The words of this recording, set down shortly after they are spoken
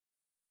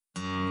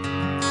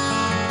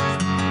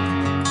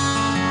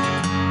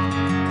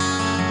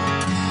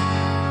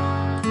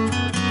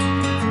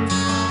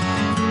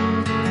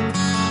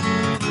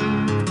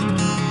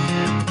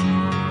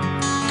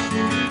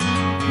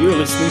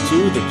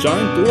to the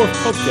Giant Dwarf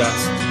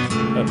Podcast,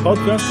 a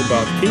podcast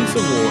about Kings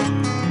of War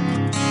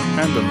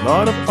and a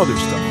lot of other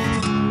stuff.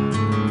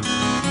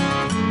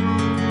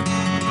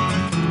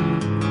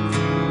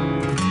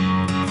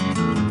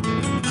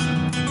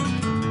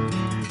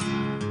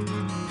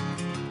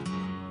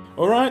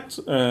 Alright,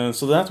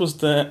 so that was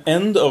the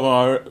end of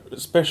our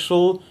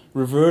special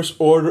Reverse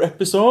Order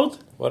episode.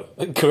 What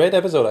a great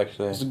episode,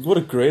 actually. What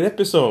a great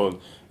episode.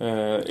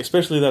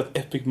 Especially that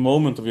epic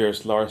moment of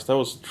yours, Lars. That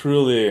was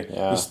truly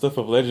the stuff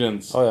of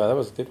legends. Oh yeah, that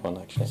was a good one,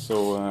 actually.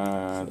 So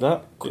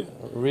that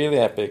really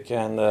epic,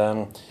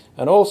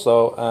 and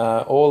also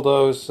all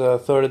those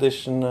third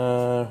edition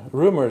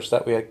rumors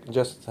that we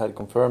just had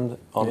confirmed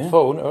on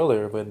phone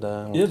earlier with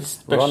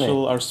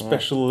our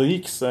special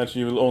leaks that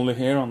you will only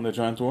hear on the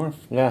Giant Dwarf.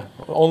 Yeah,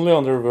 only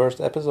on the reversed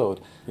episode.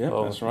 Yeah,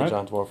 of that's right. The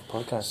Giant Dwarf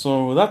podcast.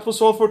 So that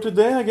was all for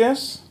today, I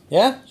guess.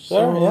 Yeah,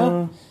 sure.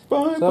 So,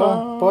 bye,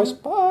 bye, boys.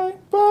 Bye,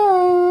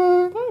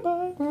 bye, bye,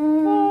 bye,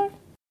 bye.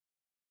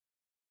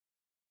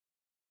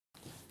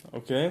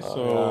 Okay,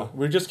 so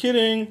we're just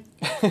kidding.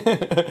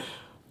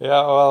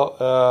 Yeah,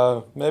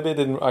 well, maybe it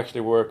didn't actually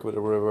work with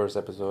the reverse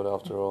episode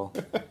after all.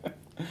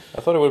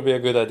 I thought it would be a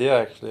good idea,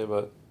 actually,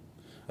 but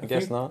I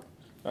guess not.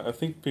 I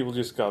think people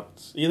just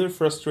got either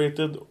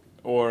frustrated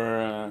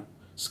or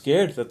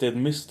scared that they'd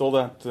missed all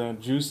that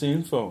juicy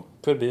info.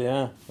 Could be,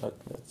 yeah.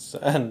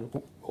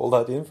 And all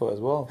that info as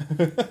well.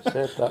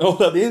 All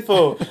that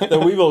info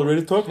that we've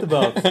already talked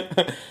about.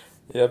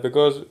 Yeah,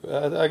 because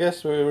I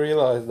guess we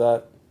realized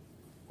that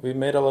we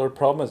made a lot of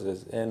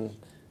promises in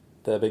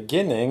the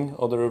beginning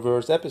of the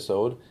reverse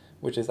episode,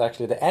 which is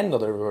actually the end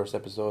of the reverse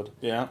episode.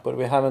 Yeah. But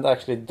we haven't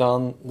actually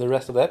done the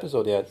rest of the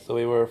episode yet, so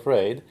we were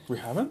afraid. We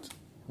haven't?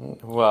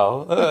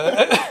 Well,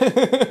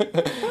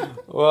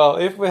 well,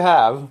 if we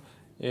have,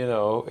 you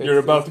know... You're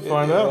about to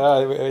find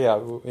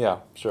out? Yeah,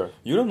 sure.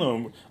 You don't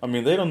know. I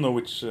mean, they don't know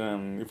which...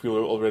 if we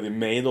already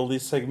made all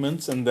these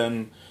segments and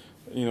then,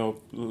 you know,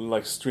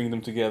 like string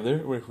them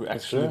together, or if we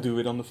actually do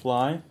it on the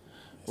fly.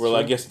 Well,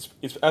 I guess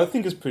I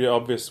think it's pretty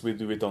obvious we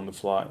do it on the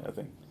fly, I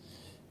think.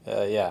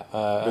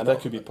 But that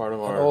could be part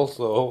of our... And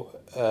also,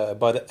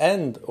 by the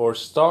end or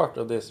start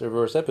of this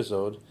reverse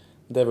episode,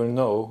 they will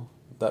know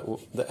that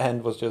the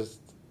end was just,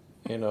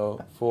 you know,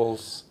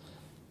 false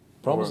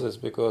promises,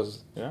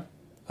 because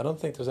I don't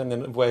think there's any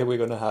way we're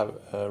going to have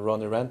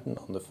Ronnie Renton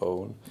on the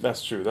phone.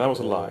 That's true. That was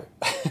a lie.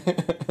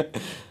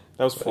 That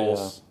was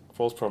false.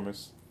 False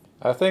promise.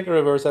 I think a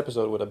reverse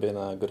episode would have been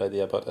a good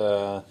idea, but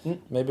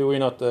maybe we're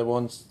not the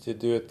ones to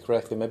do it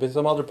correctly. Maybe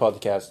some other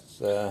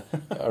podcasts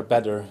are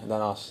better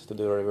than us to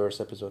do a reverse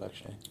episode,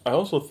 actually. I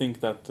also think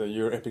that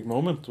your epic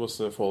moment was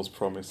a false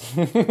promise.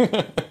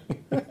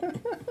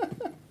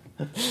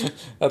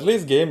 At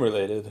least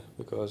game-related,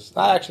 because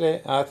I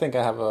think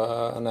I have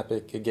an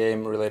epic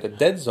game-related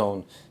Dead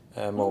Zone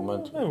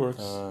moment. That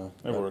works.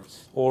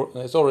 Works. Or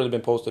it's already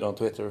been posted on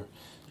Twitter.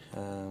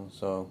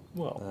 So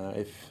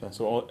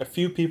a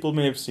few people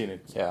may have seen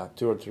it. Yeah,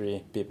 2 or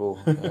 3 people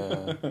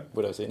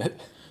would have seen it.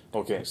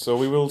 Okay, so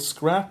we will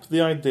scrap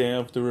the idea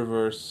of the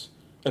reverse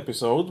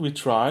episode. We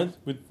tried.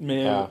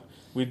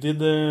 We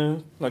did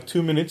like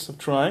 2 minutes of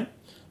trying.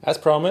 As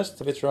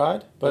promised, we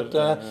tried, but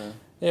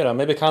you know,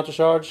 maybe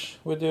Countercharge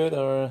would do it,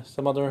 or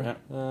some other.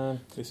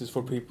 This is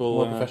for people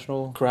more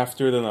professional,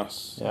 craftier than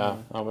us. Yeah,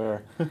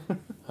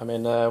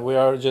 we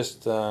are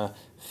just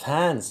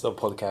fans of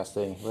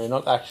podcasting. We're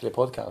not actually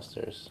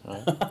podcasters,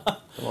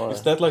 right?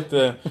 Is that like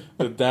the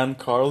Dan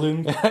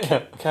Carlin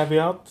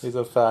caveat? He's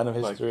a fan of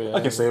history.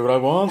 Like, I can say what I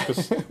want,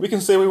 because we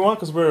can say what we want,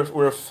 because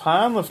we're a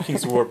fan of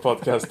Kings of War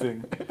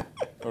podcasting,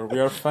 or we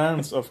are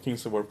fans of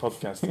Kings of War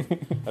podcasting.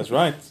 That's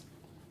right.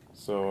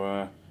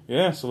 So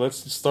so let's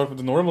start with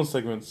the normal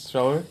segments,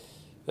 shall we?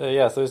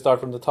 So we start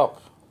from the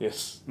top.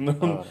 Yes,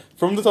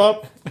 from the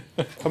top,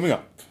 coming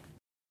up.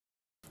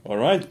 All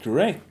right,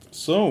 great.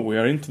 So we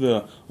are into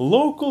the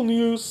local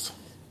news.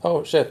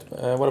 Oh shit!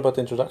 What about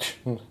the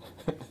introduction?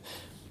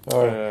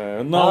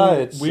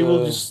 We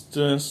will just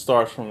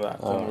start from that,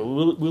 and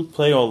we'll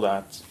play all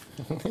that.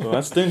 So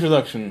that's the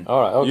introduction. All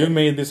right, okay. You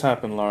made this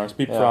happen, Lars.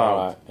 Be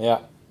proud. Right. Yeah,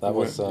 that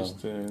was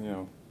just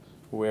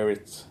wear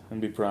it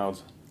and be proud.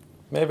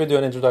 Maybe do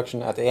an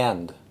introduction at the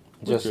end,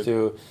 just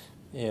to,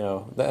 you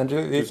know, at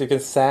least you can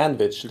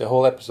sandwich the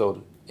whole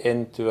episode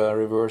into a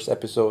reverse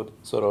episode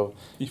sort of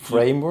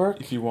framework.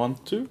 If you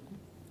want to.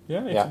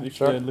 If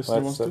sure. The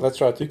listener wants to. Let's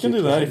try to. You can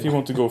do that if you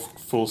want to go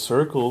full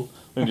circle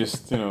and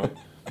just, you know,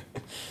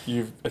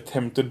 you've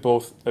attempted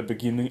both a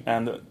beginning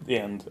and the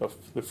end of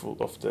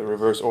the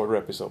reverse order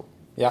episode.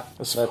 Yeah,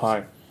 that's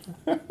fine.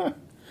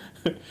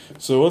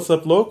 So what's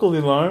up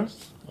locally,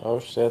 Lars? Oh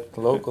shit,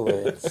 locally.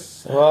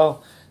 It's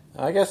well,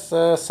 I guess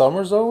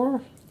summer's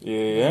over.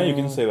 Yeah, you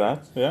can say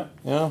that. Yeah.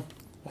 Yeah.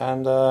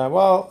 And,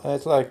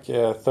 it's like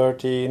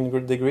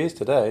 13 degrees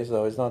today,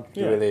 so it's not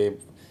really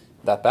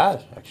that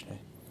bad, actually.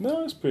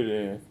 No, it's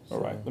pretty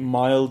alright. A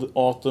mild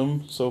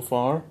autumn so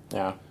far.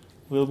 Yeah.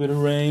 A little bit of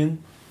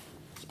rain.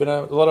 It's been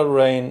a lot of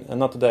rain, and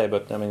not today,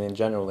 but I mean in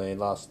general, in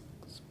the last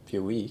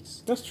few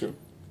weeks. That's true.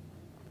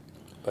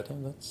 But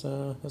that's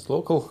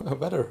local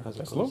weather.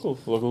 That's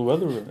local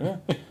weather. Yeah.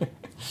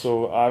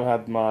 So I've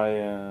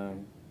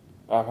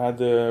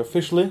had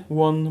officially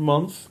 1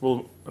 month.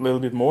 Well, a little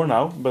bit more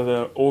now,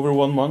 but over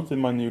 1 month in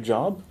my new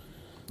job.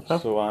 Huh?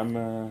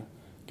 So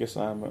guess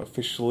I'm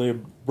officially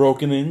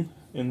broken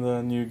in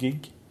the new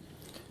gig.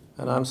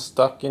 And I'm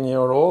stuck in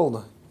your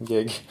old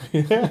gig.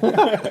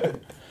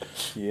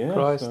 Yeah.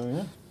 Christ. So,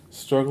 yeah.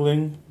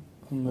 Struggling.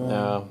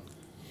 And,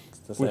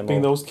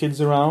 whipping those kids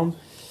around.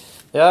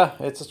 Yeah,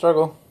 it's a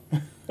struggle.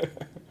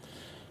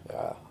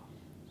 Yeah.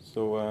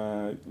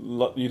 So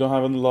you don't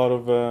have a lot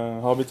of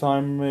hobby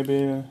time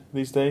maybe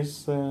these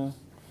days? No,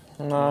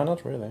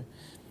 not really.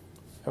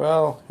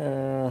 Well,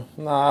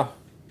 nah,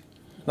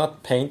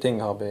 not painting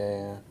hobby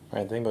or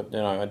anything, but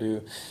I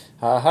do.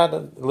 I had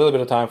a little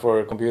bit of time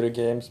for computer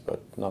games,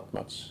 but not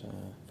much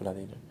for that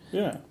either.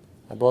 Yeah.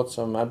 I bought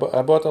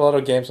a lot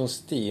of games on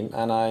Steam,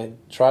 and I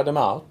tried them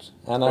out,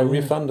 and I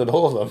refunded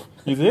all of them.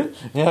 You did?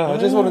 Yeah, I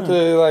just wanted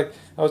to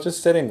I was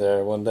just sitting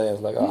there one day. I was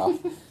like,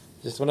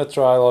 just want to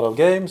try a lot of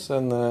games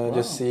and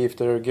just see if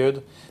they're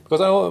good,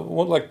 because I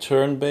want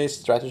turn-based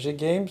strategy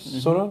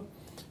games, sort of.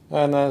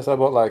 And so I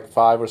bought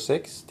 5 or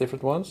 6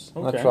 different ones,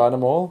 and I tried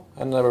them all,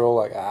 and they were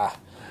all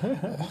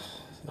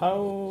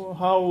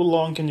How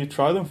long can you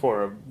try them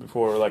for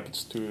before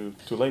it's too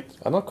late?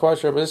 I'm not quite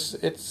sure, but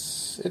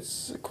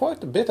it's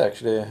quite a bit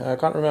actually. I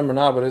can't remember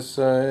now, but it's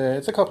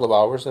a couple of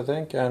hours, I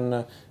think,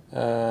 and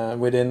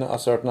within a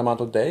certain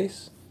amount of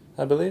days,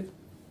 I believe.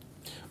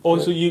 Oh,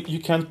 so you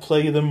can't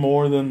play them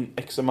more than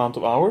X amount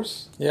of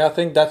hours? Yeah, I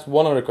think that's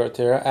one of the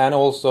criteria, and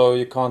also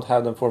you can't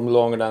have them for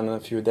longer than a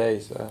few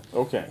days.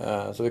 Okay.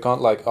 So you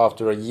can't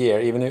after a year,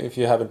 even if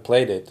you haven't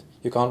played it,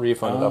 you can't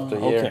refund it after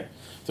a year. Okay.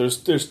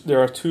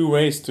 There are 2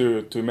 ways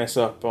to mess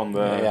up on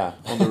the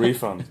on the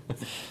refund.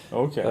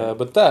 Okay.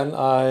 But then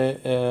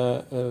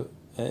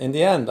in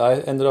the end, I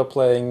ended up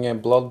playing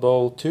Blood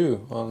Bowl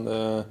 2 on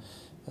the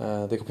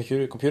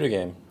computer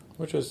game,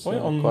 which was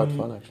quite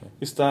fun actually.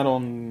 Is that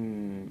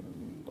on?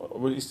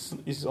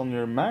 Is it on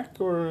your Mac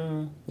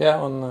or? Yeah,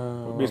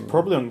 on. It's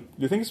probably on. Do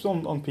you think it's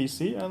on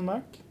PC and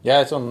Mac? Yeah,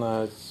 it's on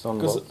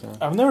both. Yeah.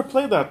 I've never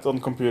played that on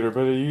computer,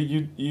 but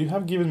you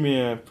have given me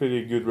a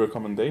pretty good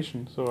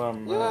recommendation, so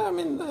I'm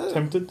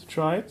tempted to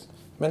try it.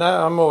 I mean,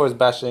 I'm always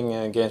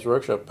bashing Games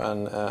Workshop,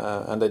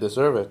 and they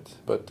deserve it.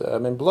 But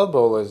Blood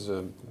Bowl is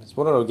it's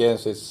one of those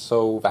games that's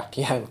so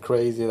wacky and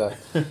crazy that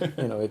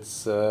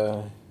it's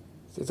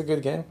a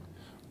good game.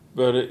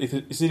 But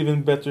is it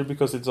even better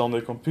because it's on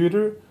the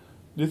computer?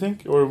 Do you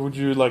think, or would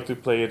you like to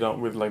play it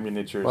with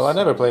miniatures? Well, I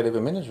never played it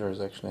with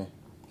miniatures actually.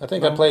 I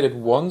think I played it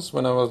once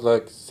when I was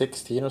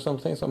 16 or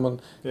something.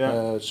 Someone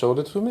showed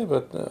it to me,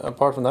 but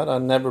apart from that, I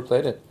never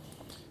played it.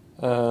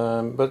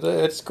 But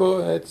it's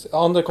cool. It's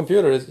on the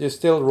computer. You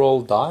still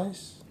roll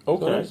dice.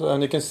 Okay.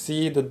 And you can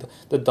see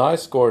the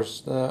dice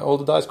scores. All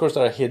the dice scores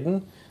that are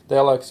hidden. They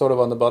are sort of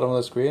on the bottom of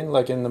the screen,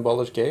 like in the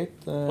Baldur's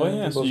Gate.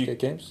 Baldur's Gate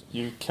games.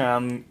 You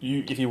can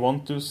if you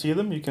want to see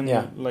them, you can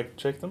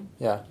check them.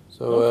 Yeah.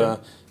 So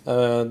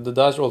the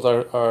dice rolls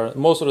are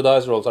most of the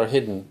dice rolls are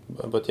hidden,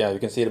 but you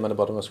can see them on the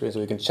bottom of the screen, so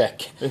you can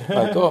check.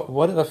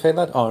 What did I fail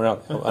at? Oh no,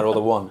 I rolled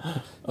a 1.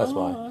 That's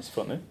why. That's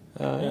funny.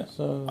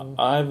 So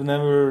I've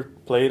never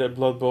played a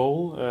Blood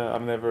Bowl.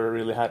 I've never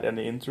really had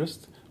any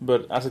interest.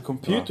 But as a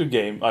computer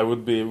game, I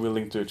would be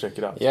willing to check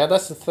it out. Yeah,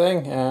 that's the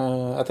thing.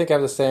 I think I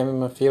have the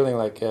same feeling.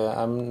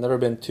 I've never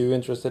been too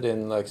interested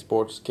in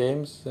sports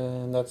games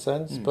in that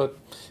sense. But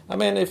I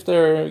mean, if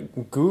they're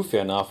goofy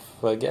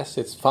enough, I guess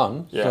it's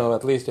fun. Yeah. So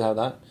at least you have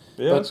that.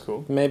 Yeah, that's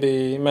cool.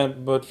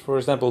 But for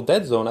example,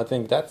 Dead Zone, I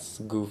think that's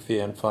goofy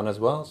and fun as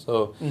well.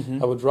 So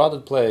I would rather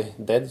play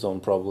Dead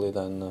Zone probably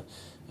than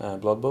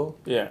Blood Bowl.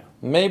 Yeah.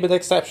 Maybe the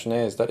exception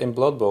is that in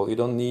Blood Bowl you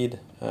don't need,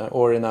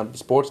 or in a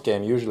sports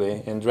game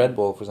usually, in Dread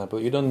Bowl for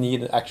example, you don't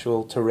need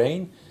actual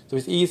terrain. So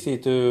it's easy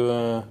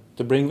to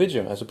bring with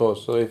you, I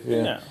suppose. So if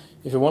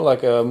you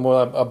want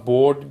a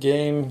board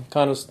game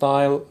kind of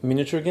style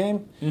miniature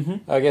game,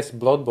 I guess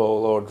Blood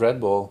Bowl or Dread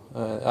Bowl.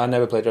 I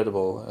never played Dread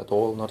Bowl at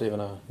all. Not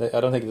even I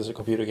don't think there's a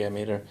computer game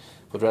either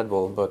for Dread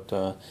Bowl. But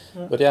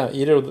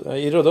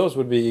either of those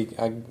would be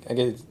I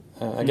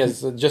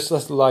guess just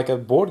as like a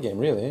board game,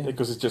 really.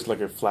 Because it's just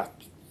like a flat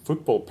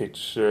football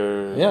pitch,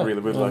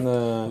 really,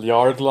 with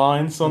yard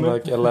lines on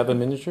it. 11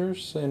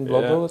 miniatures in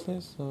Blood Bowl at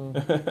least. So.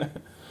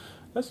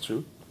 That's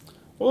true.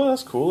 Well,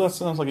 that's cool. That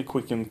sounds like a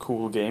quick and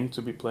cool game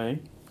to be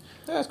playing.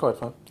 Yeah, it's quite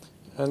fun.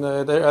 And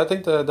I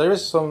think there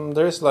is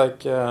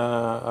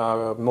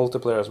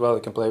multiplayer as well.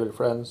 You can play with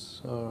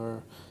friends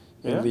or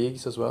in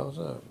leagues as well.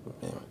 So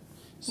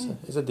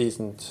it's a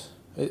decent,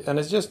 and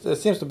it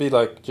seems to be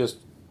just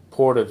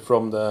ported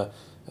from the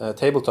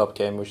tabletop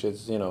game, which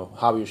is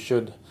how you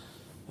should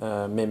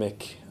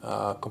mimic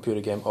a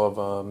computer game of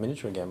a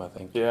miniature game. I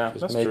think. Yeah,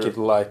 just make it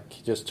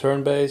just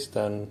turn based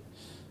and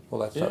all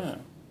that stuff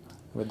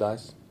with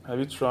dice. Have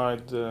you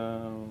tried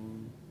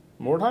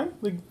Mordheim,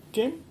 the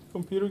game,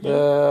 computer game?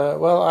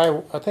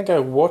 Well, I think I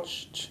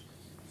watched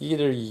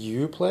either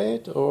you play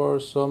it or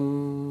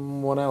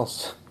someone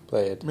else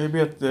play it. Maybe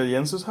at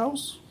Jens's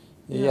house?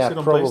 Yeah,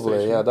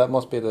 probably. Yeah, that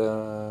must be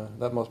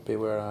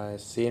where I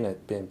seen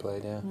it being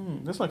played. Yeah,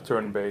 that's like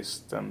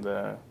turn-based, and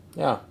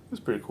yeah, it's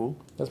pretty cool.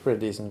 That's pretty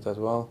decent as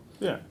well.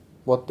 Yeah.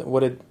 What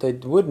they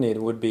would need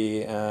would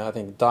be I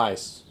think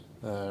dice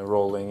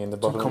rolling in the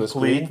bottom of the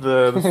screen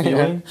to complete the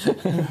feeling.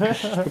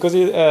 Because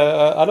you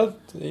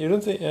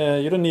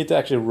don't need to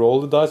actually roll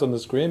the dice on the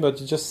screen,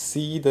 but you just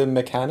see the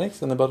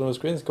mechanics on the bottom of the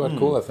screen. It's quite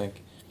cool, I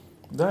think.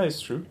 That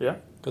is true. Yeah.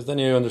 Because then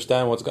you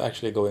understand what's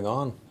actually going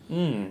on.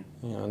 You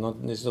know,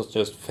 it's not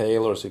just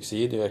fail or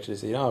succeed. You actually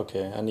see,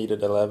 okay, I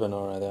needed 11,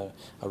 or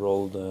I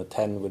rolled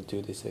 10 with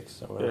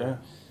 2d6 or whatever.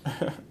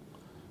 Yeah.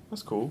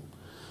 That's cool.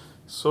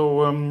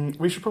 So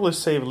we should probably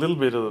save a little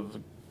bit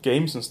of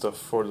games and stuff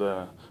for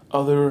the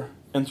other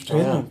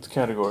entertainment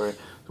category.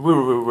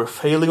 We're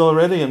failing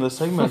already in the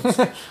segment.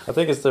 I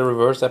think it's the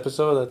reverse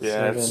episode.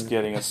 It's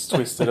getting us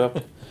twisted up.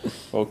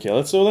 Okay,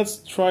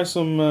 let's try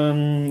some.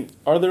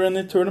 Are there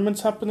any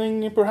tournaments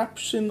happening,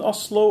 perhaps in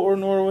Oslo or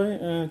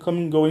Norway,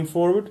 going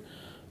forward?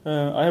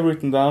 I have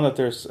written down that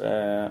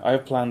I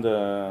have planned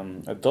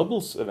a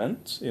doubles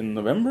event in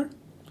November.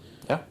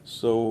 Yeah.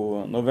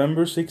 So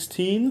November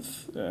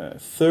 16th,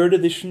 3rd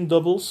edition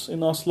doubles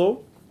in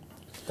Oslo.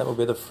 That will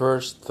be the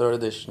first 3rd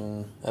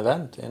edition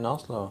event in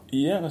Oslo.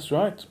 Yeah, that's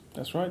right.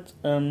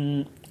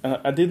 And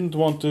I didn't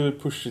want to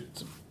push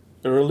it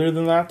earlier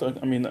than that.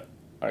 I mean,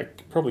 I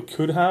probably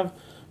could have,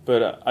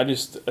 but I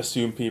just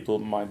assume people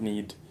might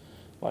need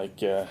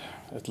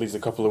at least a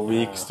couple of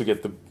weeks to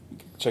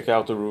check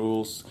out the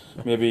rules,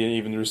 maybe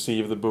even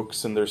receive the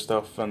books and their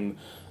stuff, and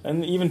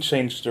even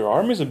change their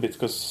armies a bit,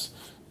 because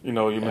you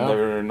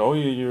never know,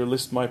 your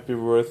list might be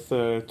worth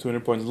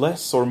 200 points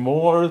less or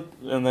more,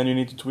 and then you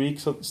need to tweak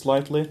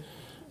slightly.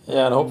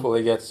 Yeah, and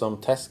hopefully get some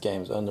test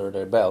games under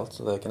their belt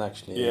so they can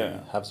actually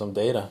have some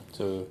data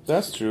to...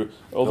 That's true.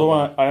 Although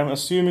I am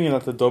assuming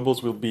that the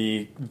doubles will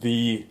be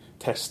the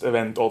test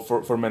event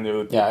for many of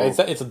the people. Yeah,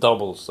 it's a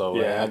double, so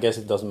I guess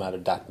it doesn't matter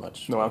that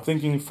much. No, I'm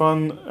thinking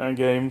fun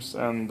games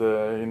and,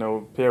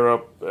 pair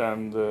up,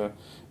 and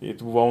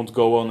it won't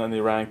go on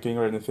any ranking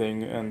or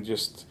anything, and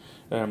just...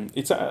 I'm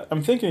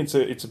thinking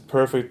it's a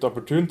perfect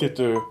opportunity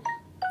to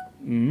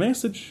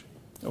message.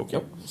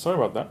 Okay,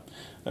 sorry about that.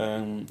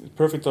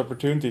 Perfect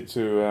opportunity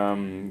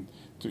to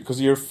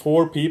because you're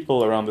 4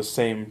 people around the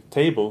same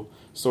table.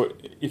 So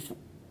if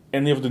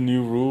any of the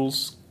new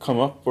rules come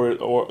up or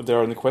there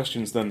are any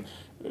questions, then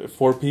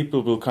 4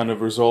 people will kind of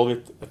resolve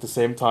it at the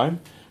same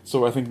time.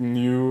 So I think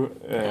new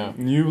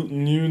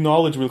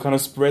knowledge will kind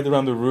of spread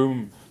around the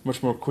room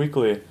much more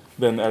quickly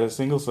than at a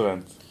singles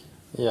event.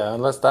 Yeah,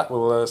 unless that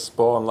will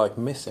spawn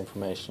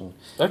misinformation.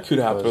 That could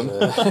happen.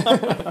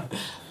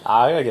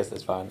 I guess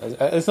that's fine.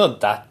 It's not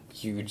that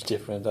huge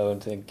different, I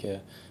don't think. I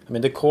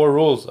mean, the core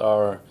rules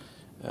are,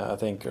 I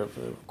think, are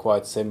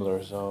quite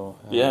similar. So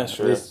yeah,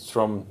 sure. At least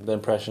from the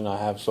impression I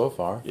have so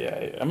far.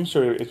 Yeah, I'm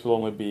sure it will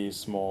only be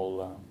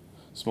small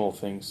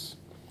things.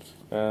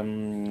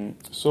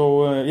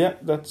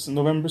 That's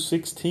November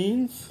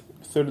 16th,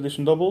 3rd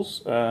edition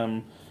doubles.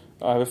 I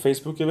have a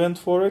Facebook event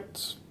for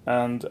it,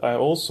 and I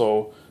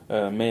also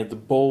made the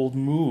bold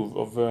move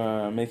of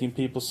making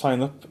people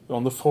sign up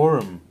on the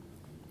forum.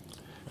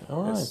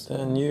 All right,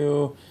 and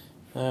you,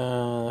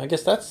 I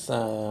guess that's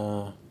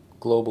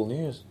global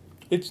news.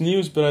 It's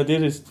news, but I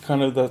did it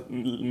kind of that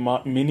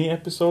mini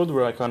episode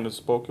where I kind of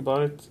spoke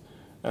about it,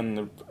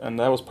 and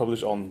that was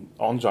published on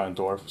Giant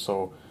Dwarf,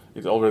 so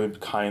it's already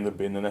kind of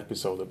been an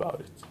episode about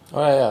it. Oh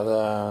yeah,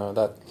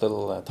 that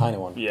little tiny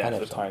one. Yeah,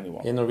 the tiny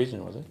one. In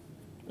Norwegian, was it?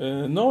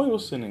 No, it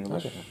was in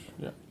English. Okay.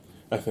 Yeah,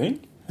 I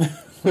think.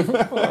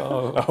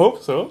 Well, I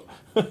hope so.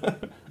 I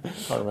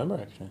can't remember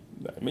actually.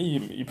 I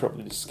mean, you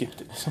probably just skipped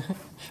it.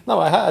 No,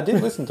 I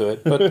did listen to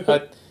it,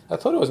 but I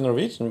thought it was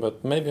Norwegian,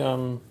 but maybe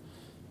I'm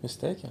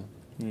mistaken.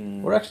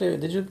 Or actually,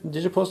 did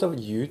you post a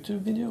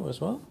YouTube video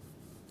as well,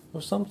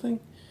 or something?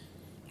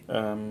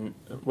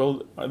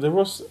 Well, I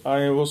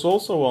was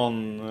also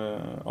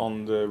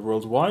on the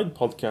Worldwide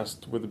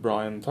podcast with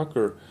Brian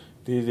Tucker.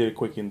 He did a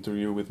quick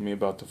interview with me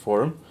about the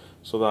forum,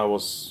 so that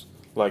was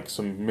like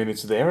some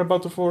minutes there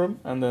about the forum,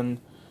 and then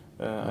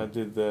I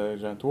did the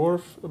Giant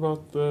Dwarf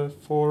about the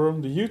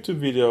forum. The YouTube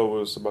video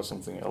was about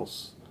something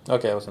else.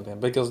 Okay, it was something,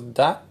 because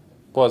that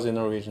was in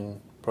Norwegian,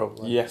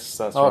 probably. Yes,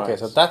 that's right. Okay,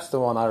 so that's the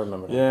one I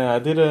remember. Yeah, I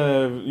did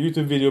a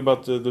YouTube video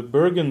about the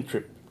Bergen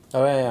trip.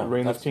 Oh yeah.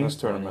 Reign of Kings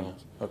tournament.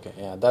 Yeah. Okay,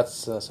 yeah, that's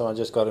so I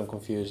just got him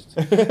confused.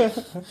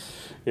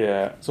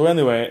 Yeah. So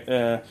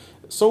anyway,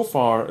 so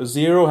far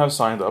 0 have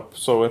signed up.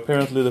 So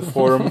apparently the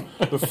forum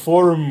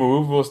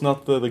move was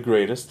not the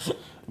greatest,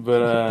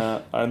 but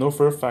I know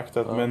for a fact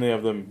that many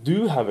of them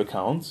do have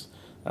accounts,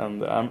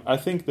 and I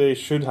think they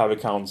should have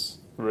accounts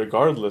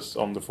regardless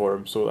on the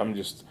forum. So I'm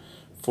just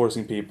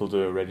forcing people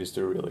to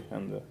register really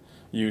and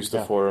use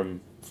the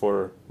forum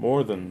for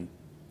more than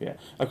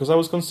because I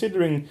was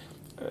considering.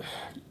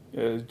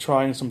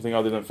 Trying something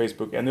other than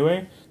Facebook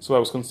anyway, so I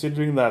was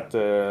considering that.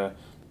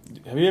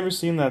 Have you ever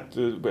seen that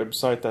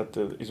website that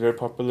is very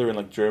popular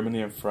in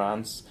Germany and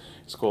France?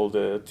 It's called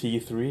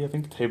T3, I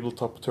think,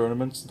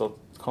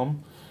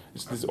 tabletoptournaments.com.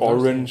 It's this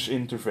orange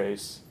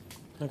interface.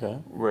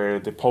 where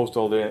they post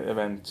all the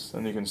events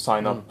and you can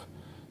sign up.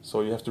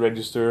 So you have to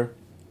register,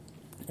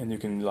 and you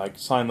can like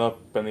sign up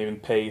and even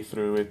pay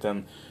through it.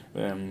 And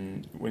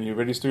when you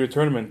register your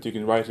tournament, you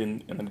can write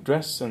in an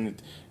address,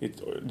 and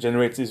it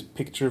generates this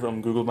picture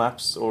from Google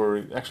Maps, or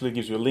it actually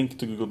gives you a link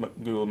to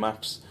Google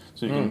Maps,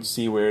 so you can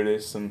see where it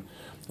is. And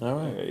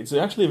it's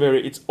actually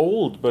it's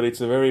old, but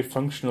it's a very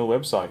functional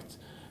website.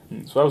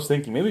 So I was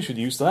thinking maybe we should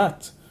use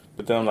that.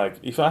 But then I'm like,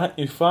 if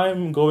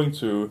I'm going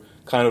to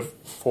kind of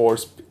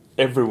force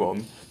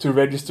everyone to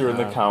register an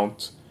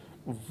account,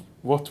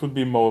 what would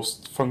be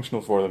most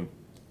functional for them?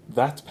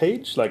 That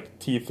page, like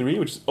T3,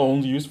 which is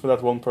only used for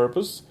that one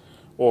purpose,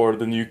 or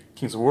the new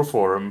Kings of War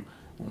forum,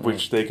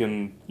 which they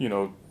can,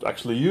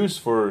 actually use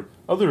for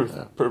other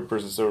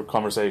purposes or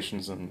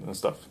conversations and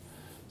stuff.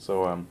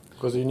 So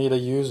because you need a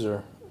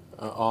user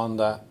on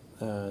that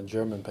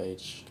German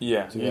page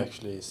to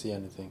actually see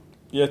anything.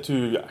 Yeah,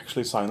 to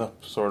actually sign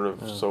up, sort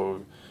of.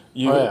 So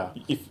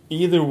if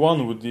either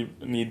one would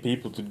need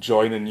people to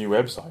join a new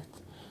website.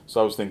 So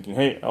I was thinking,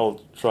 hey,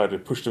 I'll try to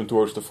push them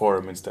towards the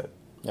forum instead.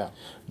 Yeah.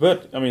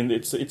 But I mean,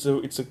 it's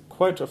a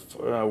quite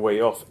a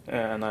way off,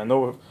 and I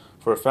know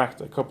for a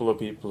fact a couple of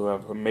people who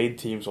have made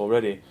teams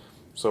already.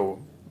 So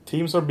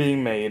teams are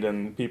being made,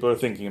 and people are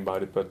thinking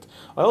about it. But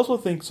I also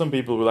think some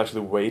people will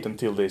actually wait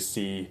until they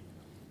see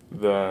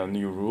the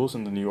new rules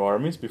and the new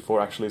armies before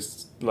actually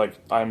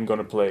I'm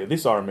gonna play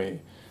this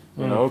army,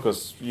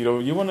 because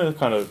you want to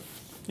kind of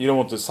you don't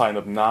want to sign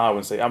up now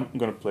and say I'm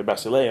gonna play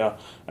Basilea,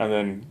 and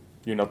then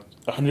you're not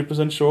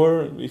 100%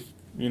 sure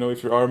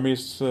if your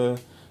armies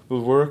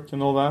will work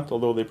and all that,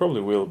 although they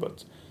probably will,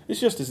 but it's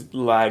just this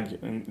lag,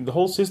 and the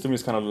whole system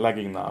is kind of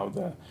lagging now,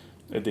 the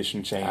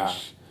edition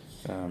change.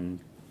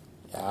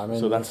 I mean,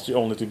 so that's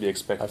only to be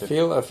expected.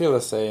 I feel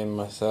the same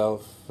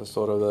myself,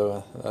 sort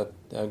of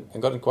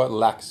I've gotten quite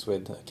lax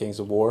with Kings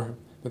of War,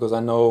 because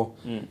I know,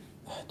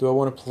 do I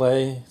want to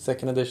play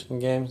second edition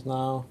games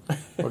now,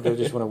 or do I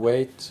just want to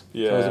wait? So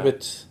it's a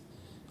bit,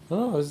 I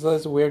don't know,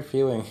 it's a weird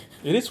feeling.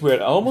 It is weird.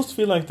 I almost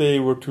feel like they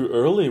were too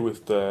early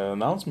with the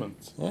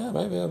announcement. Yeah,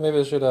 maybe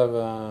I should have,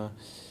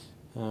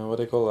 what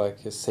they call,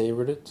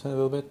 savored it a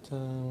little bit.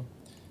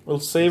 Well,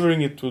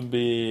 savoring it would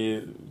be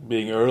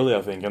being early,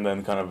 I think, and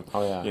then kind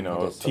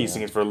of,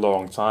 teasing it for a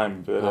long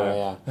time.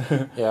 But,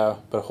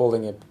 but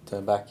holding it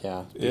back,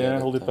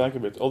 hold it back a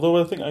bit. Although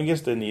I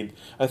guess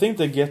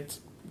they get,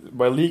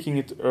 by leaking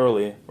it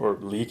early,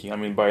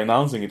 by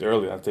announcing it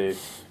early that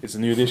it's a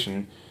new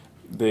edition,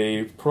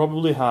 they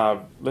probably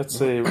have, let's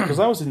say, because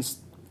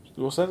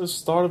was that the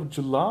start of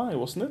July,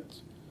 wasn't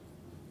it?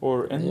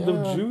 Or end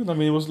of June? I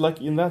mean, it was like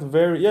in that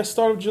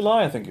start of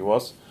July, I think it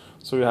was.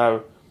 So you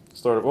have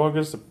start of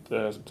August,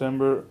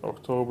 September,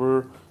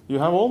 October. You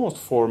have almost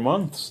 4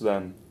 months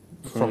then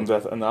from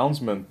that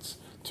announcement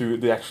to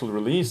the actual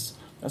release.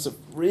 That's a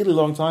really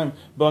long time.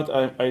 But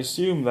I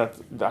assume that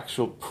the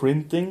actual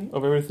printing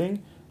of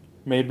everything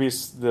maybe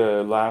is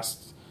the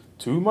last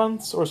 2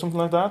 months or something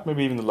like that.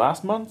 Maybe even the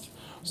last month.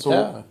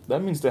 So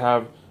that means they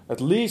have at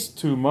least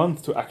 2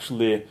 months to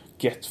actually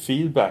get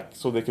feedback,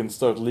 so they can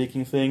start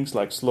leaking things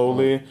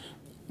slowly.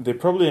 They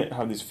probably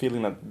have this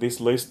feeling that this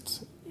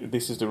list,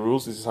 this is the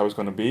rules, this is how it's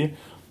going to be.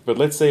 But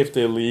let's say if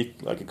they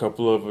leak a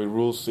couple of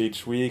rules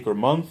each week or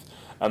month,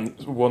 and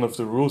one of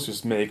the rules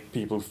just make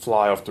people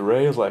fly off the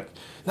rails,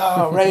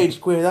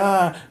 rage quit,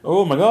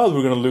 oh my god,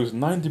 we're going to lose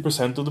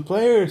 90% of the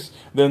players.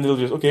 Then they'll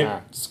just,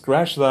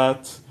 scratch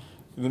that.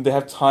 Then they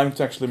have time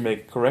to actually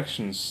make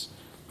corrections,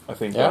 I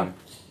think.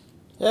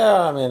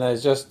 Yeah, I mean,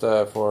 it's just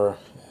I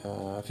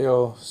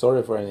feel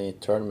sorry for any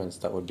tournaments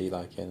that would be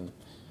in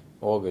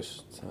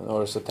August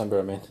or September,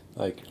 I mean,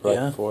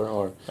 before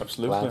or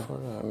absolutely. Plan for.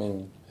 I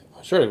mean,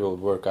 I'm sure it will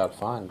work out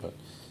fine, but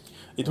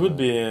it would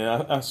be.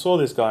 I saw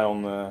this guy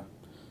on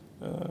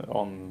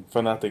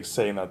Fanatics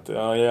saying that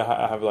I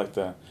have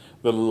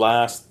the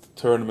last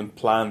tournament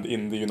planned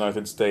in the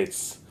United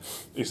States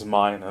is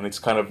mine, and it's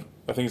kind of,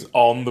 I think it's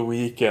on the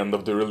weekend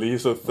of the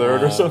release of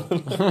third or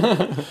something.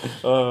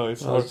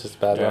 It's just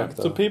bad luck,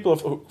 though. So people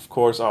of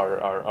course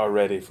are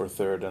ready for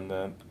third,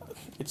 and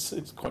it's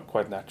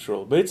quite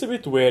natural. But it's a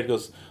bit weird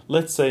because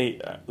let's say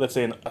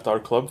at our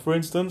club, for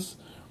instance,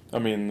 I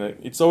mean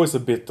it's always a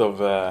bit of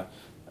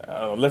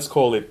let's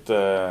call it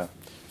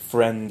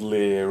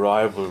friendly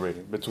rivalry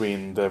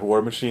between the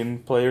War Machine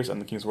players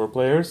and the Kings of War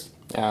players.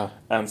 Yeah.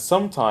 And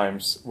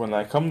sometimes when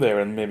I come there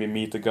and maybe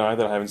meet a guy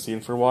that I haven't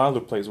seen for a while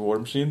who plays War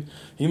Machine,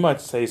 he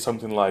might say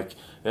something like,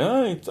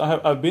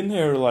 I've been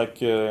here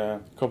a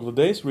couple of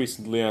days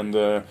recently, and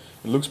it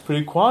looks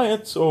pretty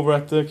quiet over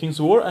at the Kings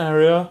of War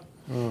area.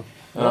 And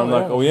I'm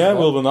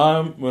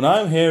well, when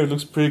I'm here, it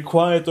looks pretty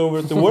quiet over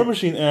at the War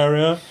Machine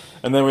area.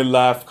 And then we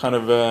laugh kind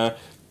of a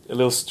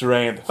little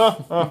strained.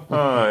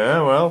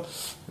 Yeah, well,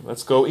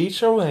 let's go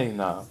each our way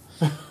now.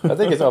 I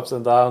think it's ups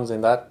and downs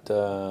in that...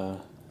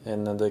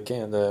 in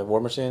the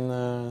War Machine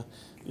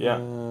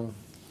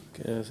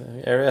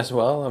area as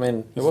well. I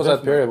mean, it was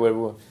that period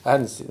where I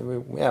hadn't seen,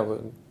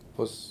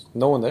 was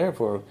no one there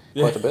for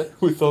quite a bit.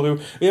 We thought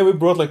we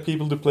brought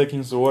people to play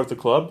Kings of War at the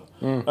club,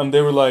 and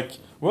they were like,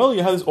 well,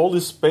 you have all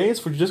this space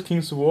for just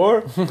Kings of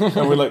War,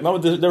 and we're like, no,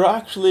 there are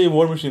actually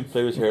War Machine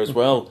players here as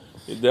well.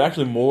 They're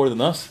actually more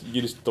than us.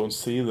 You just don't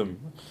see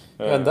them.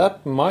 And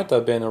that might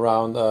have been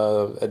around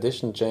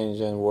edition change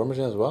in War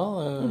Machine as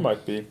well. It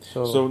might be.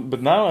 So,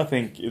 but now I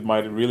think it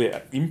might really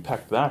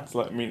impact that.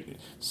 Like, I mean,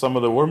 some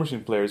of the War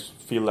Machine players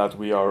feel that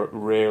we are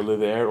rarely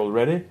there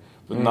already,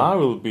 but now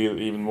we'll be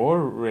even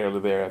more rarely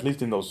there, at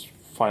least in those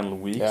final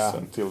weeks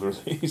until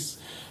release.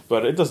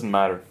 But it doesn't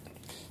matter.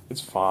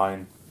 It's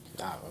fine.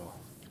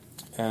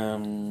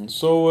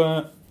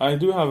 So I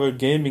do have a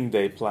gaming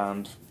day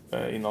planned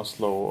in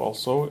Oslo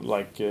also,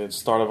 like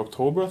start of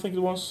October, I think it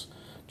was.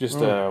 Just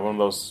one of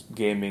those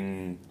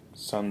gaming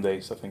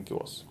Sundays, I think it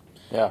was.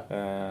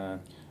 Yeah.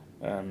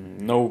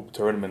 No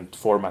tournament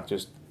format,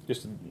 just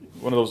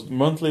one of those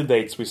monthly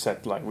dates we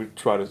set. Like we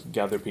try to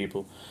gather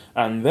people,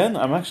 and then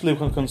I'm actually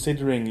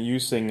considering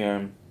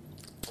using.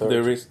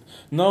 There is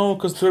no,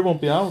 because third won't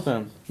be out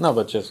then. No,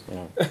 but just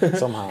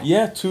somehow.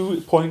 Yeah,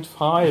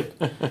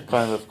 2.5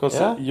 kind of. Because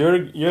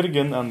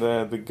Jürgen and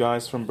the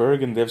guys from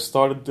Bergen, they've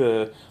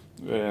started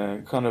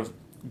kind of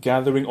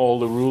gathering all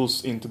the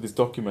rules into this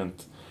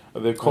document.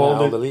 They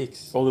called it all the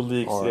leaks. All the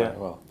leaks, or, yeah.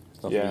 Well,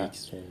 it's not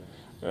leaks. Really.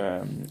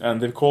 And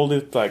they've called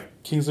it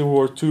like Kings of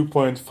War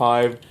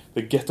 2.5,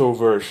 the ghetto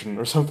version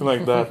or something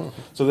like that.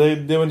 So they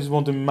just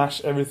want to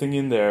mash everything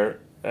in there.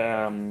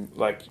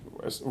 Like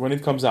when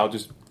it comes out,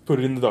 just put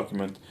it in the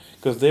document,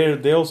 because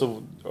they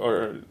also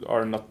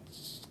are not.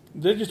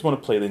 They just want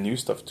to play the new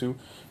stuff too.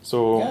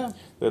 So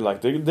they're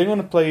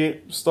gonna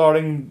play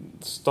starting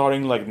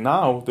like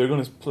now. They're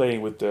gonna play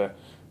with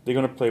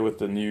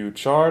the new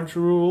charge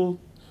rule.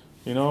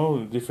 You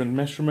know, different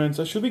measurements.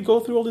 Should we go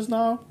through all this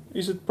now?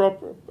 Is it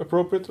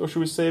appropriate, or should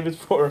we save it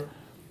for?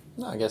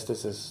 No, I guess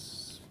this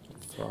is.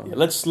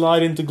 Let's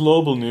slide into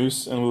global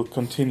news, and we'll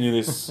continue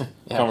this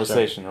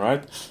conversation,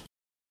 right?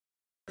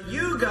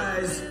 You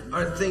guys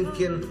are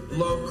thinking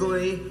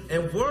locally,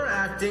 and we're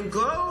acting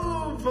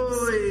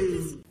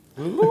globally.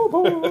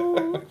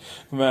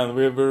 Man,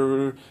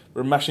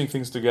 we're mashing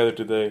things together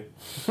today.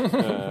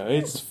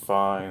 It's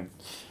fine.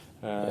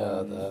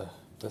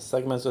 The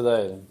segments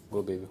today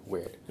will be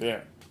weird.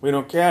 Yeah, we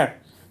don't care,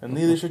 and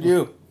neither should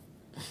you.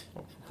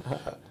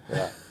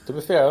 Yeah. To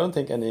be fair, I don't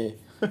think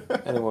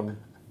anyone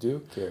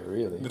do care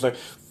really. It's like,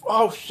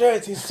 oh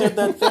shit, he said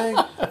that thing.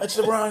 It's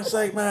the wrong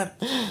segment.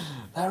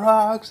 The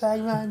wrong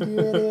segment, you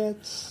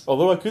idiots.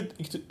 Although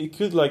it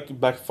could like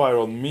backfire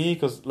on me,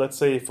 because let's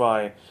say if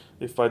I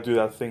do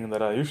that thing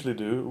that I usually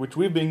do, which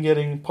we've been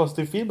getting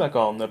positive feedback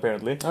on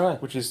apparently,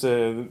 which is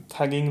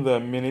tagging the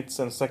minutes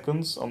and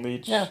seconds on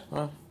each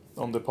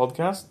on the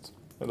podcast,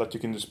 that you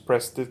can just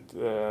press it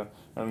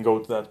and go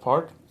to that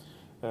part.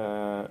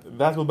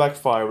 That will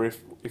backfire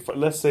if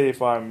let's say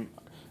if I'm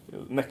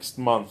next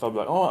month, I'll be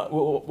like, oh,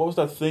 what was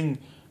that thing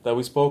that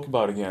we spoke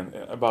about again,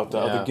 about the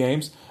other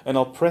games, and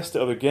I'll press the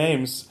other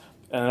games,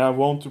 and I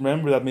won't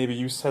remember that maybe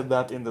you said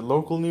that in the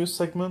local news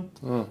segment.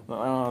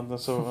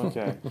 So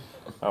okay.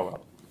 Oh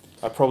well,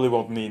 I probably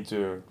won't need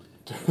to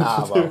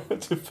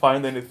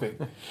find anything.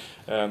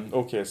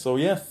 Okay, so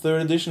yeah,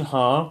 3rd edition,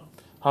 huh?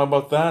 How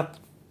about that?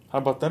 How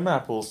about them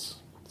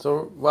apples?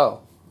 So,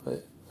 well,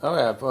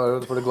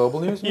 for the global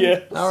news?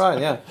 Yes. All right,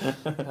 yeah.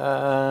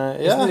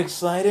 Isn't it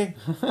exciting?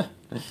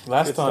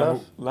 Last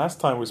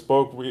time we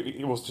spoke,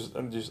 it was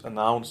just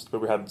announced, but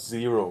we had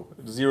zero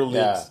leaks.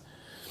 Yeah.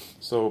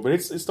 So, but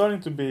it's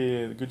starting to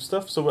be good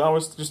stuff. So I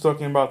was just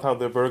talking about how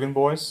the Bergen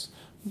boys,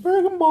 we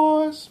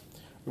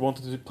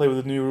wanted to play with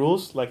the new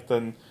rules, like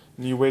the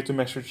new way to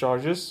measure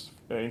charges.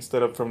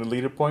 Instead of from the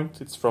leader point,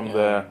 it's from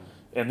the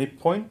any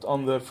point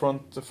on the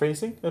front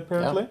facing,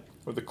 apparently,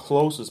 or the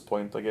closest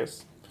point, I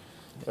guess.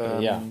 I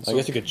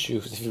guess you could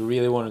choose if you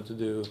really wanted to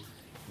do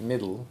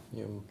middle.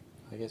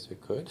 I guess you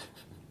could,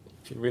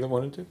 if you really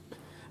wanted to.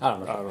 I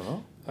don't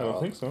know. I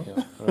don't think so.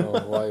 Yeah, I don't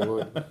know why you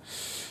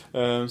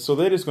would. So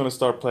they're just going to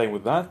start playing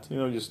with that. You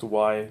know, just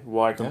why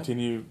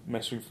continue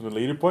measuring from the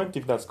leader point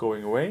if that's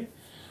going away.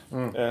 So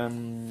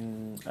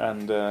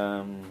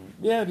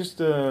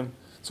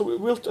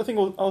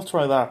I'll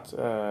try that.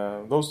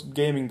 Those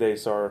gaming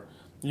days are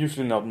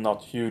usually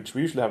not huge.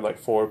 We usually have like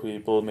 4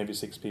 people, maybe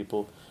 6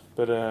 people.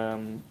 But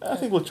I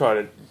think we'll try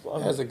it.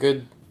 It's a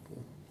good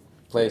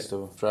place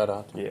to try it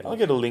out. Yeah, I'll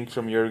get a link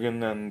from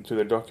Jürgen and to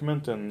their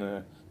document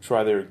and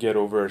try their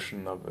ghetto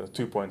version of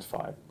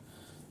 2.5.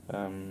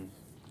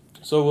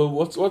 So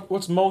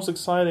what's most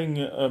exciting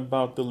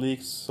about the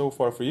leaks so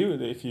far for you?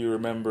 If you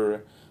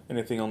remember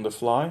anything on the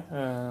fly?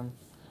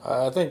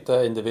 I think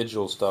the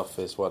individual stuff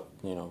is what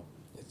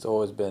it's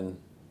always been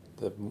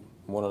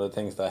one of the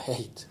things that I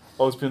hate.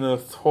 Oh, it's been a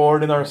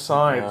thorn in our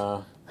side.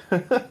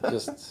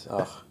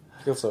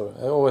 Feels so.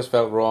 I always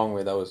felt wrong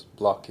with I was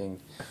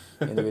blocking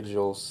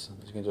individuals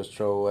that you can just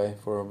throw away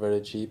for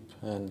very cheap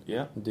and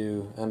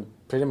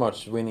pretty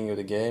much winning you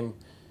the game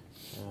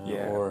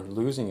or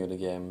losing you the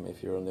game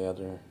if you're on the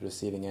other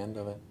receiving end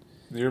of it.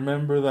 Do you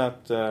remember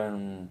that?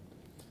 No,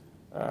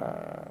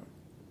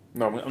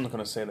 I'm not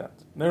going to say that.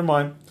 Never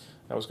mind.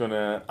 I was going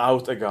to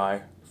out a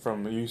guy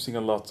from using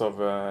a lot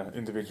of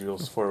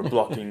individuals for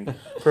blocking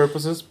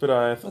purposes, but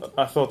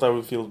I thought I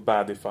would feel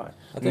bad if I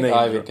think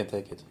Ivan can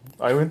take it.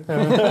 Ivan?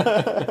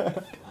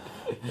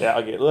 Yeah,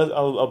 okay,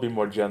 I'll be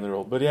more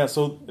general. But yeah,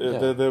 so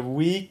the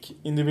weak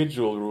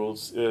individual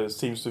rules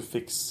seems to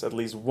fix at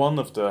least one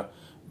of the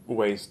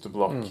ways to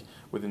block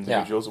with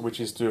individuals, which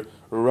is to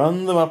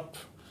run them up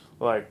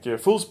like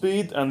full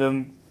speed and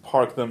then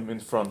park them in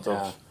front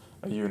of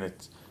a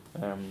unit.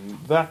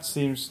 That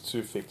seems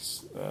to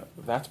fix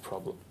that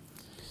problem.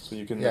 So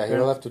you can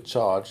he'll have to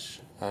charge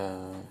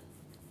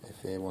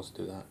if he wants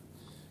to do that.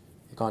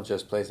 He can't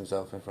just place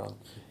himself in front.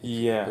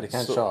 Yeah, but he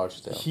can charge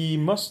still. He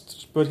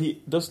must, but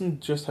he doesn't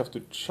just have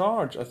to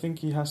charge. I think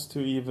he has to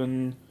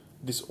even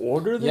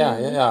disorder them.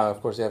 Yeah.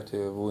 Of course, you have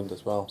to wound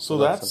as well. So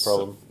that's a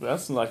problem.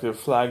 That's like the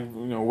flag,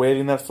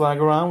 waving that flag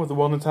around with the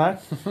one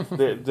attack.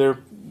 they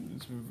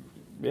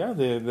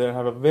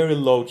have a very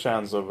low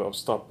chance of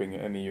stopping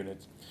any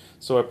unit.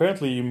 So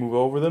apparently you move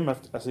over them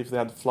as if they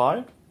had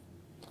fly.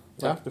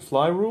 Like the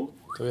fly rule.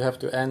 So you have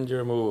to end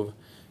your move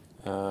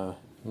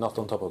not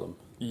on top of them.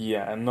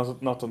 Yeah, and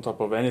not on top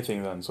of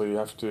anything then. So you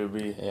have to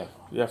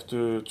you have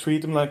to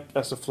treat them like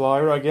as a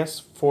flyer, I guess,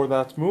 for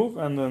that move,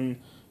 and then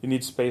you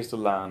need space to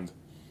land.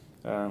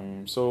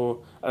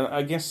 So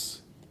I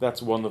guess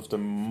that's one of the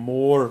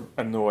more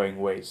annoying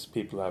ways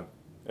people have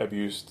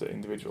abused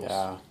individuals.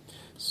 Yeah.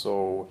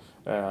 So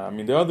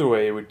the other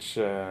way, which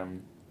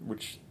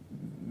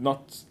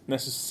not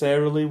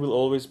necessarily will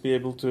always be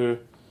able to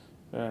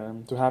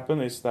happen,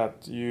 is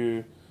that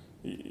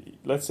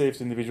let's say if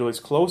the individual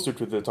is closer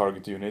to the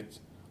target unit,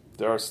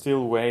 there are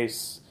still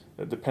ways,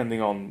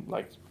 depending on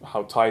like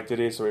how tight it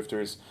is, or if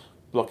there is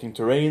blocking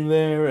terrain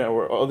there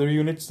or other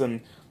units,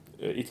 then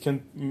it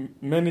can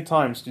many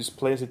times just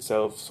place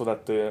itself so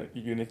that the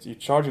unit you're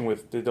charging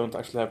with, they don't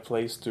actually have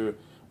place to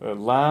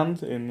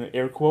land, in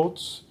air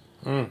quotes.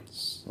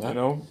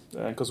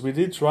 Because we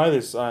did try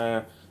this.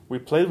 We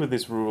played with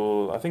this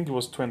rule, I think it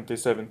was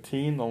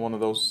 2017, on one of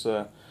those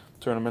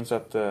tournaments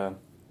at the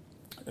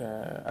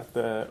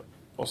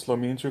Oslo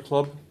Miniature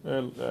Club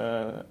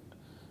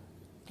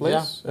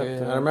place. I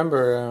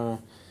remember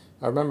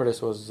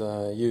this was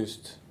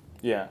used.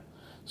 Yeah,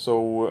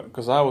 so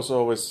because I was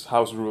always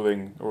house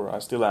ruling, or I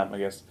still am, I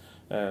guess,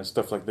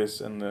 stuff like this,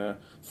 and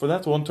for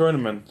that one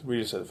tournament we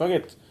just said, fuck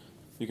it,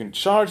 you can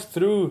charge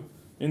through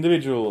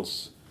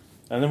individuals,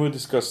 and then we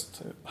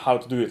discussed how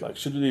to do it. Like,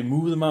 should we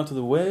move them out of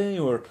the way,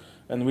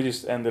 and we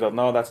just ended up,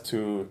 no, that's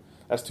too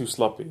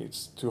sloppy.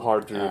 It's too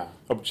hard to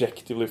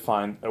objectively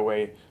find a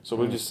way. So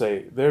we'll just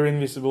say they're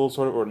invisible,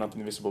 sort of, or not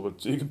invisible,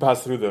 but you can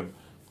pass through them.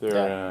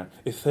 They're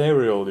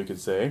ethereal, you could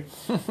say,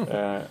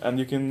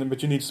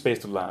 but you need space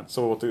to land.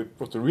 So what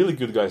the really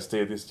good guys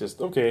did is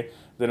just, okay,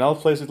 then I'll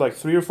place it like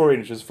 3 or 4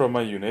 inches from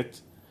my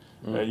unit.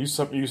 Use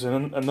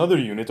another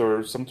unit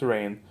or some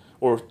terrain,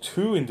 or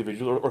 2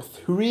 individuals or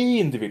 3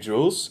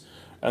 individuals,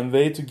 and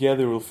they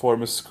together will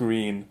form a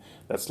screen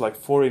that's like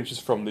 4 inches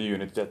from the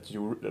unit that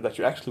you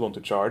actually want to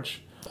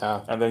charge.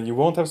 And then you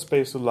won't have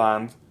space to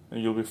land,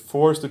 and you'll be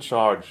forced to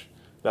charge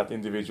that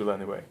individual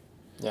anyway.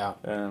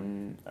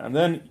 And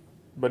then,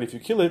 but if you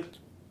kill it,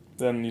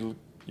 then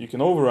you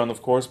can overrun,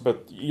 of course,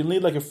 but you'll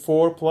need like a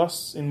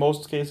 4+ in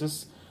most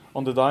cases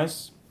on the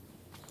dice.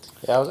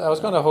 Yeah, I was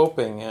kind of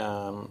hoping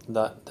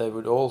that they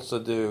would also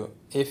do,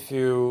 if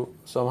you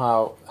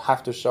somehow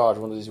have to charge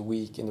one of these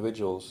weak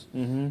individuals,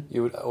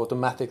 you would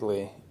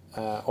automatically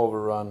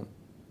overrun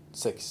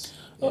 6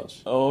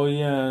 inch. Oh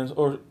yeah,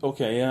 or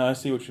okay, yeah, I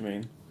see what you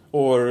mean.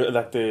 Or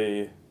that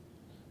they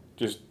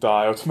just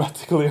die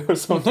automatically or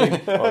something.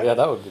 Oh yeah,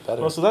 that would be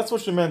better. Well, so that's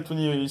what you meant when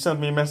you sent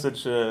me a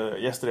message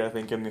yesterday, I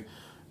think, and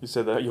you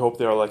said that you hope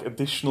there are like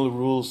additional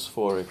rules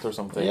for it or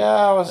something. Yeah,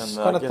 I was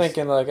kind of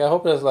thinking, like, I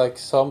hope there's like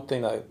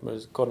something that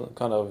was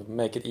kind of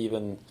make it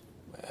even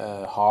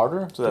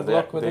harder so to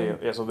block with them.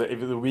 Yeah, so if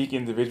the weak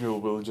individual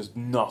will just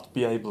not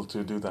be able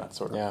to do that,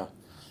 sort of. Yeah.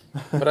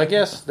 But I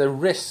guess the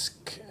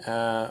risk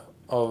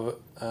of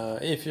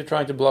if you're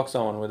trying to block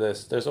someone with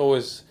this, there's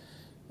always,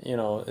 you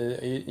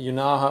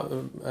now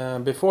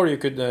have, before you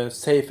could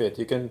save it,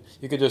 you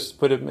could just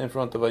put it in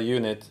front of a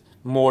unit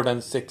more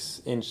than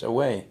 6 inch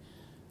away.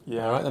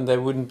 Yeah, right? And they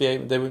wouldn't be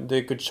able,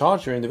 they could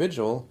charge your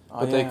individual,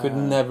 but they could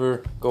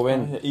never go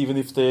in. Even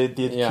if they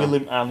did kill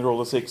him and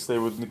roll a 6, they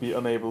would be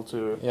unable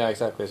to. Yeah,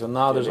 exactly. So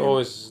now there's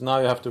always, now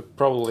you have to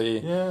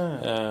probably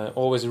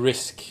always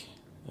risk,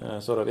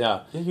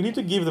 Yeah, you need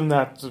to give them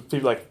that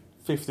like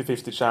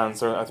 50-50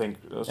 chance, or I think,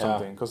 or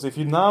something. Because if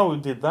you now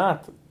did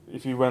that,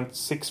 if you went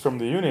 6 from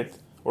the unit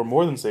or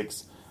more than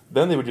 6,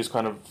 then they would just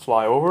kind of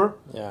fly over.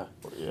 Yeah.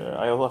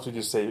 I'll have to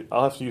just say,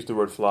 I'll have to use the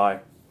word fly.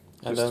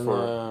 And then,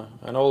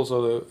 and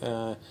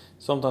also,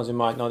 sometimes you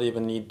might not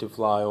even need to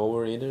fly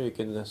over either. You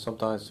can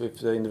sometimes, if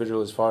the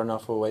individual is far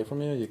enough away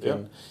from you,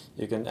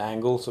 you can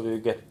angle so you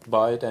get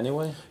by it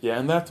anyway. Yeah,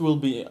 and that will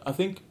be, I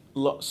think,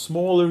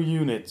 smaller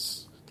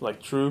units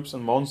like troops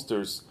and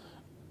monsters.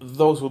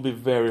 Those will be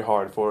very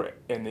hard for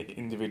any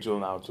individual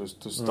now to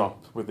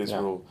stop with this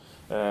rule.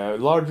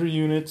 Larger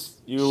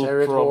units, you'll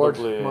Chariot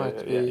probably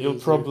Horde you'll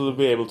probably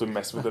be able to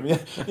mess with them. Yeah,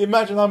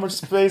 imagine how much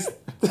space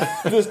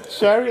this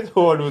Chariot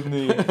Horde would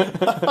need.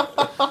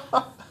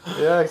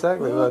 Yeah,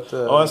 exactly. But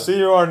Oh, I see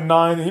you are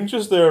 9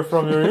 inches there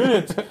from your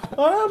unit.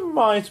 I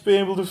might be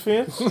able to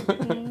fit.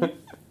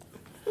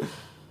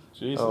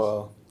 Jesus.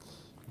 Oh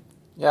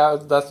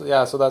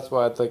well. So that's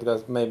why I think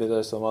that maybe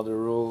there's some other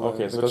rule.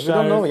 Okay, so because we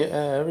don't know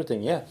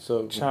everything yet.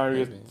 So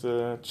Chariot,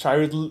 the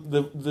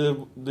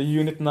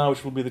unit now,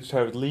 which will be the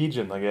Chariot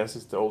Legion, I guess,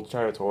 is the old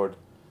Chariot Horde.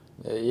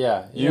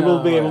 You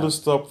will be able to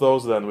stop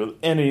those then with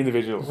any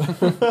individual.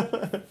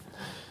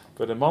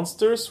 But the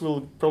monsters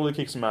will probably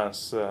kick some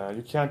ass.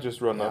 You can't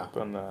just run up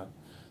and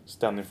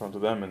stand in front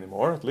of them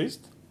anymore, at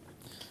least.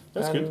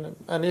 That's good.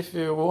 And if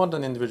you want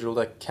an individual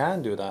that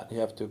can do that, you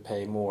have to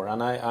pay more.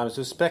 And I'm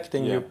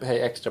suspecting you pay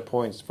extra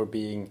points for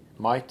being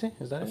mighty.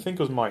 Is that it? I think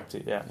it was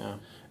mighty. Yeah.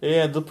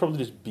 Yeah, they'll probably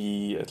just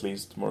be at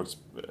least more. Those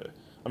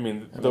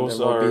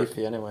they're are more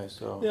beefy anyway.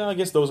 So yeah, I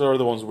guess those are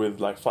the ones with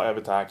like 5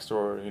 attacks,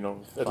 or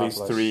at least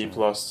 5+,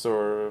 3+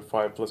 or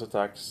 5+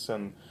 attacks,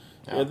 and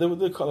they're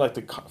like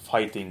the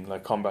fighting,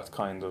 like combat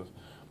kind of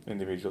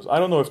individuals. I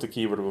don't know if the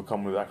keyword will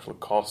come with actual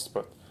cost,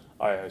 but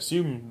I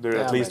assume there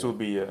at least will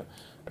be a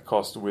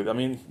cost with. I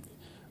mean,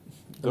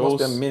 there must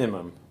be a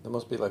minimum. There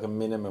must be like a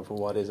minimum for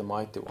what is a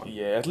mighty one.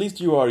 Yeah, at least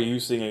you are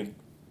using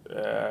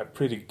a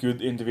pretty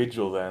good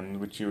individual then,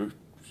 which you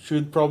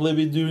should probably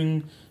be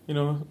doing,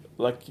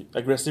 like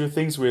aggressive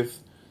things with.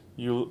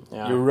 You're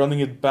running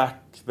it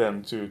back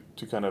then to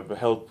kind of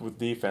help with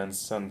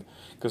defense, and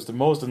because the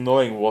most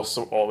annoying was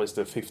always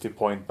the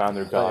 50-point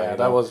banner guy.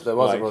 That was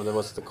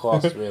the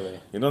cost really.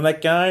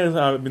 That guy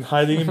I've been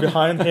hiding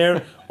behind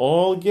here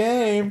all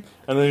game,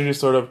 and then you just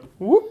sort of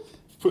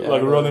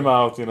run him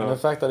out. And the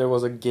fact that it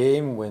was a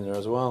game winner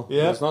as well.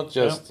 Yeah, it's not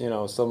just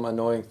some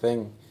annoying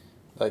thing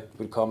that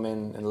would come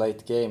in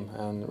late game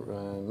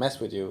and mess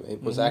with you.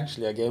 It was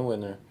actually a game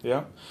winner.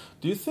 Yeah.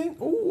 Do you think?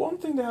 One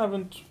thing they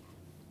haven't.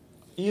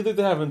 Either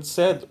they haven't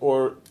said,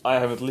 or I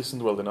haven't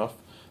listened well enough.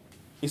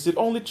 Is it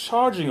only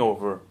charging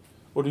over,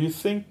 or do you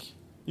think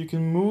you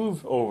can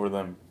move over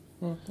them?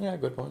 Yeah,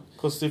 good point.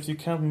 Because if you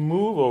can't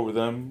move over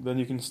them, then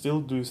you can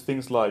still do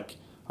things like,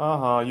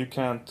 you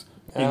can't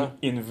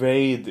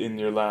invade in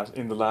the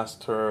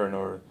last turn,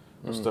 or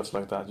stuff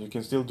like that. You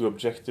can still do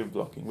objective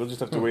blocking. We'll just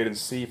have to wait and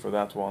see for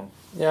that one.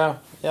 Yeah.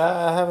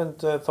 I haven't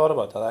thought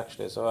about that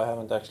actually. So I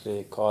haven't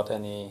actually caught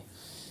anything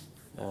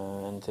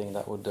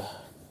that would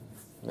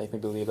make me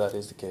believe that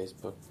is the case,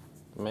 but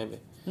maybe.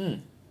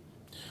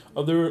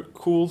 Other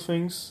cool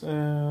things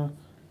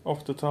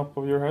off the top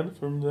of your head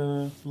from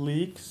the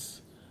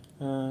leaks?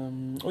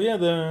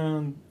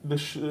 The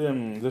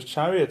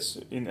chariots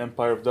in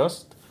Empire of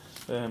Dust.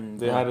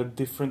 They had a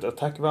different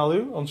attack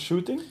value on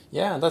shooting.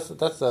 Yeah,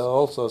 that's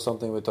also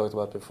something we talked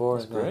about before.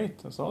 That's great.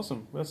 That's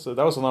awesome.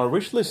 That was on our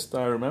wish list,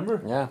 I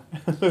remember. Yeah.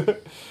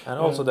 And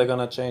also they're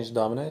gonna change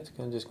Dominate.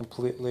 Can just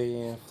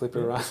completely flip it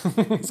around.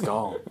 It's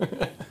gone.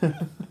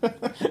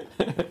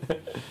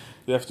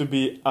 You have to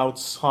be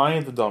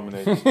outside the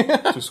Dominate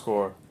to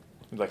score.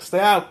 Like, stay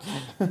out!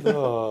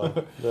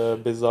 The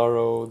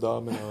Bizarro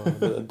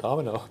Domino.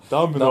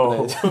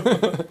 Domino.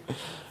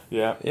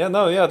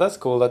 That's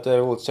cool that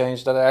they will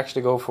change that. They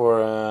actually go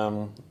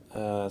for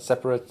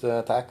separate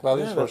attack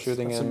values for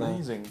shooting. That's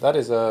amazing. That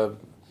is that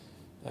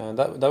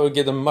would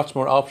give them much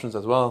more options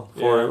as well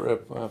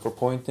for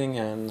pointing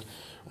and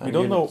we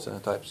don't know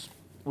types.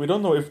 We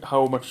don't know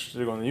how much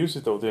they're going to use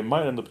it though. They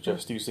might end up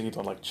just using it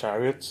on like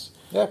chariots.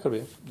 Yeah, could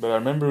be. But I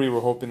remember we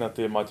were hoping that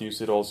they might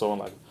use it also on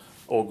like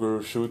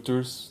ogre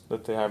shooters,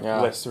 that they have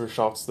lesser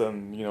shots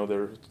than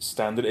their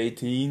standard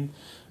 18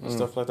 and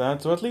stuff like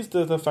that. So at least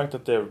the fact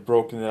that they've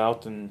broken it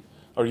out and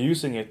are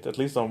using it at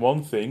least on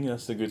one thing,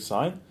 that's a good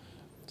sign.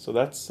 So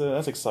that's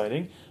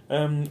exciting.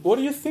 What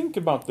do you think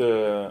about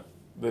the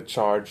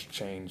charge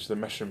change, the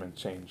measurement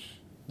change?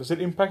 Does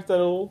it impact that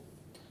at all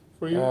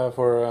for you?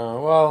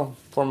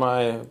 For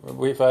my,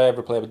 if I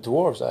ever play with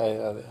dwarves,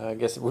 I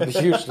guess it would be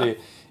hugely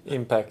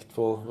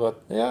impactful.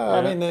 But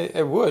I mean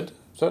it would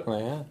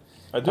certainly. Yeah.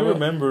 I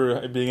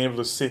remember being able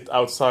to sit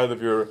outside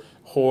of your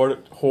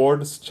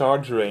horde's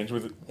charge range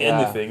with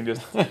anything,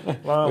 just with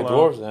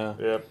dwarves,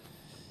 yeah.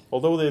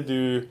 Although they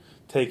do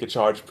take a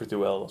charge pretty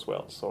well as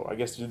well, so I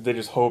guess they're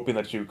just hoping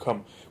that you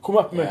come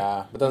up.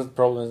 Yeah, but that's the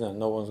problem, isn't it?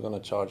 No one's gonna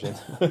charge it.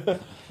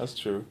 That's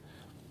true.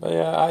 But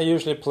I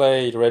usually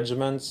play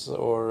regiments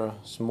or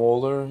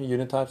smaller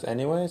unit types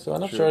anyway, so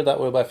I'm not sure that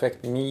will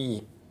affect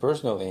me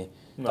personally.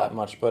 That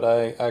much, but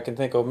I can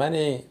think of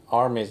many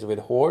armies with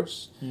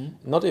hordes.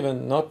 Not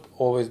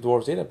always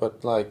dwarves either,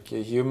 but like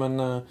human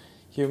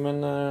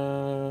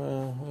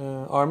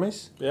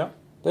armies. Yeah,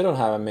 they don't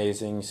have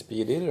amazing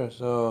speed either.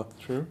 So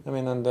true. I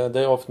mean, and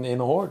they're often in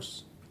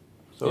hordes,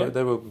 so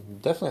they will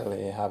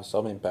definitely have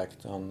some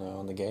impact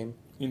on the game.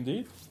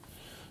 Indeed.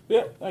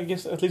 Yeah, I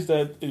guess at least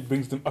that it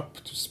brings them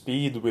up to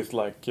speed with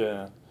like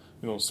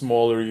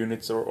smaller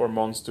units or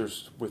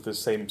monsters with the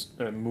same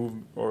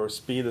move or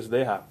speed as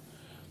they have.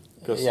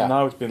 Because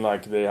now it's been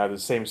like they have the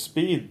same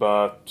speed,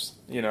 but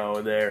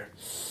they're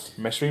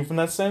measuring from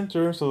that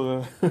center.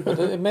 So but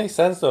it makes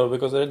sense though,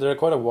 because they're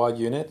quite a wide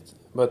unit,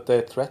 but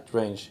their threat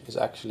range is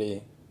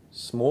actually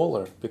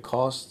smaller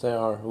because they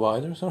are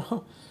wider.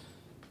 So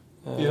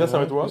yeah, that's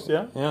how it was.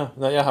 Yeah.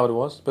 Yeah, how it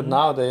was. But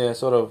now they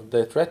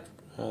the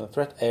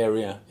threat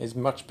area is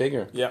much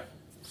bigger. Yeah.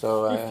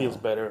 So it feels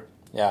better.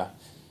 Yeah,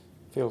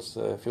 feels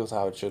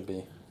how it should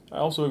be. I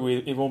also agree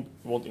it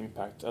won't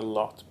impact a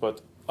lot,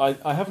 but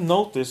I have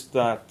noticed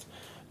that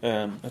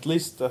at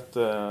least that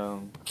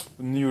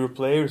newer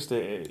players,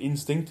 they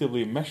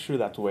instinctively measure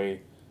that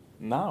way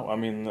now. I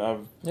mean,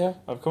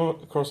 I've come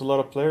across a lot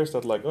of players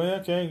that like, oh yeah,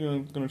 okay, you're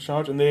gonna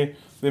charge, and they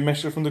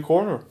measure from the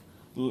corner,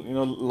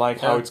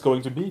 how it's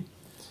going to be.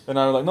 And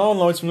I'm like,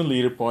 no, it's from the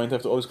leader point. I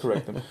have to always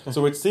correct them.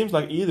 So it seems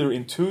like either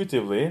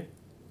intuitively,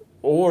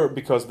 or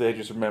because they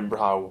just remember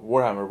how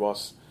Warhammer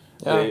was,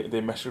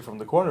 they measure from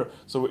the corner.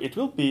 So I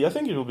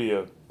think it will be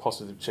a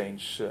positive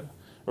change,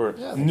 or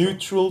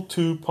neutral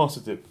to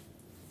positive.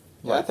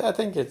 Yeah, I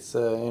think it's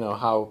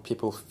how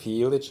people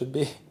feel it should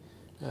be.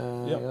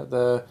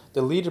 The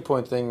leader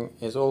point thing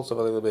is also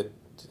a little bit.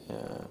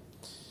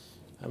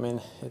 I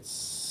mean, it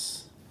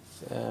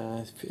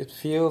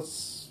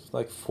feels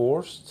like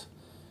forced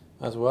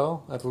as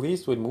well. At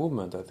least with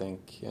movement, I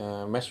think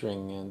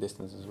measuring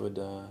distances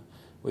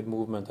with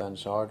movement and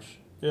charge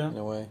in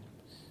a way.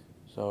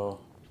 So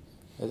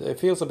it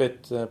feels a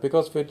bit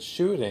because with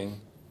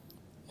shooting,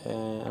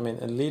 I mean,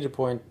 a leader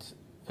point.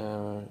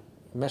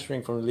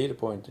 Measuring from the leader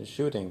point and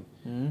shooting.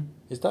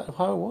 Is that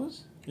how it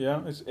was?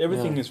 Yeah,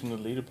 everything is from the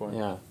leader point.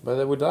 Yeah,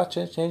 but would that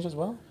change as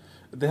well?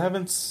 They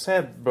haven't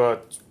said,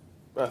 but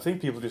I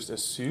think people just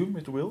assume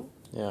it will.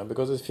 Yeah,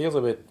 because it feels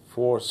a bit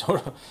forced,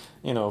 sort of,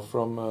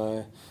 from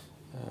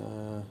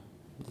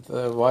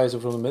why is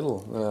it from the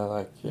middle?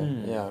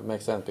 Yeah, it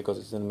makes sense because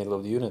it's in the middle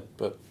of the unit.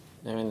 But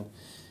I mean,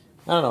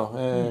 I don't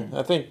know.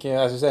 I think,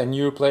 as you say, a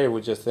new player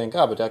would just think,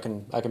 but I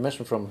can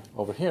measure from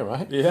over here,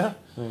 right? Yeah,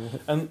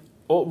 and.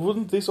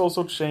 Wouldn't this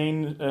also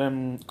change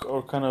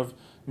or kind of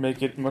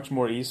make it much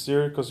more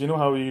easier? Because you know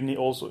how you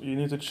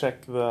need to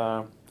check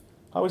the...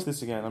 How is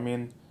this again? I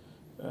mean,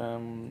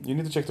 you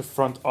need to check the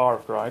front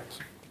arc, right?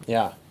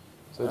 Yeah.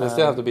 So they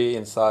still have to be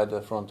inside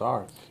the front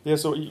arc. Yeah,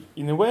 so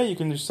in a way you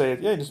can just say,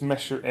 just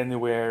measure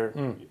anywhere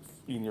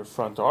in your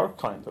front arc,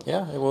 kind of.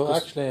 Yeah, it will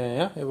actually,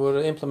 it will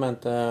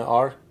implement the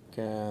arc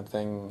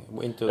thing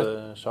into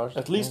the charge.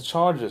 At least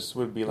charges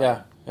would be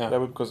like... Yeah,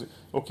 because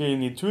you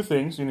need two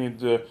things. You need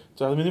the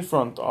aluminum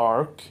front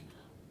arc,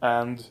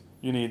 and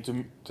you need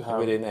to have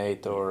within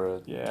 8 or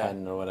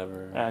 10 or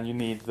whatever. And you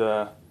need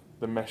the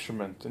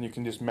measurement, and you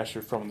can just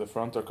measure from the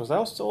front arc. Because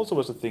that also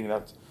was a thing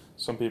that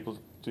some people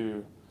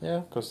do.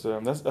 Yeah. Because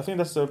I think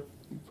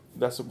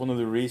that's one of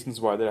the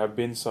reasons why there have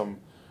been some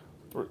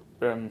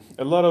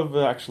a lot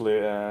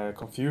of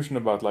confusion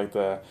about like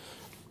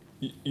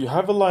you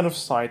have a line of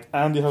sight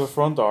and you have a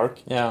front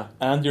arc. Yeah.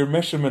 And your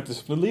measurement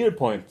is from the leader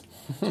point.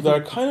 So there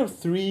are kind of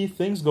three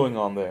things going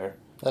on there.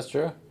 That's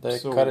true. They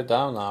cut it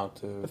down now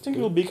to... I think it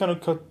will be kind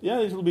of cut... Yeah,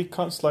 it will be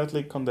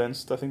slightly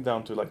condensed, I think,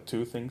 down to like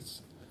two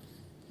things.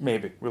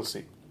 Maybe. We'll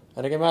see.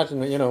 And I can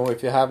imagine,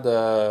 if you have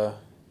the...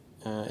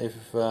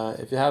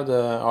 if you have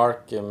the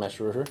arc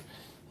measurer...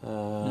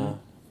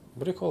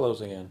 What do you call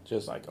those again?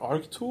 Just like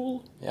arc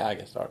tool? Yeah, I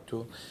guess arc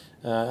tool.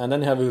 And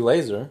then you have your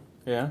laser.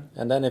 Yeah.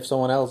 And then if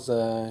someone else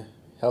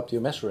helped you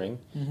measuring,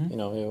 it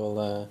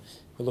will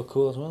look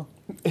cool as well.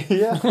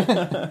 Yeah,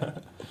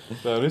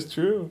 that is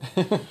true.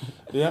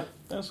 Yeah,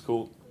 that's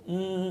cool.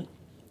 I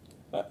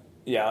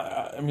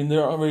mean,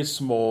 there are very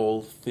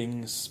small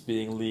things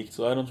being leaked,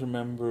 so I don't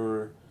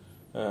remember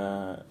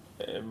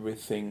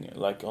everything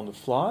like on the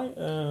fly.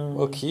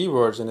 Well,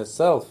 keywords in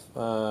itself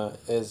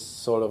is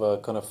sort of a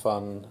kind of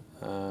fun.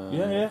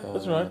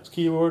 That's right.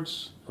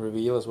 Keywords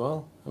reveal as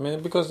well. I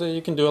mean, because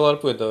you can do a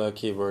lot with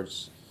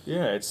keywords.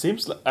 Yeah, it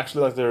seems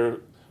actually like they're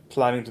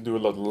planning to do a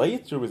lot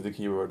later with the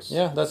keywords.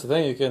 Yeah, that's the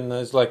thing. You can.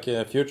 It's like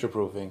future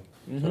proofing.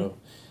 So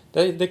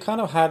they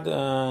kind of had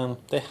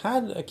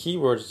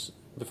keywords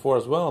before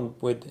as well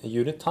with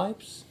unit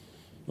types.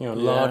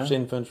 Large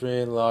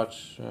infantry,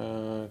 large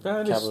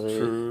that cavalry. Is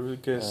true. I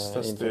guess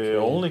that's infantry. The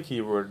only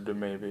keyword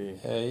maybe.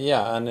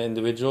 And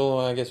individual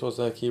I guess was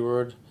a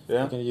keyword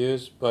you can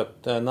use,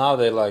 but now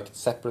they like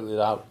separated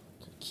out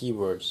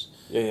keywords.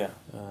 Yeah.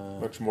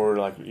 Much more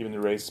like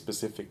even race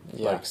specific,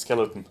 like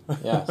skeleton.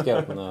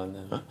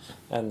 Skeleton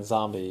and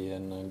zombie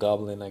and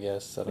goblin, I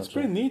guess. It's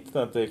pretty neat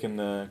that they can,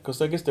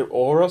 because I guess their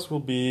auras will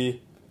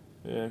be,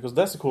 because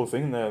that's the cool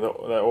thing, the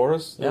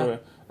auras. Yeah.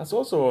 That's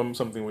also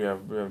something we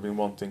have been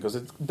wanting, because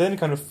then it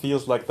kind of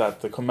feels like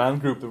the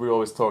command group that we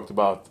always talked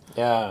about.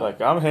 Yeah. Like,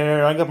 I'm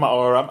here, I got my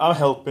aura, I'm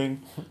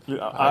helping.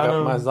 I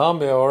got my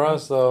zombie aura,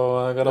 so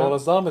I got all the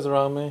zombies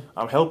around me.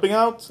 I'm helping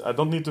out, I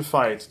don't need to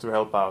fight to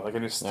help out. I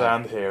can just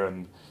stand here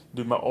and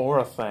do my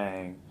aura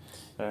thing.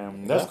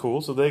 That's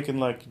cool, so they can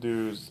like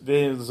do...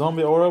 The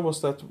zombie aura,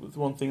 was that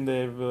one thing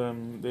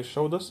they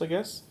showed us, I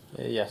guess?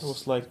 Yes. It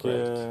was like...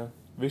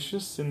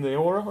 Vicious in the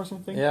aura or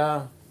something.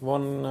 Yeah,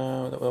 one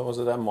was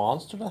it a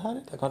monster that had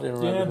it? I can't even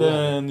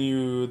remember.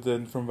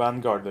 Yeah, from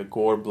Vanguard, the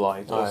Gore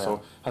Blight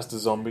also has the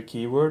zombie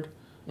keyword.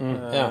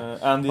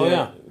 And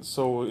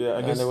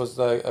I guess there was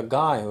a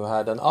guy who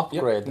had an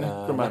upgrade,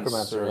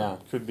 necromancer. Yeah,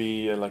 could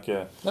be like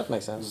a that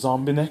makes sense.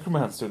 Zombie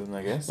necromancer, then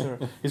I guess.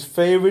 His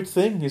favorite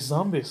thing is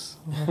zombies.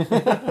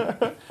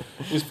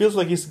 It feels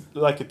like he's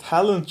like a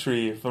talent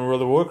tree from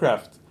World of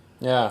Warcraft.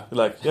 Yeah,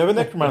 like you have a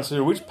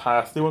necromancer. Which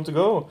path do you want to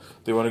go?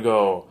 Do you want to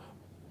go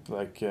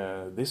like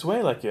this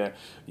way? Like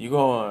you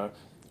go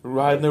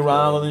riding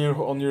around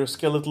on your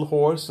skeletal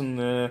horse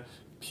and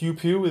pew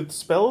pew with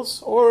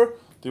spells, or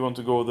do you want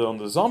to go on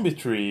the zombie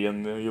tree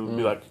and you'll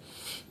be like,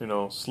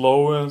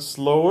 slower and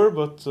slower,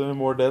 but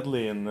more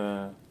deadly in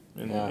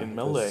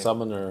melee? A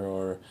summoner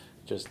or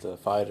just a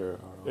fighter.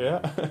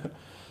 Yeah,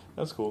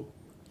 that's cool.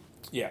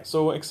 Yeah,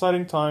 so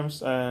exciting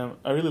times. I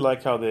really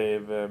like how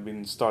they've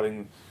been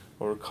starting,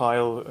 or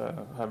Kyle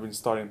have been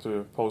starting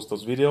to post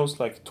those videos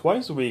like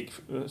twice a week,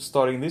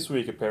 starting this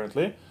week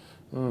apparently.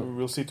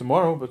 We'll see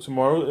tomorrow, but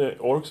tomorrow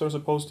orcs are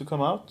supposed to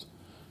come out.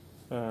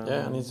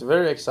 And he's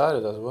very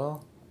excited as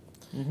well.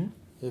 Mm-hmm.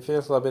 He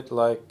feels a bit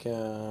like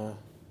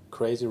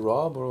Crazy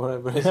Rob or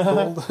whatever he's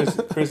called.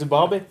 Crazy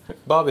Bobby.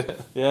 Bobby.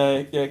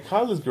 Yeah.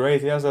 Kyle is great.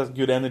 He has that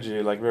good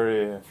energy, like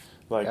very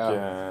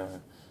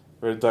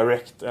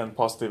direct and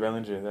positive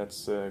energy.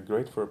 That's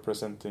great for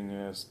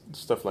presenting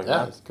stuff like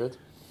that. Yeah, it's good.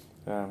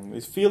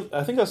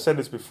 I think I said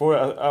this before.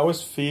 I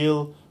always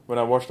feel when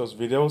I watch those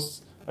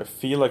videos, I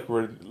feel like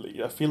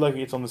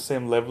it's on the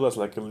same level as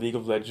like a League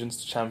of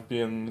Legends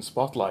champion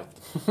spotlight.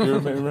 You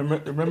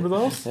remember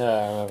those? Yeah,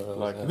 I remember those.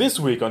 Like this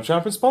week on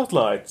Champion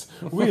Spotlight,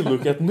 we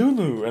look at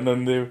Nunu, and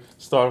then they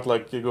start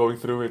like going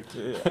through it.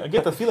 I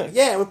get that feeling.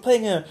 Yeah, we're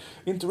playing a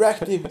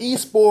interactive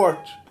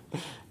esport.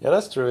 Yeah,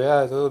 that's true.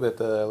 Yeah, it's a little bit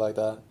like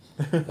that.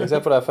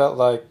 Except for I felt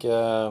like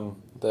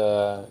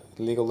the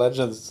League of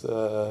Legends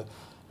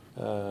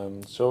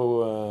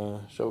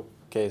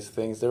showcase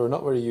things, they were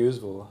not very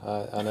useful.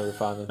 I never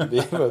found them to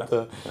be,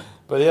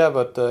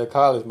 but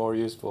Kyle is more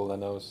useful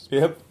than those.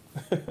 Yep,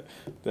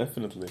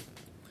 definitely.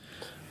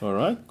 All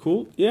right,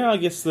 cool. Yeah, I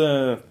guess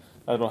I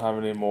don't have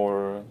any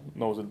more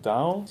noted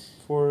down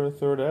for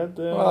Third Ed.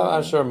 Well,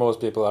 I'm sure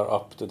most people are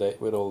up to date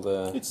with all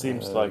the. It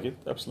seems like it,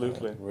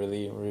 absolutely.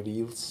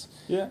 Reveals.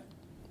 Yeah,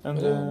 and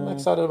I'm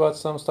excited about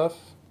some stuff.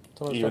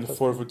 Even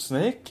 4-Foot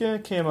Snake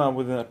came out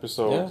with an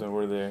episode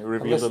where they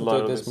revealed a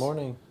lot of this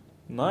morning.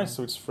 Nice,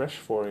 so it's fresh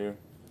for you.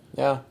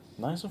 Yeah.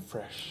 Nice and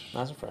fresh.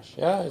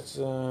 Yeah,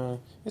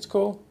 it's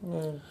cool.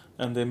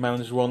 And they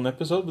managed one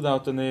episode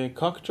without any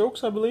cock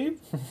jokes, I believe.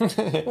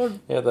 Or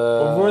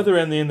were there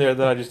any in there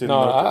that I just didn't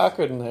notice? No, I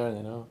couldn't hear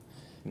any. No.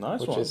 Nice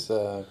which one. Which is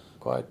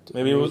quite.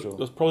 Maybe unusual. it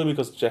was probably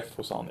because Jeff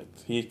was on it.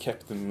 He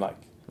kept them like,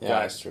 guys,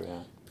 that's true.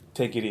 Yeah.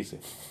 Take it easy.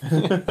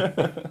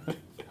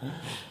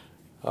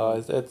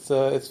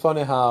 It's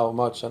funny how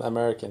much an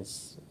American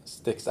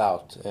sticks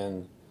out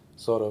in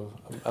sort of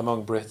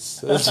among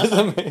Brits. It's just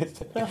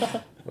amazing.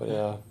 But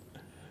yeah.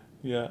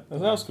 Yeah, that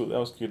was cool. That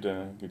was good.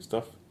 Good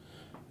stuff.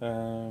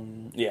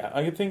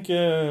 I think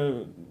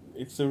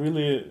it's a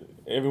really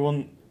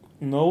everyone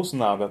knows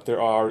now that there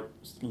are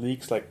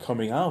leaks like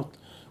coming out,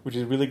 which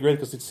is really great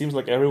because it seems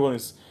like everyone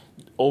is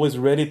always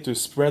ready to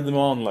spread them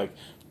on. Like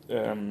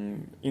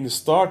in the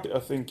start, I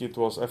felt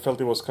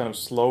it was kind of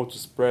slow to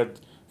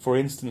spread, for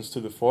instance, to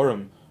the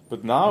forum.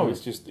 But now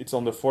it's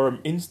on the forum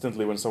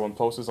instantly when someone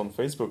posts on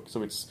Facebook,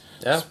 so it's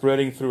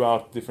spreading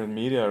throughout different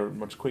media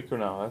much quicker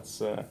now.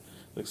 That's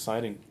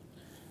exciting.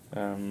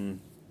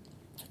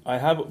 I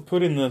have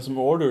put in some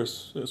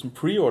orders, some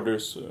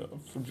pre-orders,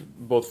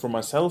 both for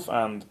myself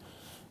and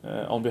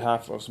on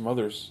behalf of some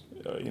others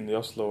in the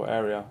Oslo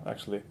area,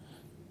 actually,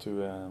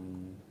 to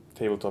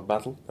Tabletop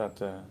Battle,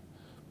 that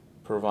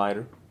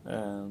provider.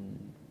 I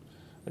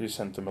just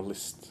sent them a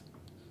list.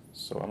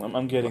 So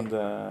I'm getting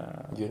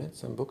the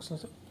units and books and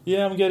stuff.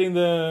 Yeah, I'm getting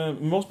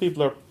most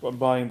people are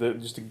buying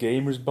just the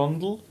Gamers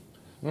Bundle,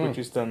 which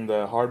is then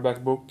the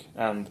hardback book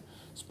and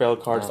spell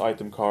cards,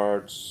 item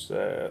cards,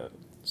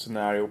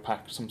 scenario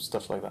pack, some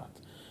stuff like that.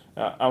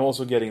 I'm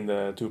also getting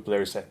the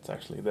 2-player set,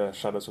 actually, the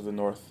Shadows of the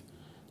North,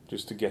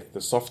 just to get the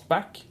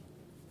softback,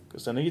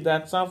 because I need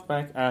that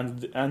softback,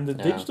 and the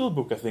digital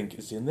book, I think,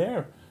 is in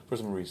there for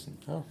some reason.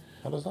 Oh,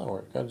 how does that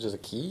work? Just a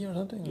key or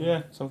something?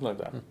 Yeah, something like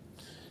that.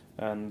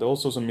 And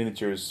also some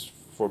miniatures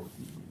for,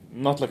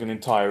 not like an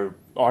entire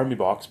army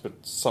box, but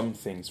some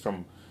things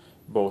from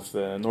both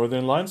the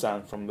Northern Alliance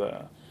and from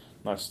the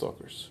Night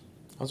Stalkers.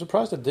 I'm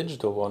surprised the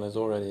digital one is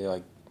already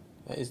like.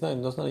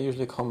 Doesn't it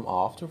usually come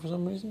after for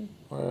some reason?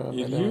 Or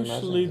it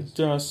usually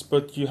does,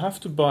 but you have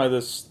to buy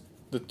the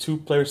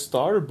 2-player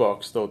starter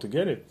box though to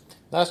get it.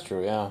 That's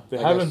true. Yeah, they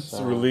haven't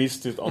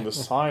released it on the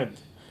side.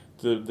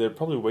 They'll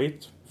probably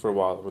wait for a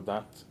while with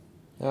that.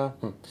 Yeah.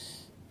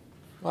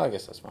 Well, I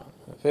guess that's fine.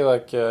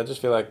 I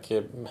just feel like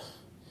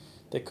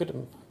they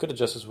could have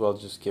just as well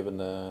just given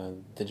the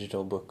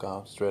digital book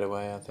out straight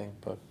away. I think,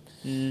 but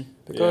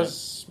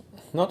because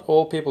not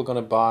all people are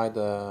gonna buy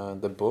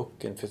the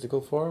book in physical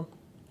form.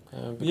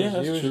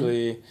 Because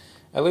usually,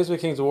 At least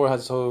with Kings of War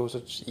has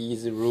such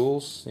easy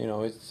rules. You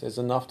know, it's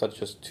enough that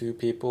just 2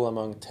 people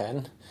among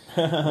 10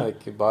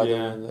 like buy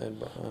them.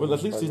 Well,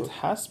 at least it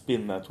has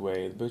been that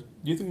way. But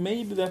do you think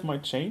maybe that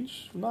might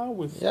change now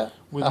with I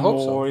more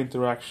hope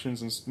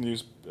interactions and new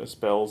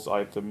spells,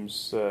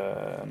 items,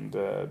 and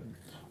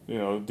you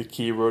know, the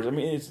keywords? I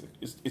mean,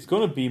 it's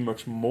going to be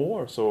much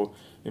more. So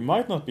it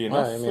might not be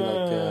enough.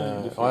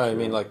 I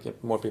mean,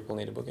 like more people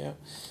need a book. Yeah.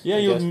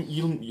 Yeah,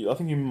 I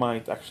think you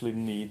might actually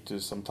need to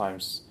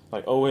sometimes.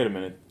 Like, oh, wait a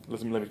minute,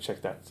 let me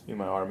check that in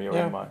my army or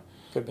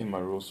in my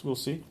rules. We'll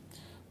see.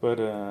 But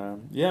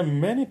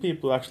many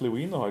people actually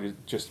we know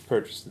just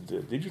purchased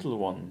the digital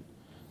one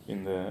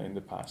in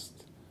the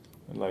past.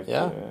 Like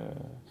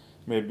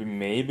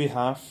maybe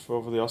half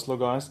of the Oslo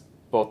guys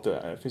bought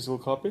the physical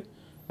copy,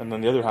 and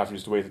then the other half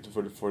just waited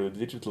for the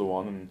digital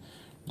one and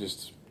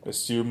just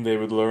assumed they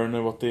would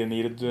learn what they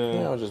needed.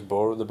 Or just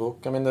borrow the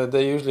book. I mean,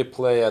 they usually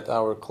play at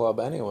our club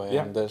anyway,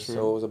 and there's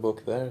always a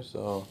book there.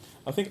 So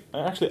I think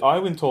actually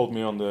Ivan told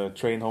me on the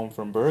train home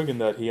from Bergen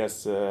that he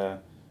has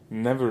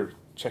never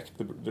checked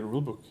the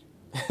rule book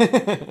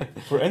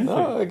for anything.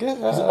 No, I guess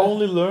he's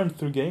only learned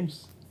through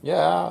games.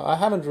 Yeah, I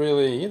haven't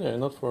really either.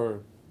 Not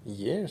for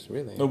years,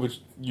 really. No, but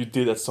you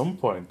did at some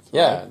point.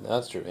 Yeah, right?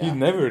 that's true. Yeah. You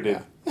never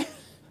did. Yeah.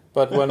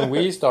 But when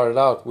we started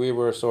out, we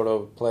were sort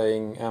of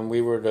playing, and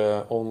we were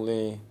the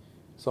only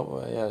some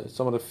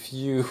of the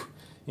few,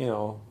 you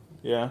know.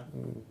 Yeah.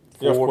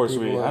 Yeah, of course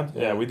we had.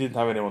 Yeah, we didn't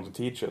have anyone to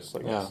teach us. I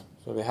guess. Yeah,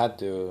 so we had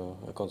to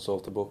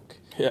consult the book.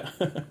 Yeah.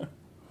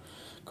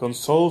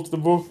 Consult the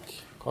book.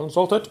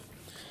 Consult it.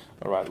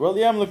 All right. Well,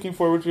 yeah, I'm looking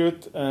forward to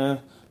it.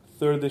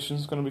 3rd edition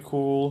is going to be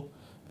cool.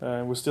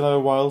 We still have a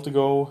while to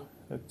go.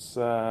 It's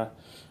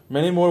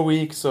many more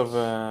weeks of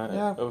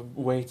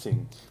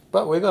waiting.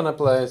 But we're gonna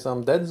play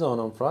some Dead Zone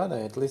on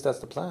Friday. At least that's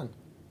the plan.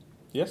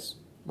 Yes.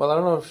 Well, I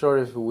don't know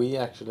if we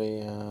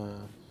actually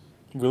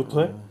will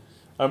play.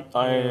 What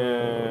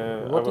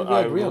did we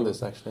agree on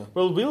this actually?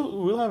 Well,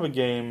 we'll have a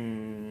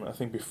game. I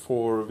think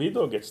before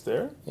Vido gets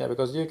there. Yeah,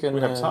 because you can.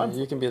 We have time.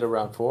 You can be at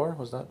around 4.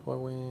 Was that what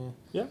we?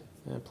 Yeah.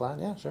 Plan.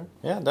 Yeah, sure.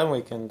 Yeah, then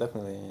we can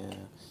definitely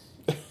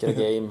get a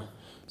game.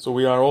 So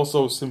we are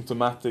also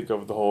symptomatic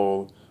of the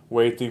whole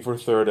waiting for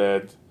 3rd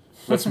ed.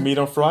 Let's meet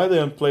on Friday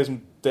and play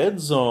some Dead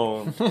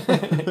Zone.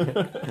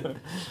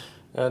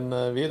 And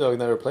Vido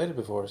never played it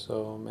before,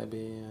 so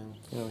maybe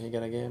he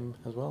get a game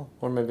as well,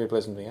 or maybe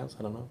play something else.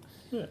 I don't know.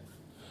 Yeah,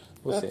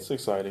 that's see.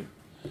 Exciting.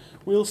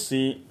 We'll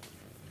see.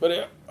 But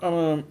yeah,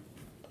 I'm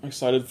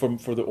excited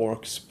for the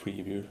Orcs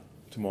preview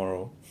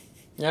tomorrow.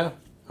 Yeah,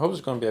 I hope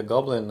it's going to be a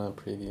Goblin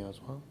preview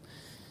as well.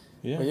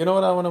 Yeah. But you know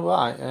what I want to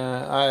buy?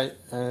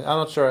 I'm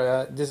not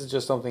sure. This is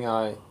just something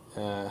I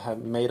have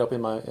made up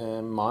in my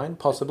mind,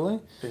 possibly.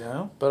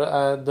 Yeah.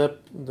 But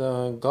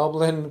the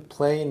Goblin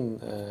plane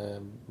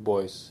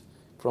boys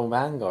from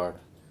Vanguard.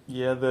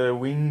 Yeah, the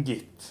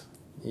Wingit.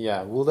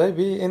 Yeah, will they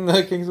be in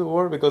the Kings of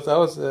War? Because I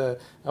was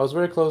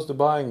very close to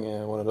buying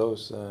one of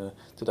those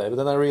today, but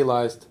then I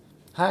realized,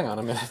 hang on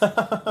a minute,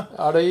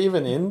 are they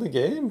even in the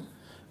game?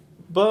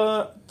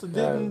 But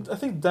I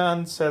think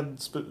Dan said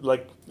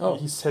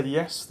he said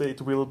yes, that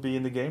it will be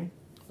in the game.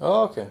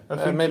 Oh, okay.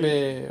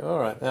 Maybe all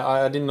right.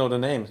 I didn't know the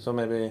name, so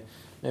maybe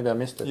I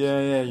missed it.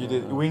 Yeah, you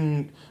did.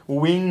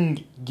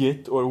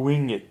 Wingit or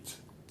Wingit.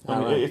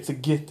 It's a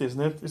git,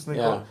 isn't it? Isn't it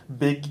called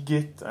Big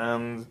Git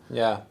and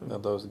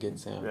those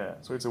gits. Yeah.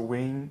 So it's a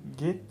wing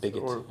git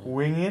or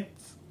wing it.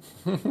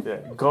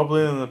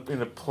 Goblin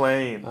in a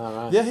plane.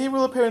 Right. Yeah, he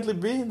will apparently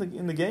be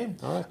in the game.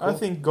 All right, cool. I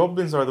think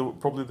goblins are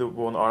probably the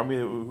one army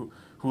who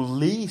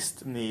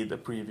least need a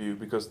preview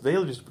because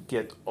they'll just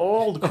get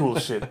all the cool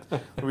shit.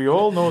 We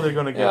all know they're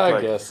gonna get I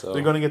guess so.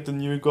 They're gonna get the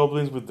new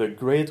goblins with the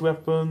great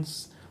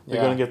weapons.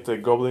 They're gonna get the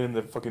goblin in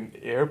the fucking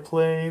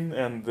airplane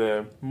and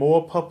the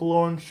Moapop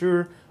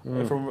launcher.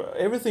 From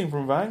everything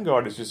from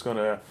Vanguard is just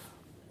gonna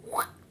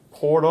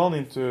pour on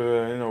into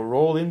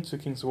roll into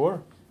King's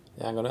War.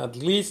 Yeah, I'm gonna at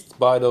least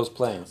buy those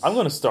planes. I'm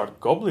gonna start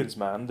goblins,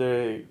 man.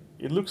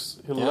 It looks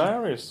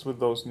hilarious with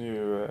those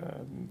new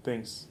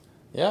things.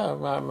 Yeah,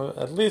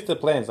 at least the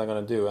planes I'm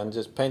gonna do and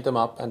just paint them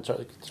up and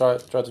try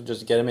to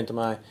just get them into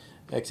my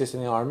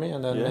existing army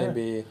and then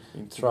maybe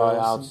try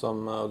out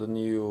some of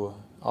the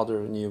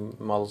other new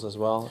models as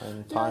well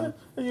in time.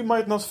 Yeah. You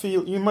might not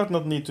need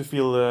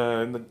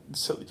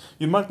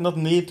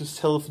to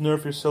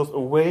self-nerf yourself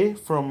away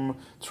from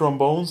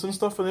trombones and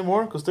stuff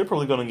anymore because they're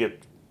probably gonna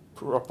get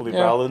properly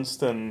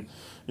balanced and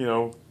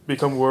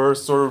become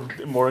worse or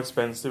more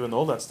expensive and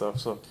all that stuff.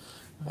 So.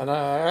 And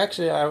I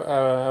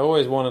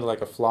always wanted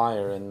like a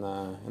flyer in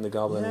the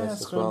Goblin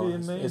list as well.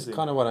 It's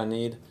kind of what I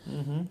need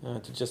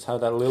to just have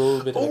that little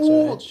bit of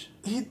extra edge.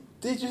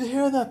 Did you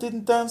hear that?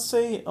 Didn't Dan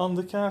say on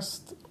the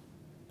cast?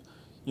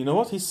 You know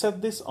what? He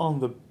said this on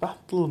the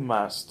Battle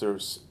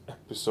Masters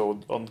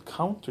episode on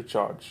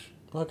Countercharge.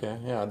 Okay,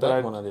 yeah,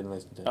 that one I didn't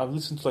listen to. I've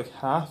listened to like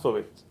half of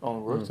it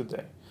on work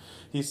today.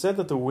 He said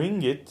that the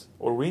Wingit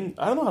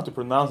I don't know how to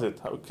pronounce it.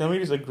 Can we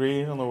just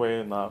agree on the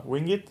way now?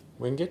 Wingit?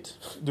 Wingit?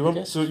 Do you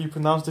want so you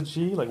pronounce the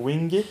G like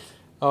Wingit?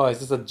 Oh, is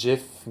this a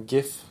GIF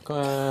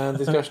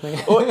discussion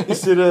again? Oh,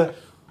 is it a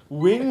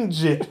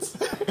Wingjit?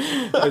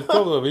 It's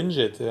probably a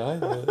Wingjit, yeah.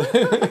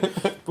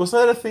 Was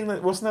that a thing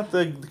wasn't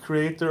that the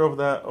creator of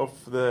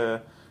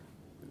the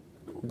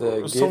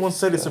someone GIF,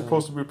 said it's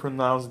supposed to be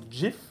pronounced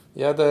GIF?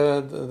 Yeah,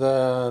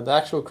 the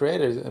actual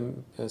creator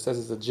says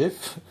it's a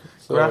GIF.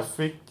 So,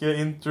 graphic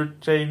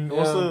interchange,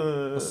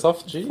 a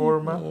soft G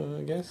format,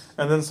 I guess.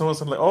 And then someone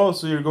said like, "Oh,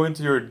 so you're going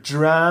to your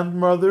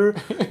grandmother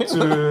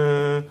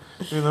to,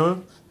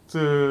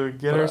 to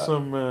get her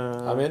some."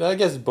 I mean, I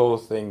guess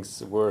both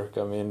things work.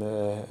 I mean,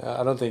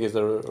 I don't think it's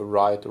a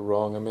right or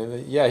wrong. I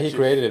mean, yeah, he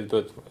created it,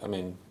 but I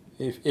mean,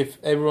 if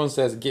everyone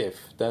says GIF,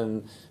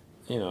 then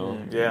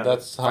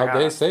that's how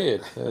they say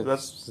it.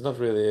 It's not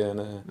really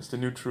it's the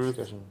new truth.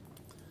 Discussion.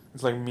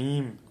 It's like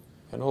meme.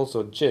 And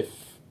also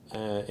GIF.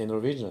 In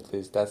Norwegian, at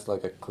least, that's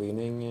like a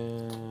cleaning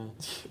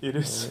it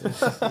is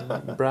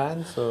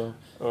brand. So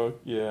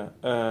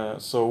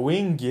so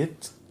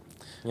Wingjit,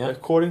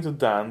 according to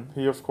Dan,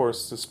 he of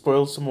course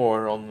spoiled some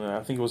more on.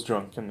 I think he was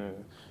drunk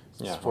and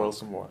spoiled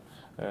some more,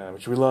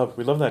 which we love.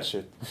 We love that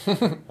shit.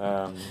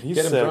 He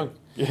get said, him drunk.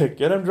 Yeah,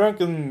 get him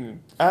drunk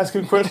and ask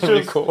him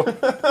questions.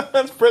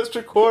 Let's press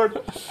record.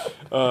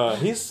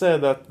 He said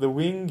that the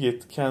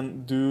Wingjit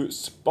can do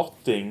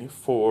spotting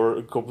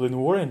for Goblin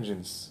war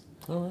engines.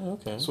 Oh,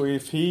 okay. So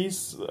if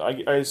he's, I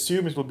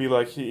assume it will be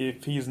like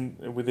if he's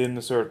within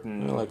a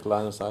certain like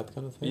line of sight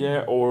kind of thing.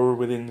 Yeah, or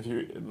within a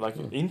few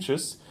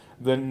inches,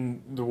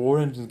 then the war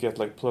engines get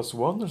like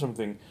 +1 or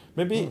something.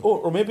 Maybe,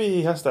 or maybe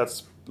he has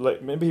that.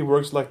 Maybe he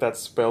works like that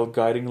spell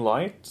Guiding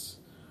Light.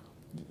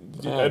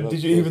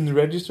 Did you even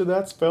register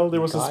that spell?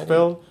 There was a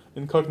spell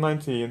in COG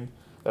 19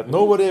 that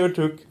nobody ever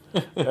took.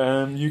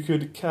 You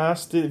could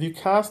cast it. If you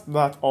cast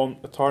that on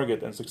a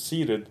target and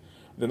succeeded,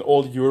 then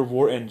all your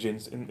war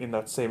engines in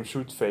that same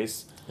shoot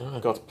phase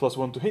got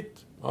 +1 to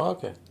hit. Oh,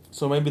 okay.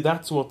 So maybe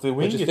that's what the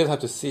Wingjit... But you still have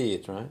to see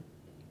it, right?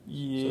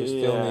 Yeah. So you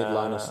still need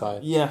line of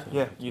sight. Yeah,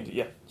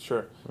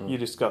 sure. You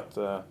just got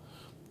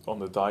on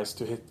the dice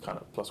to hit kind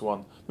of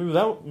 +1.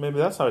 Maybe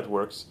that's how it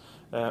works.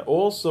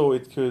 Also,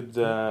 it could...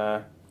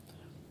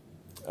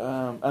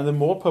 and the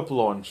Mop-Up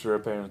launcher,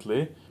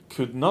 apparently,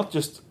 could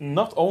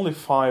not only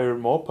fire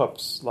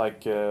Mop-Ups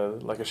like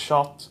a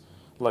shot,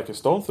 like a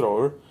stone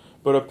thrower,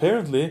 but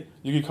apparently,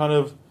 you could kind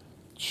of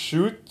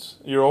shoot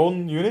your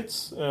own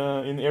units,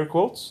 in air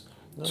quotes,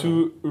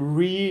 to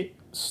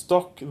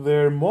restock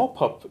their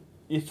Mop-Up.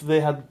 If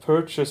they had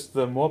purchased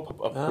the Mop-Up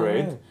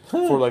upgrade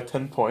for like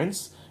 10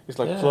 points, it's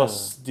like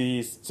plus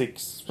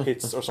D6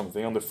 hits or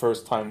something on the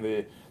first time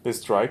they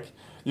strike.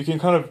 You can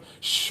kind of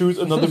shoot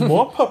another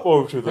Mop-Up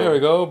over to them. There we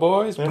go,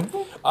 boys.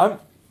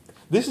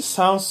 This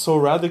sounds so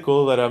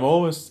radical that I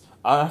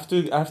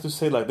have to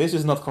say like this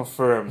is not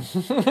confirmed.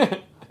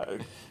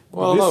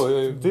 Well,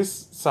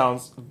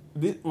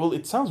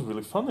 it sounds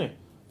really funny,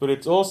 but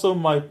it also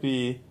might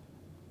be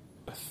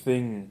a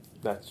thing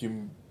that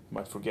you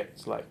might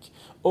forget. Like,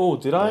 oh,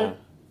 did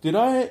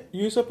I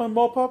use up my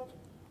Mop-Up,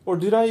 or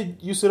did I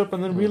use it up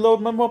and then reload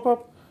my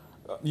Mop-Up?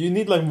 You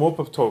need like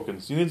Mop-Up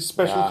tokens. You need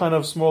special kind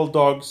of small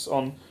dogs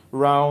on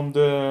round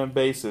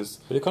bases.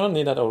 But you kind of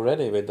need that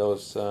already with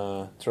those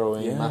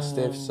throwing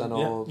mastiffs and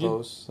all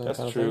those. That's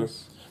kind true. Of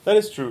things. That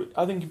is true.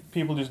 I think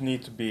people just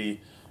need to be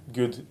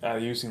good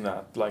at using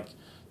that. Like,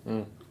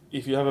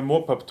 if you have a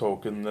Mop-Up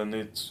token, then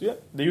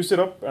they use it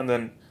up and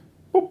then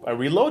boop, I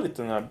reload it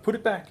and I put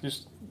it back.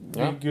 Just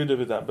be good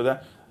with that.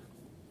 But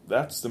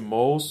that's the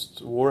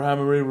most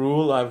Warhammery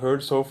rule I've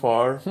heard so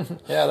far.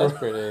 Yeah, that's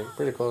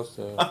pretty close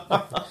to.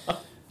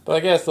 But I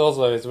guess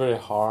also it's very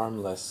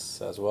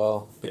harmless as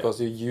well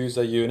because you use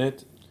a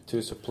unit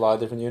to supply a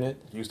different unit,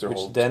 use their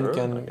whole then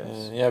turn,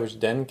 which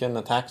then can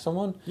attack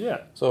someone. Yeah.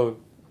 So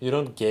you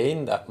don't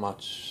gain that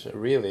much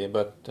really,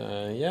 but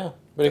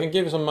but it can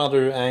give you some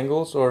other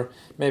angles or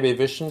maybe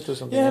vision to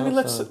something else. Yeah, I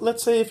mean,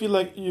 let's say if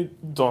you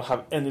don't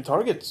have any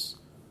targets,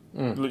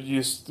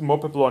 you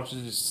Mop-Up launch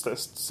is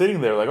just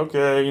sitting there like,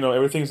 okay,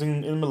 everything's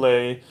in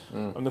melee,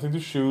 I've nothing to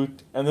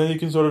shoot, and then you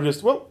can sort of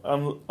just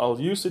I'll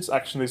use its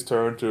action this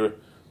turn to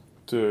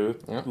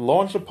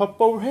launch a pop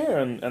over here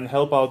and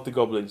help out the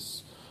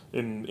goblins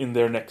in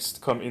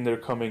their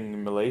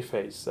coming melee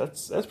phase.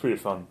 That's pretty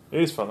fun.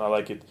 It is fun. I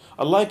like it.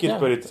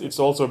 But it's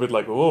also a bit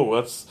like, whoa,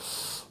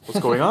 what's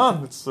going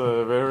on? It's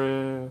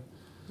very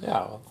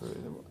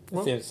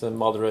it seems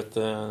moderate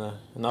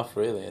enough,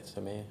 really,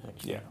 to me.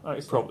 Actually. Yeah,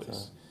 it probably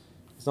is.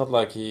 It's not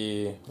like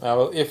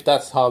if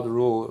that's how the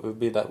rule would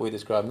be that we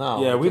describe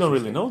now. Yeah, we don't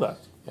really know that.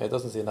 Yeah, it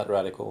doesn't seem that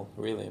radical,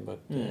 really, but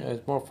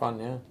it's more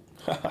fun,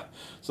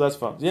 So that's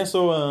fun. Yeah,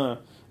 so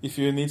if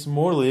you need some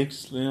more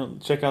leaks,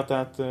 check out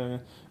that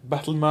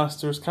Battle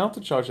Masters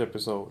Countercharge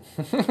episode.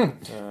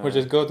 Or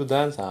just go to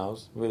Dan's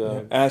house with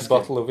a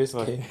bottle of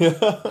whiskey.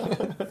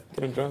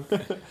 Getting drunk.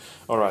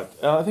 All right.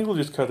 I think we'll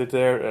just cut it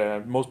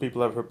there. Most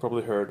people have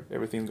probably heard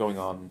everything going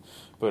on.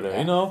 But,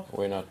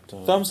 we're not...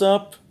 thumbs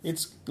up.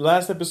 It's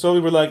last episode we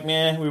were like,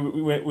 meh,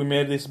 we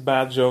made this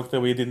bad joke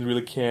that we didn't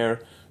really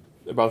care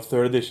about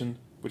 3rd edition,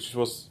 which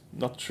was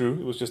not true.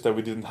 It was just that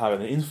we didn't have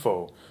any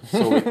info.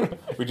 So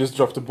we just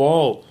dropped the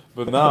ball.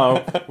 But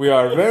now we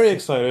are very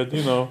excited,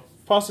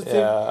 positive.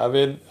 Yeah, I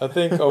mean, I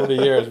think over the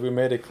years we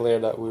made it clear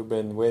that we've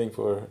been waiting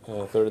for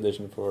third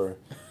edition for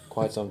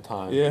quite some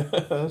time. Yeah,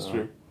 that's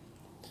true.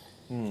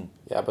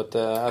 Yeah, but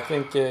I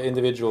think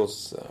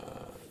individuals,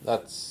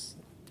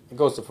 it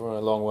goes for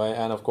a long way,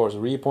 and of course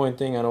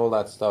repointing and all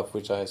that stuff,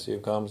 which I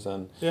assume comes,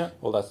 and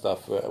all that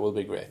stuff will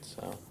be great.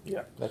 So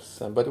yeah,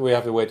 but we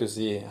have to wait to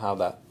see how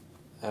that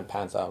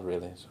pans out,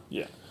 really. So.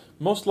 Yeah,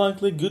 most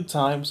likely good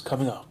times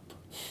coming up.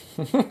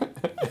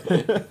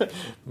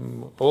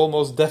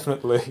 Almost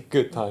definitely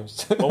good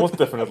times. Almost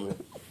definitely.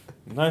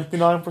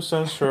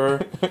 99%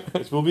 sure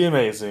it will be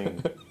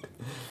amazing.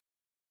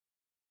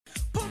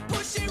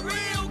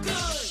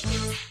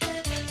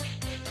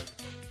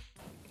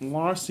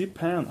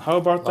 Marzipan, how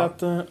about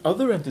that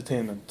other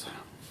entertainment?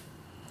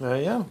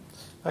 Yeah,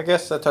 I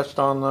guess I touched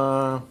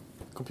on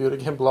computer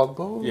game Blood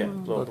Bowl. Yeah,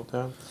 Blood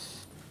Bowl.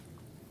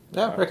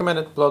 Yeah, recommend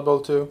it, Blood Bowl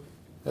 2.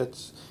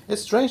 It's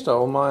strange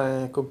though, on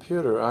my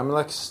computer I'm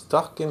like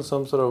stuck in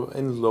some sort of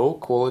in low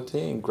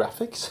quality in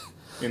graphics.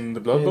 In the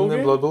Blood Bowl game? In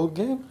the Blood Bowl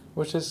game,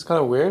 which is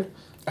kind of weird.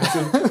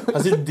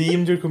 Has it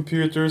deemed your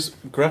computer's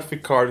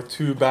graphic card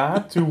too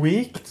bad, too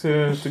weak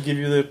to give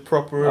you the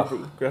proper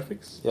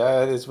graphics?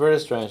 Yeah, it's very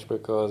strange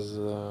because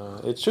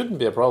it shouldn't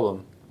be a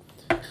problem.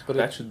 But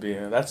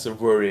that's a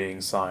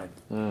worrying sign.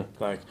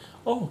 Like,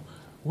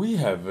 we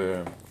have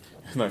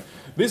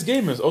this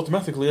game is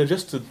automatically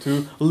adjusted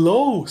to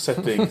low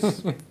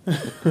settings.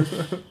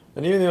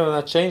 And even when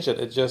I changed it,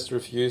 it just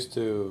refused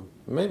to.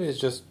 Maybe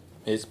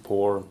it's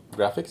poor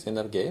graphics in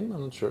that game.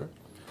 I'm not sure.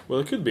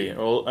 Well, it could be.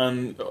 Well,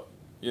 and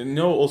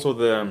also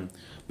the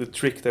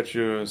trick that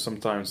you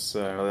sometimes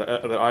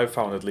that I've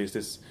found at least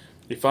is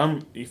if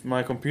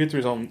my computer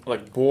is on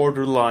like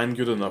borderline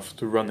good enough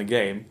to run a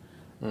game,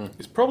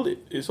 it's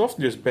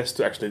often just best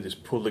to actually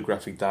just pull the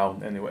graphic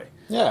down anyway.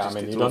 Yeah, I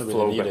mean you don't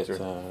really need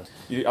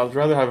it. I'd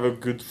rather have a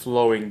good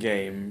flowing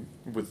game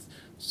with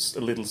a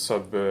little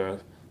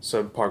subpar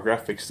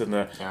graphics than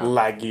a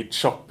laggy,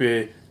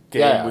 choppy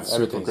game with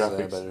super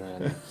graphics.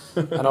 Better,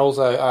 and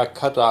also I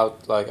cut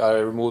out, I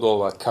removed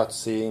all the cut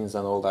scenes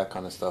and all that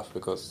kind of stuff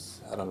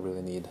because I don't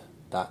really need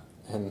that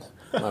in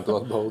my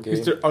Blood Bowl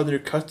game. Are there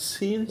cut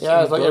scenes?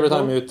 Yeah, it's like every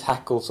time you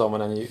tackle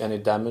someone and you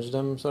damage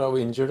them, sort of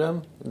injure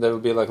them, there will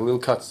be like a little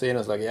cut scene.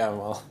 It's like,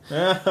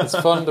 it's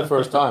fun the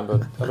first time,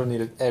 but I don't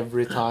need it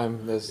every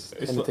time there's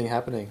anything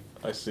happening.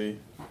 I see.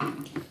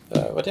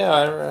 But yeah,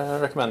 I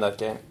recommend that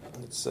game.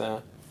 It's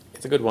a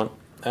good one.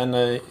 And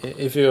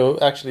if you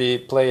actually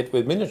play it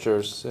with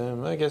miniatures,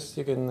 I guess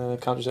you can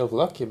count yourself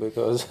lucky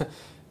because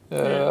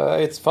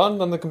it's fun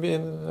on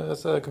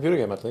as a computer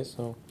game at least.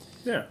 So.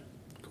 Yeah,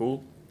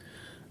 cool.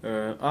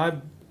 I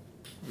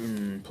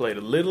played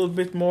a little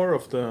bit more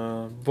of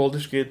the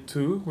Baldur's Gate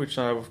 2, which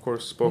I of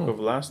course spoke of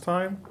last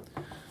time.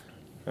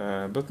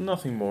 But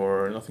nothing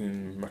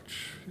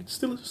much. It's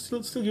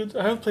still good.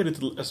 I haven't played it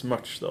as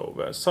much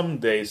though. Some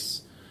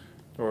days,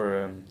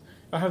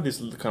 I have these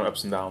kind of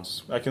ups and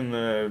downs. I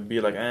can be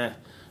like,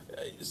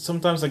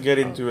 Sometimes I get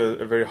into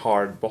a very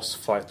hard boss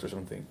fight or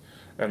something,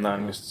 and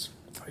I'm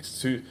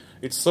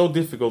it's so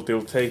difficult.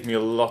 It'll take me a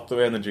lot of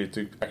energy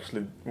to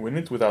actually win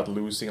it without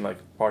losing like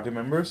party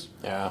members.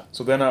 Yeah.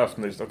 So then I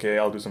often just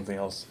I'll do something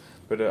else.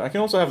 But I can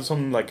also have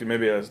some like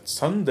maybe a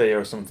Sunday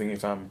or something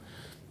if I'm,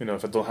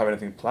 if I don't have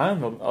anything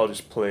planned, I'll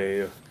just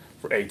play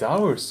for 8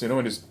 hours,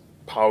 and just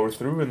power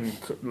through and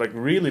like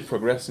really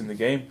progress in the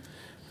game.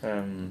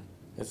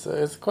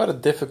 It's quite a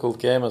difficult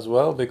game as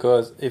well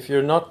because if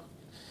you're not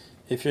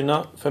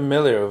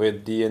familiar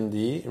with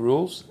D&D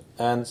rules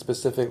and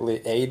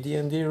specifically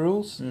AD&D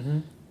rules,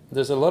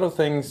 there's a lot of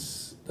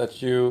things that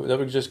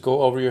would just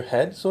go over your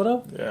head, sort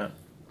of.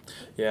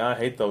 Yeah, I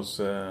hate those.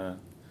 I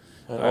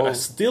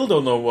still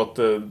don't know what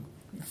the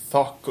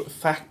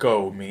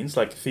THACO means,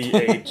 like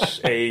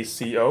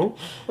THACO.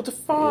 What the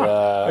fuck?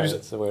 Yeah,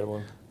 it's a weird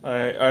one.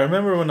 I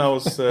remember when I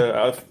was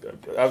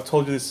I've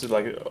told you this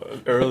like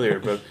earlier,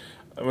 but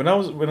when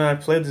I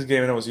played this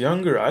game when I was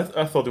younger,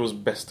 I thought it was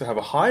best to have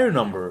a higher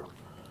number.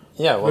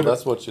 Yeah, well,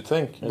 that's what you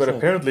think. But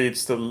apparently,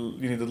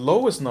 you need the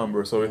lowest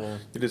number, so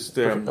it is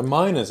a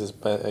minus is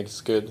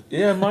good.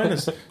 Yeah,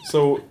 minus.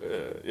 So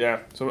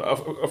So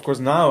of course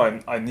now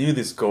I knew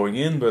this going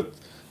in, but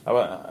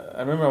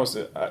I remember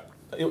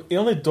it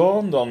only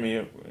dawned on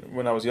me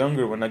when I was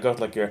younger when I got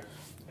like a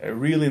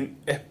really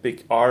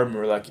epic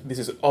armor. Like this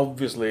is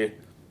obviously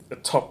a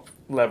top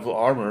level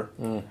armor,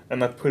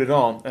 and I put it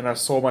on, and I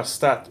saw my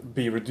stat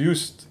be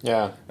reduced.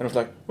 Yeah, and I was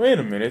like, wait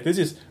a minute,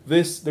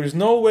 there's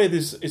no way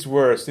this is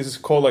worse. This is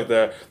called like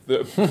the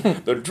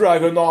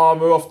dragon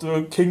armor of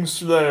the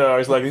Kingslayer.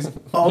 It's like it's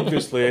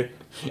obviously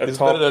it's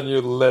better than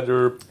your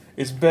leather.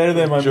 It's better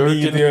than my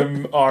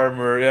medium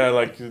armor. Yeah,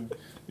 like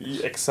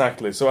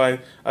exactly. So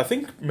I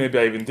think maybe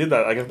I even did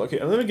that. I got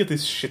let me get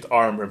this shit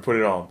armor and put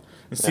it on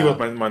and see what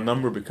my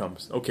number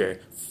becomes. Okay.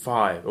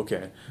 5,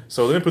 okay.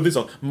 So let me put this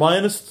on.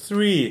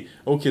 -3.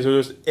 Okay, so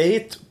there's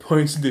 8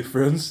 points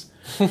difference.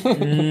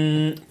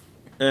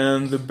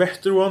 And the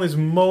better one is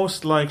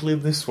most likely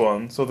this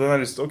one. So then I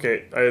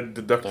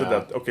deducted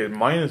that. Okay,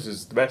 minus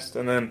is the best.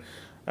 And then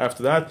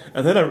after that.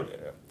 And then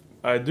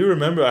I do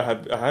remember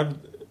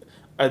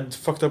I'd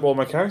fucked up all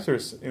my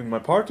characters in my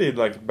party,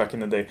 like back in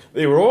the day.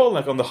 They were all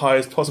like on the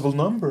highest possible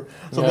number.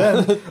 So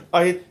then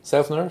I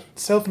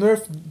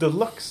self-nerf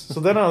deluxe. So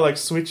then I like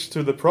switched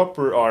to the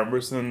proper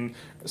armors, and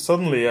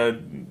suddenly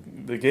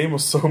the game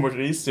was so much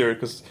easier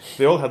because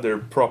they all had their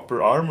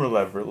proper armor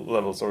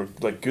levels, or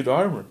like good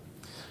armor.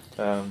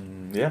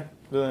 Yeah.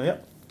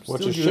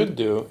 What you should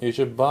do, you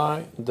should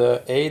buy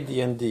the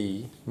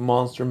AD&D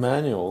monster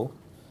manual.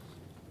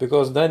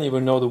 Because then you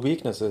will know the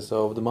weaknesses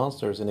of the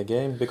monsters in the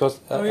game. Because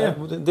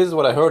this is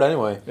what I heard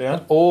anyway. Yeah.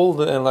 And all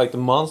the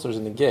monsters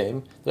in the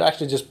game, they're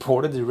actually just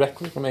ported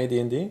directly from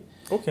AD&D.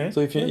 Okay.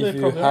 So if you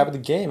have the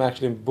game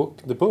actually in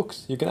the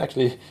books, you can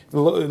actually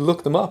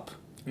look them up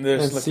and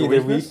like see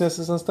their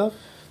weaknesses and stuff.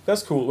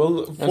 That's cool.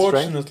 Well,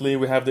 fortunately,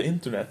 we have the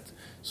internet.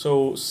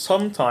 So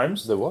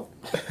sometimes the what?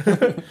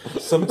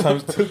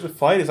 Sometimes the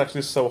fight is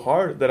actually so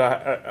hard that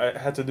I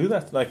had to do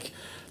that. Like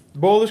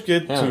Baldur's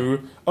Gate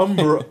 2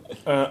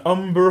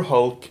 Umber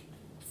Hulk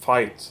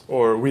fight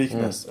or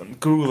weakness, and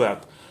Google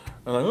that.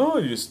 And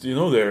like,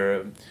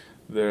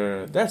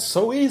 they're that's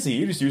so easy.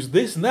 You just use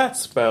this and that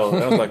spell.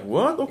 And I was like,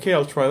 what? Okay,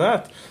 I'll try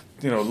that.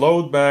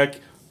 Load back,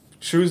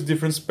 choose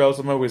different spells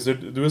on my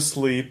wizard, do a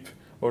sleep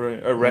or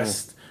a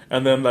rest,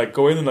 and then like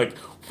go in and like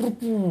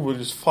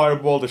just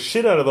fireball the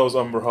shit out of those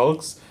Umber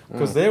Hulks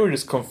because they were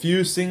just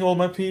confusing all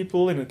my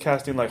people and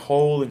casting like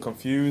hold and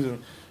confuse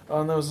and.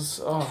 And that was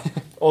just,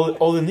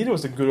 all they needed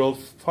was a good old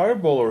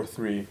fireball or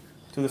 3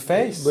 to the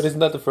face. But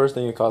isn't that the first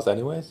thing you cast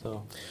anyway?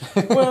 So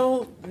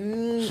well,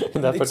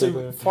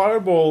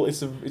 fireball.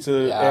 It's a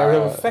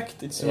area of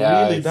effect. It's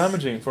really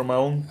damaging for my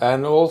own.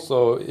 And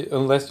also,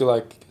 unless you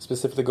like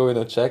specifically go in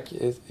and check,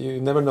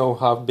 you never know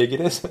how big it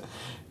is.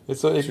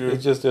 It's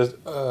just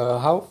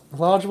how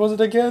large was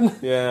it again?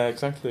 Yeah,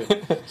 exactly.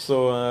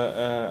 So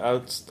I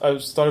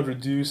started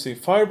reducing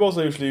fireballs.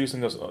 I usually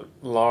using those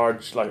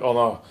large, like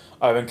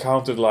I've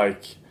encountered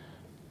like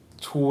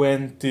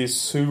 20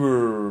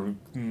 sewer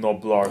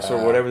noblars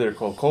or whatever they're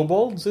called.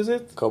 Kobolds, is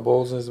it?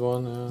 Kobolds is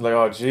one. Like,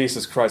 oh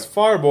Jesus Christ,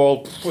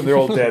 fireball, when they're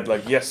all dead.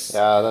 Like, yes.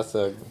 Yeah, that's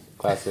a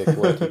classic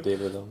way to deal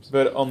with them.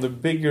 But on the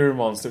bigger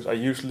monsters, I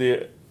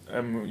usually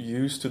am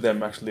used to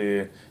them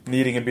actually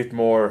needing a bit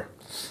more.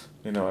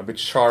 A bit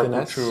sharper,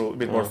 a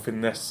bit more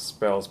finesse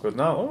spells. But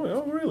now,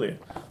 oh really?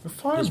 The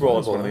fireball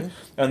is one of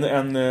them.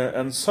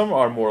 And some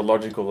are more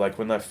logical. Like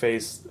when I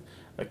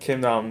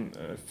came down,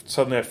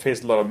 suddenly I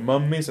faced a lot of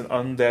mummies and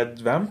undead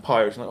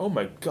vampires. And oh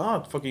my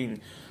god, fucking...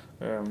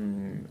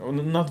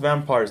 not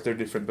vampires, they're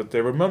different, but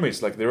they were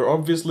mummies. Like, they were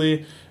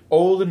obviously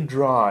old and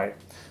dry.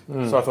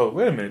 So I thought,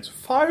 wait a minute,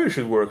 fire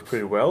should work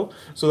pretty well.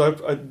 So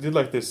I did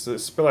like this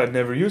spell I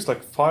never used,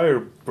 like fire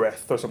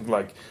breath or something,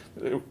 like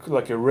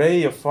a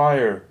ray of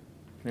fire.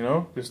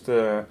 Just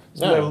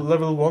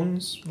level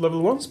one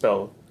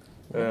spell.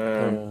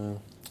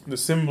 The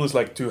symbol is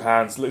like 2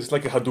 hands. It's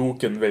like a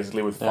Hadouken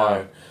basically with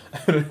fire.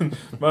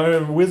 My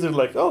wizard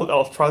like,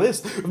 I'll try this.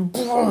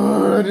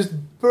 Just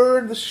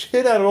burn the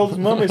shit out of all these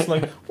mummies.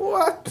 Like,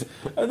 what?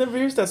 I never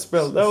used that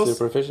spell. That was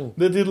super efficient.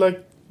 They did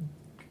like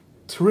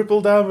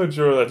triple damage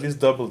or at least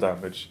double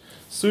damage.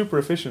 Super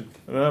efficient.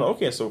 And then,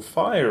 okay, so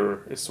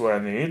fire is what I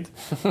need.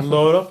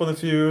 Load up on a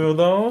few of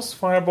those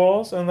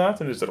fireballs and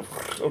that, and just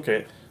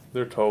okay.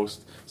 They're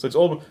toast. So it's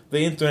all the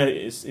internet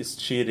is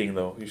cheating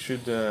though. You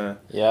should.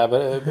 Yeah,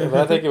 but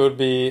I think it would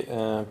be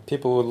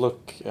people would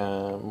look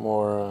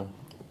more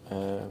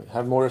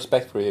have more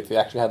respect for you if you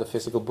actually had a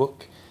physical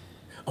book.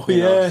 Oh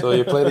yeah. So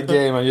you play the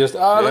game and you just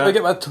let me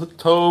get my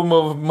tome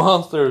of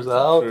monsters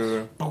out.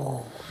 True.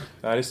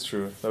 That is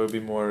true. That would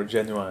be more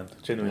genuine.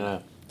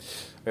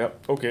 Yeah.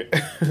 Okay.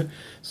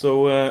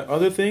 So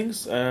other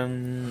things.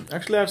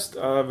 Actually,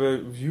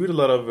 I've viewed a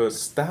lot of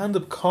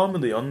stand-up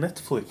comedy on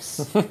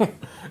Netflix,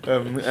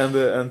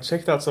 and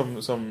checked out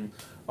some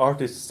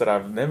artists that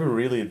I've never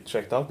really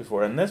checked out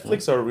before. And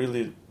Netflix are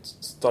really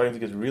starting to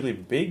get really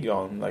big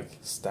on like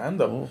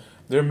stand-up.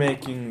 They're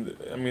making.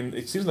 I mean,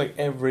 it seems like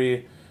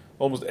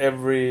almost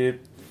every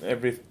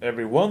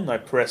one I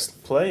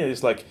pressed play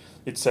is like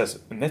it says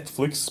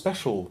Netflix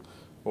special.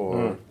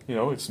 Or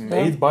it's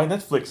made by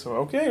Netflix.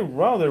 Okay,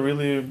 wow, they're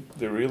really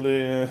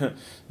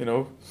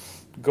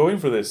going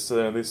for this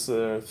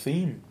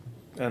theme,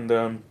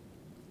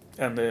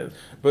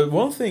 but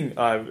one thing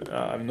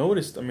I've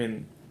noticed. I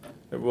mean,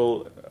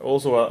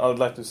 I'd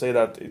like to say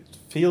that it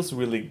feels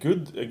really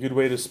good. A good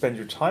way to spend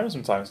your time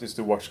sometimes is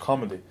to watch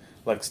comedy,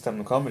 like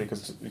stand-up comedy,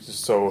 because it's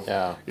just so.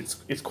 Yeah.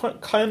 It's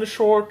quite kind of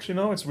short.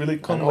 It's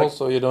really. And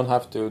also, you don't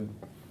have to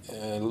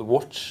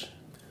watch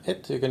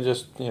it. You can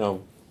just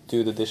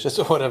do the dishes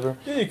or whatever.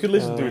 Yeah, you could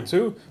listen to it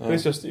too. But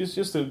it's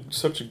just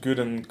such a good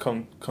and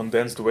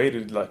condensed way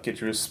to like get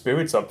your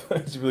spirits up.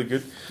 It's really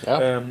good.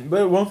 Yeah.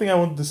 But one thing I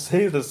wanted to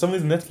say is that some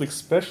of these Netflix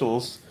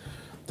specials,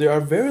 they are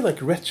very like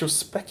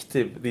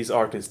retrospective. These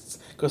artists,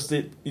 because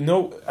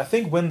I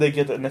think when they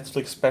get a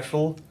Netflix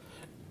special,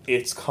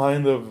 it's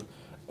kind of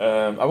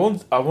I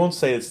won't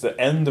say it's the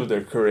end of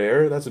their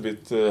career. That's a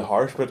bit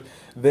harsh, but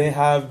they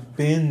have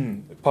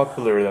been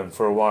popular then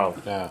for a while.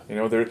 Yeah. You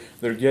know,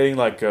 they're getting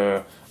like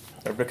a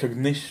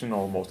recognition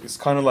almost. It's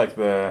kind of like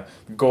the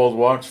gold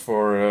watch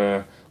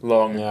for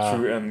long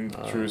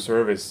true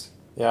service.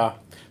 Yeah.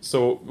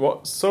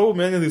 So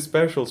many of these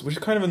specials, which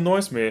kind of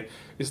annoys me,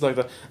 is like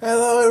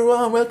hello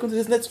everyone, welcome to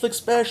this Netflix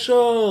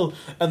special,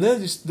 and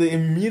then they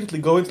immediately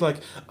go into like,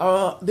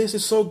 this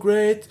is so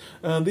great,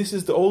 this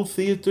is the old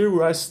theater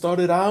where I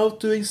started out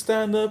doing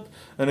stand-up,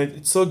 and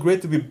it's so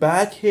great to be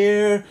back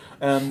here,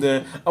 and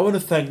I want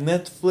to thank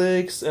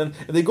Netflix, and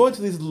they go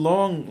into these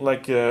long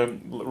like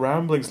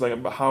ramblings like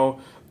about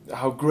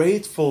how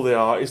grateful they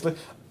are. It's like,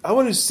 I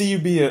want to see you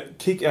be a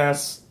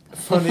kick-ass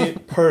funny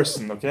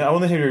person, okay? I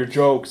want to hear your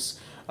jokes.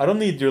 I don't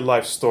need your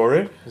life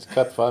story. Just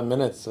cut 5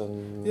 minutes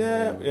and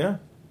yeah.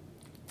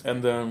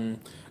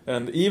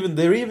 And even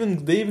they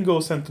even go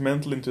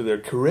sentimental into their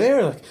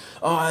career. Like,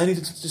 I need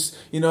to just,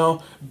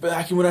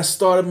 back when I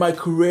started my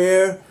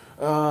career,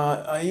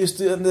 I used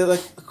to. And they're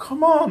like,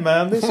 come on,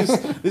 man, this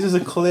is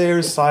a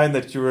clear sign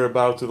that you were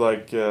about to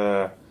like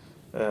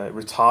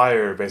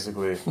retire,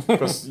 basically,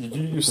 because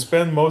you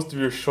spend most of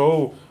your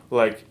show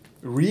like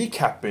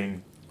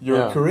recapping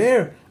your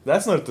career.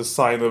 That's not the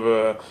sign of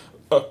a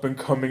up and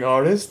coming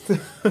artist.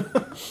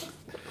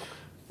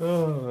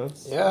 Well,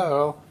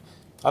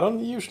 I don't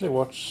usually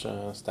watch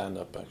stand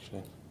up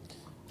actually.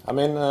 I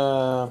mean,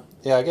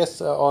 I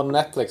guess on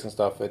Netflix and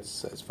stuff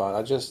it's fine.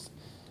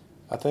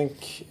 I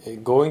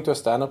think going to a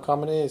stand up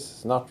comedy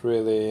is not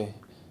really.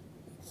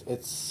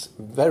 It's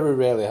very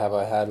rarely have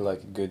I had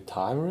like a good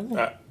time really.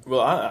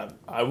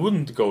 I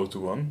wouldn't go to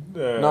one.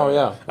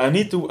 I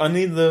need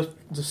the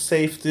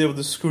safety of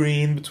the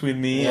screen between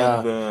me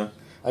and.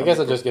 I guess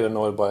I just get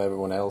annoyed by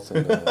everyone else.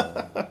 And,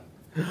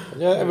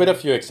 with a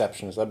few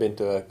exceptions. I've been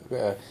to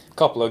a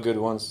couple of good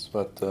ones,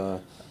 but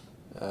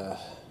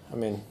I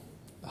mean,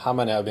 how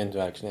many I've been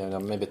to actually?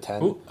 Maybe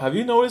 10. Ooh, have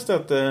you noticed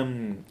that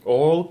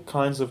all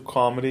kinds of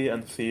comedy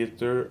and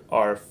theater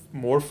are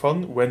more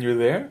fun when you're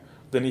there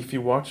than if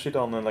you watch it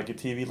on like a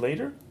TV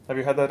later? Have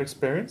you had that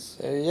experience?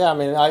 I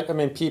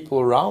mean, people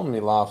around me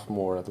laugh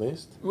more at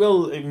least.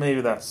 Well, maybe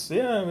that's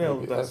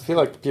I feel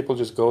like people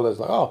just go there's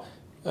like,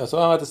 so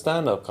I'm at a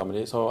stand-up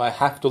comedy, so I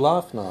have to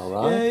laugh now,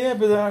 right?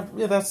 But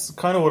that's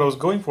kind of what I was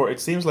going for. It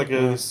seems like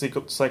a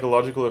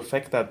psychological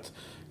effect that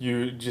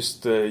you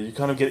just you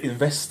kind of get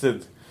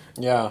invested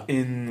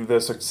in the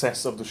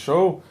success of the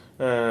show,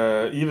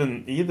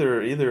 even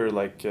either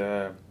like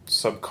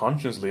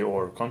subconsciously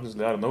or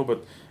consciously, I don't know.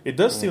 But it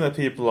does seem that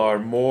people are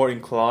more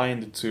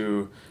inclined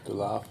to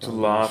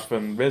laugh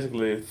and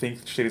basically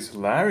think shit is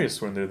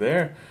hilarious when they're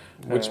there,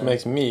 which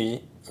makes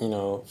me,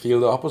 feel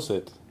the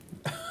opposite.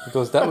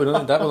 Because that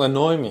will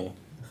annoy me.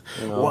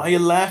 Why are you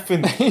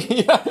laughing?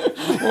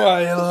 Why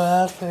are you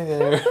laughing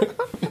there?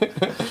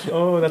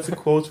 Oh, that's a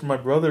quote from my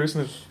brother,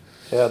 isn't it?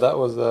 Yeah, that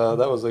was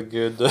a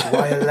good.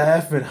 Why are you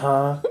laughing,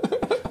 huh?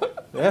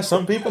 Yeah,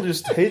 some people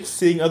just hate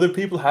seeing other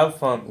people have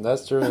fun.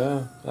 That's true.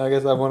 Yeah, I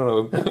guess I'm one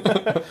of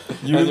them.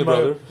 You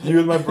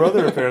and my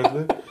brother,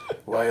 apparently.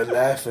 Why are you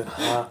laughing,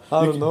 huh?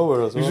 Out of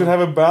nowhere as well. You should have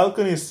a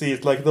balcony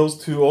seat like those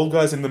two old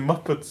guys in the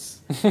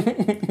Muppets.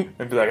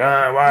 And be like,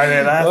 why are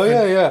they laughing?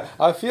 Oh, yeah.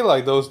 I feel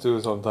like those two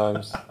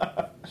sometimes.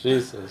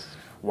 Jesus.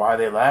 Why are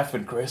they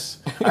laughing, Chris?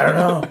 I don't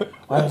know.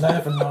 Why are they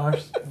laughing,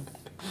 Mars?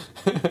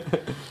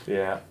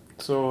 Yeah.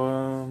 So,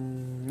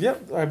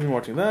 I've been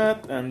watching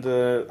that. And,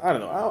 I don't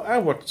know. I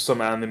watched some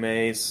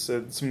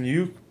animes. Some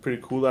new,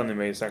 pretty cool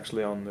animes,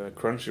 actually, on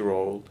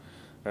Crunchyroll.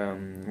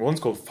 One's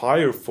called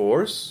Fire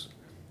Force.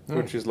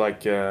 Which is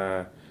like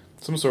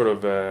some sort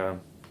of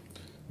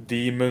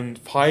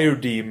fire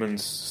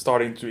demons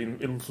starting to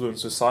influence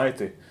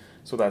society,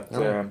 so that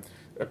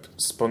a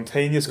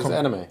spontaneous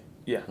anime.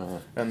 Yeah,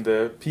 and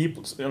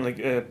people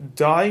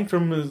dying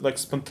from like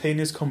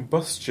spontaneous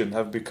combustion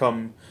has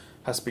become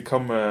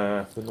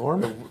the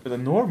norm. The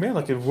norm,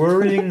 like a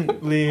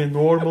worryingly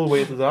normal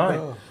way to die.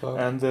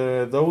 And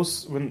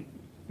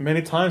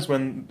many times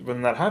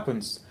when that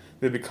happens,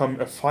 they become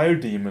a fire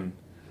demon.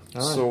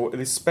 So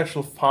this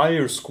special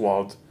fire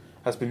squad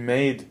has been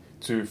made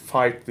to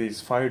fight these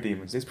fire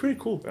demons. It's pretty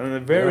cool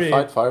and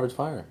fight fire with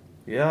fire.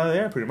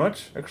 Yeah, pretty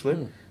much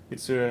actually.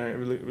 It's a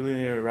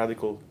really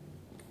radical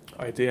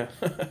idea.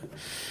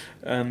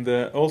 And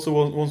also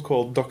one's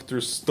called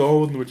Dr.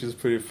 Stone, which is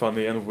pretty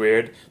funny and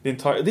weird.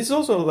 This is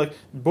also like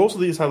both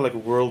of these have like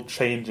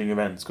world-changing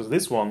events, because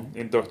this one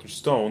in Dr.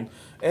 Stone,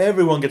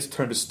 everyone gets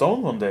turned to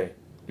stone one day,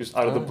 just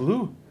out of the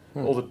blue.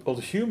 All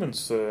the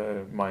humans,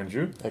 mind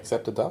you,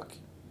 except the duck.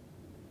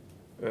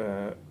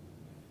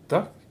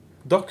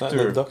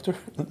 Doctor.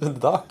 The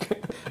duck.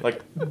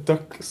 Like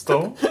Duck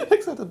Stone?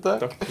 Except the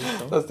duck.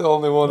 That's the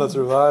only one that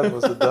survived,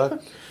 was the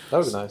duck. That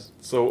was nice.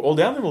 So all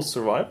the animals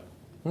survive.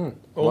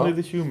 Only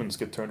the humans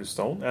get turned to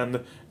stone,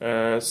 and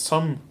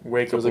some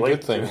wake up later. It was a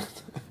good thing.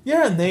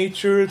 Yeah,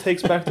 nature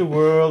takes back the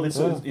world.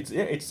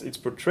 It's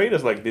portrayed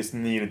as like this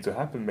needed to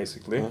happen.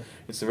 Basically,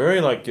 it's a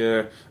very like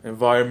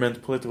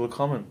environment political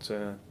comment.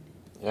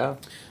 Yeah.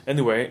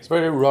 Anyway, it's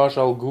very Raj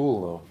Al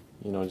Ghul though.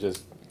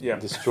 just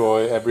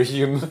destroy every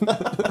human.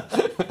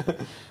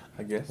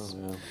 I guess. Oh,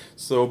 yeah.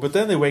 So, but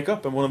then they wake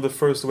up, and one of the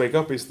first to wake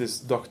up is this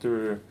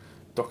Dr.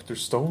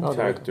 Stone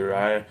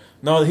character.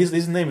 No,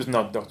 his name is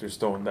not Dr.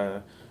 Stone,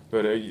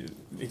 but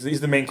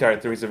he's the main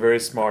character. He's a very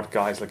smart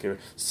guy. He's like a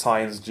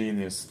science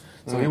genius.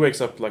 So he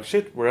wakes up like,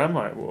 shit, where am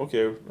I? Well,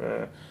 okay.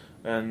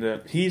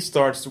 And he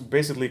starts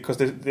basically, because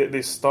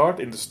they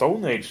start in the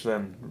Stone Age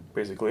then,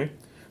 basically.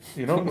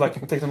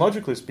 Like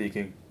technologically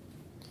speaking.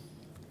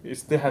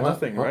 They have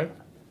nothing, right?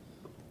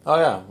 Oh,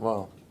 yeah,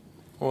 well,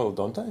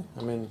 don't they?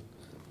 I mean...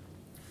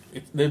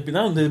 They've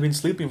been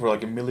sleeping for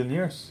like 1 million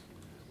years.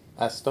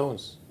 As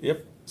stones?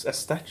 Yep, as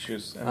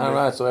statues.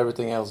 Right, so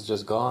everything else is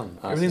just gone.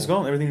 Everything's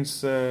gone. Everything's...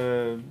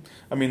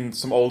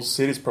 some old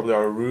cities probably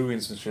are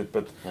ruins and shit,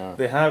 but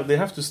they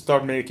have to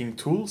start making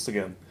tools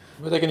again.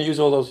 But they can use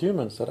all those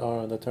humans that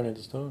turn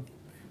into stone.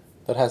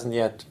 That hasn't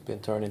yet been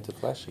turned into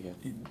flesh again.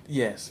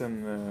 Yes,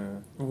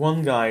 and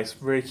one guy is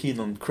very keen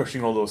on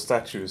crushing all those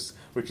statues,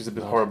 which is a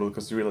bit horrible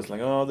because you realize, like,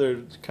 they're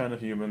kind of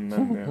human.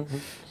 And,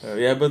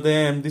 but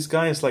then this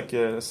guy is like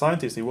a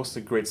scientist. He was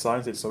a great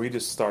scientist, so he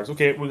just starts,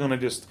 okay, we're going to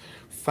just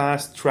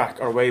fast track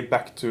our way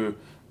back to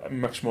a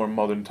much more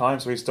modern time.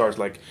 So he starts,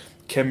 like,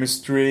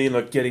 chemistry,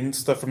 like getting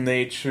stuff from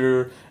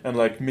nature and,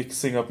 like,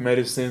 mixing up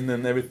medicine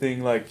and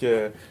everything. Like,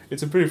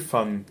 it's a pretty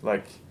fun,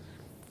 like...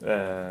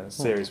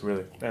 series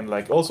really, and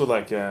like also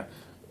like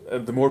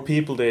the more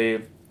people they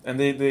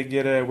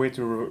get a way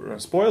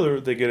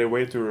to they get a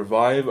way to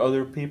revive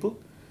other people,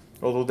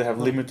 although they have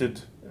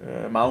limited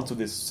amounts of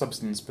this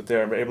substance, but they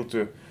are able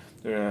to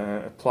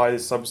apply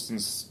this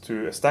substance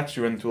to a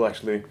statue and to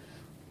actually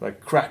like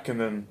crack, and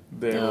then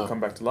they will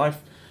come back to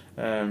life.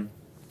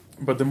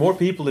 But the more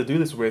people they do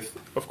this with,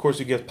 of course,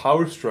 you get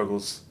power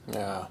struggles.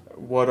 Yeah.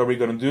 What are we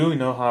going to do?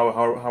 How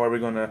are we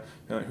going to...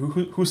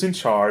 who's in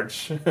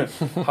charge?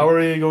 How are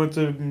we going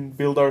to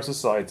build our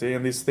society?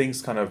 And these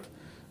things kind of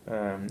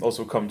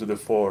also come to the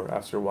fore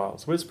after a while.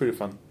 So it's pretty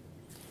fun.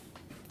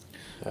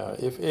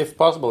 If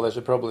possible, they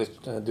should probably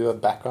do a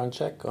background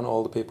check on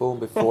all the people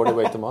before they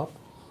wake them up.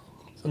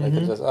 So they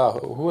can just,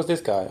 who was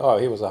this guy? Oh,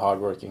 he was a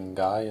hardworking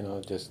guy,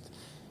 just...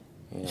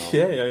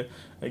 Yeah.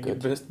 I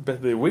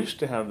bet they wish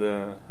they had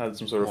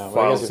some sort of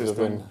file system. It's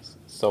been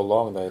so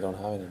long they don't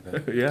have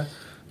anything. Yeah,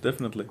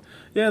 definitely.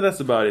 Yeah, that's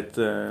about it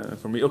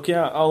for me. Okay,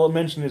 I'll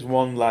mention this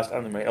one last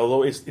anime.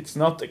 Although it's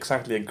not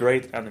exactly a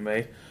great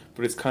anime,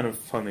 but it's kind of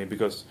funny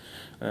because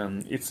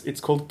it's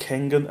called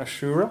Kengan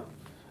Ashura,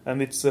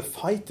 and it's a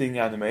fighting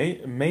anime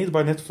made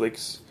by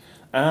Netflix,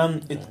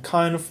 and it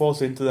kind of falls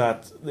into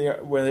that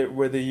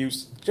where they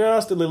use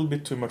just a little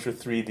bit too much of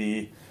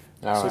 3D.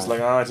 So it's like,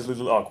 it's a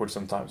little awkward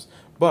sometimes.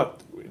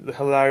 But the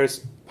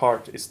hilarious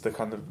part is the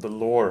kind of the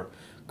lore.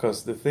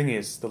 Because the thing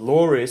is, the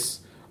lore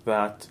is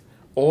that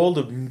all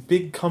the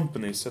big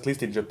companies, at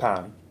least in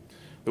Japan,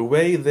 the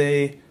way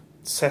they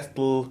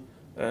settle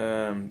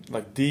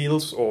like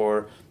deals,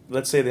 or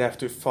let's say they have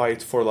to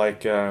fight for a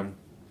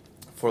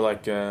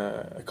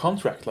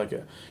contract, like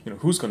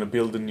who's going to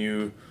build a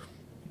new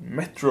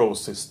metro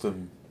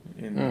system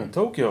in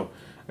Tokyo.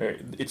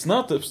 It's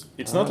not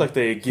like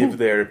they give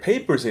their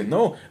papers in.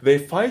 No, they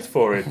fight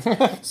for it.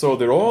 So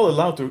they're all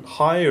allowed to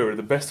hire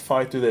the best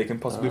fighter they can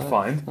possibly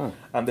find,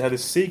 and they had a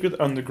secret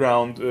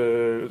underground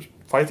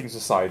fighting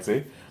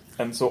society,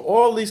 and so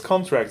all these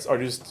contracts are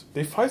just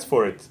they fight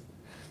for it.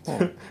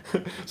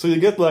 So you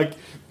get like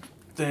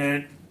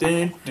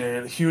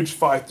huge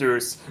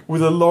fighters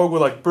with a logo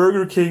like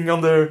Burger King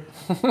on their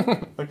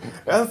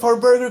and for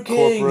Burger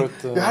King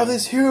you have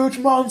this huge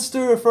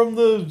monster from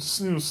the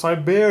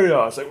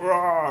Siberia. It's like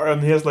rawr,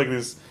 and he has like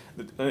this.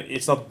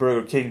 It's not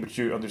Burger King, but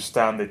you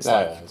understand it's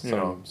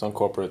some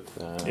corporate.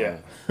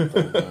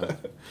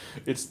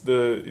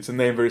 It's a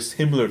name very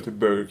similar to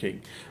Burger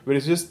King, but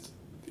it's just.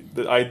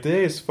 The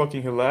idea is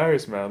fucking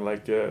hilarious, man.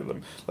 Like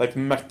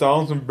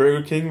McDonald's and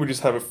Burger King would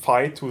just have a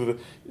fight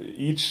with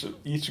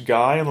each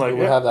guy, and like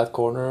we have that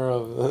corner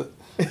of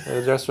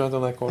the restaurant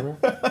on that corner.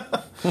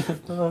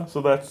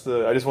 So that's.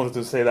 I just wanted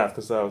to say that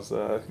because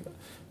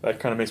that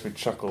kind of makes me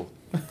chuckle.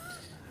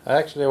 I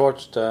actually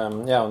watched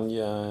on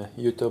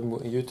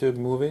YouTube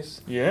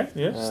movies. Yeah,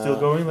 still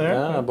going there.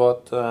 Yeah,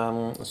 but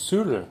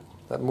Zulu,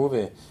 that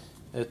movie.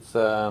 It's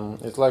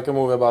like a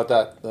movie about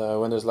that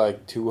when there's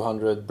like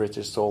 200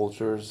 British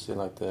soldiers in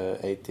like the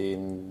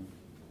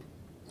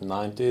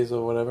 1890s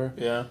or whatever.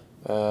 Yeah.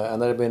 And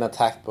they've been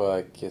attacked by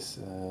like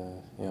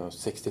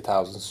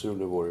 60,000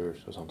 Zulu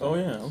warriors or something. Oh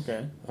yeah,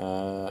 okay.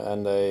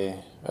 And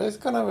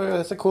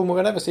it's a cool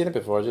movie. I've never seen it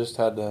before. I just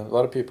had a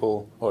lot of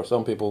people, or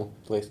some people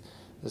at least,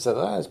 they said,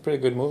 it's a pretty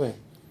good movie.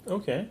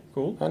 Okay,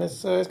 cool. And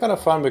it's kind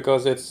of fun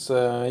because it's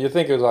you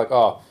think it's like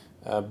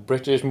a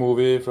British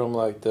movie from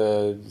like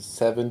the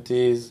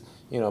 70s,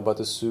 about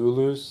the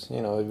Zulus,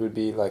 it would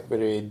be like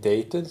very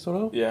dated, sort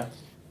of. Yeah.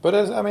 But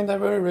they're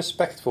very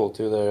respectful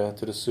to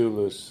the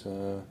Zulus.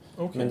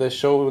 Okay. They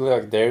show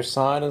like their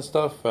side and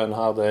stuff, and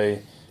how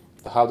they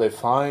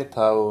fight,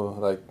 how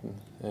like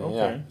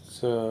Okay.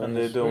 So and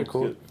they don't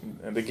cool.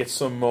 and they get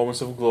some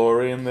moments of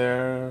glory in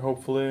there,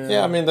 hopefully.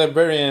 Yeah, I mean they're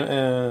very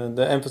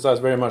they emphasize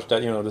very much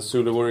that the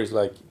Zulu warrior is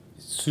like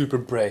super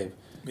brave.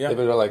 Yeah.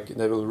 They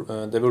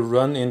will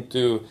run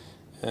into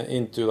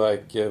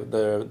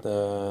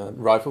the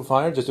rifle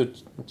fire just to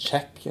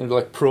check and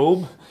like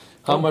probe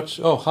how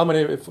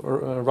many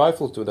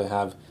rifles do they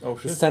have. Oh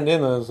shit! Send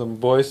in some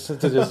boys to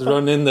just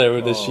run in there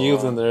with the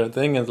shields and their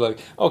thing, and it's like,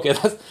 okay,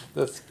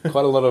 that's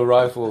quite a lot of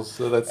rifles.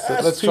 So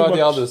let's try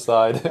the other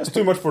side. That's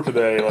too much for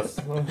today.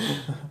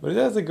 But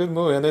yeah, it's a good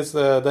movie, and it's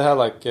they have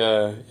like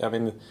I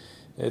mean.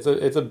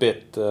 It's a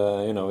bit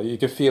you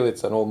can feel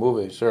it's an old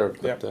movie, sure,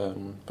 but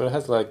it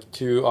has like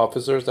two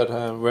officers that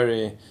have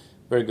very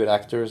very good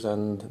actors,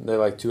 and they're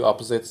like two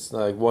opposites.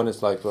 Like one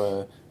is like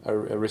a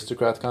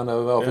aristocrat kind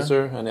of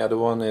officer, and the other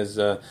one is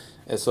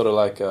sort of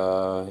like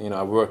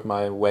I worked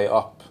my way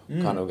up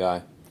kind of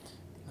guy.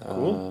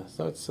 Cool.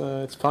 So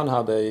it's fun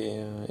how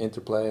they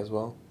interplay as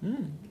well.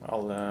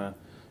 I'll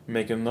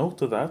make a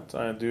note of that.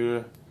 I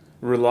do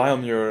rely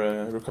on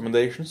your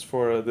recommendations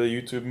for the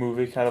YouTube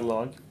movie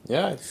catalog.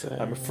 Yeah,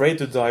 I'm afraid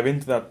to dive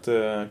into that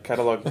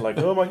catalog. Like,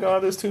 oh my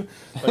god, there's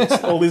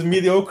all these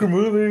mediocre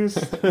movies.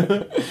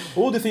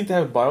 Oh, do you think they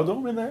have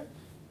Biodome in there?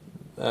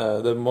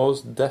 They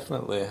most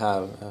definitely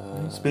have.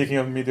 Speaking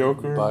of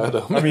mediocre,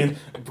 Biodome. I mean,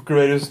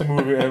 greatest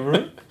movie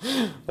ever.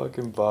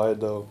 Fucking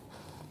Biodome,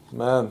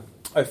 man.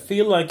 I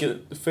feel like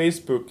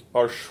Facebook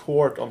are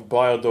short on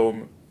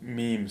Biodome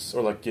memes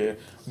or like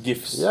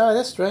GIFs. Yeah,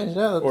 that's strange.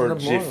 Yeah, or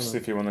GIFs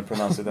if you want to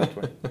pronounce it that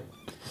way.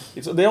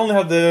 They only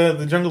have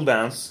the jungle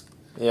dance.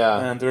 Yeah,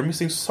 and they're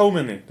missing so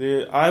many.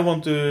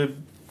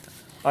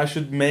 I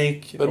should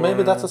make. But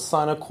maybe that's a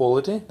sign of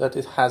quality, that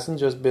it hasn't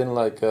just been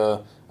like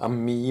a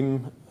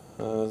meme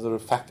sort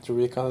of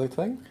factory kind of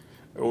thing.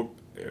 Or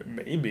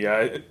maybe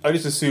I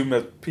just assume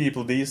that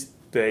people these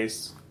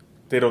days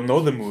they don't know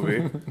the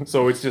movie,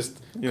 so it's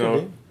just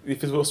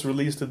if it was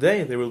released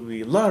today, there will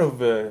be a lot of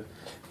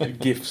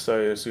GIFs. I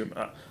assume.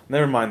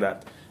 Never mind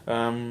that.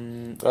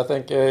 But I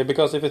think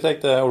because if you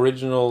take the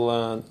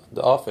original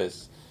The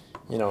Office,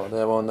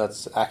 the one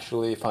that's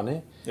actually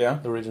funny, the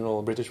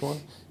original British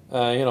one,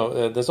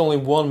 there's only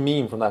one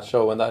meme from that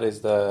show, and that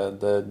is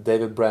the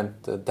David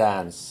Brent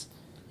dance.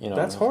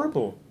 That's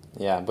horrible.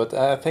 Yeah, but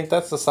I think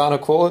that's the sign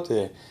of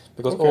quality,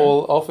 because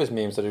all Office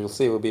memes that you'll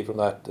see will be from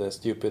that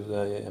stupid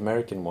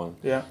American one.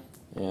 Yeah.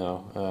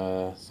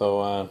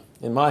 So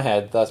in my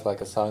head, that's like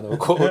a sign of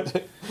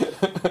quality.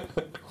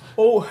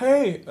 Oh,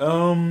 hey,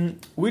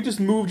 we just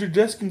moved your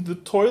desk into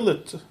the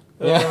toilet.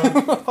 Yeah.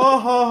 Ha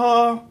ha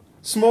ha.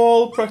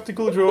 Small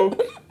practical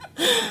joke.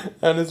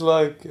 And it's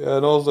like,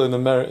 and also in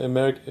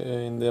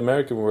in the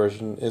American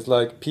version, it's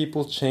like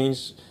people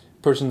change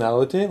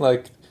personality,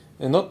 like,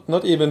 and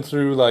not even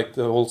through like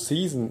the whole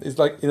season. It's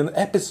like in an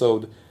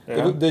episode,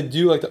 they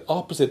do like the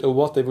opposite of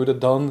what they would have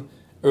done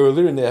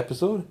earlier in the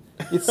episode.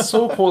 It's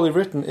so poorly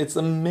written. It's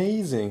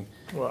amazing.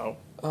 Wow.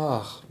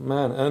 Oh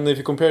man! And if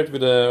you compare it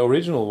with the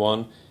original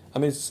one, I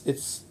mean,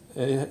 it's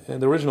the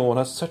original one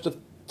has such a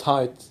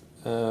tight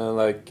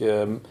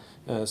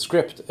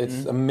script.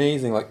 It's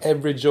amazing. Like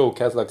every joke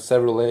has like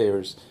several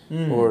layers,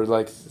 or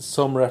like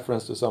some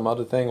reference to some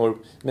other thing, or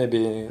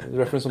maybe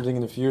reference something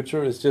in the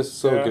future. It's just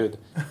so good.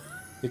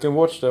 You can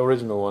watch the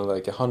original one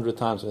like 100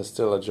 times and it's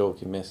still a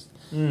joke you missed.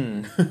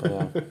 But,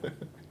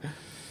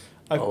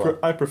 yeah.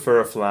 I prefer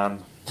a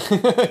flan.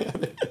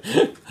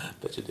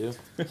 Bet you do.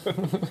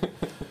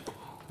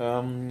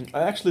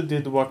 I actually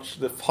finally watched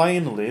the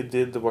final.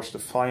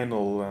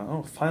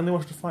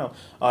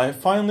 I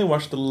finally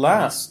watched the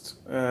last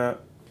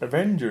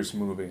Avengers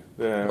movie.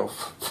 But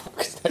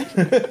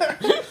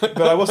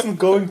I wasn't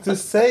going to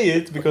say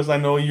it because I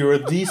know you're a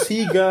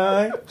DC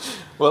guy.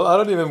 Well, I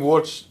don't even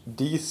watch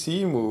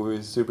DC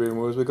movies, superhero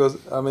movies, because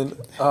I mean,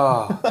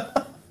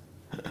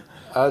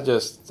 I'm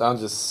just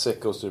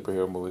sick of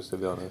superhero movies, to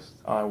be honest.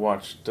 I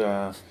watched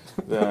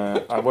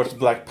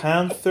Black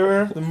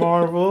Panther, the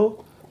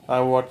Marvel.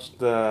 I watched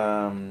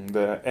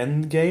the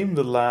Endgame,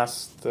 the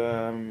last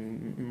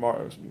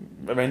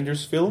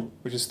Avengers film,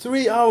 which is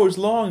 3 hours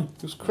long.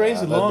 It was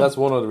crazy long. That's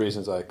one of the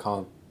reasons I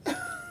can't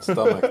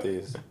stomach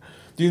these.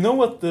 Do you know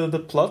what the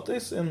plot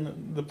is in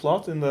the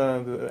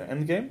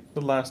Endgame,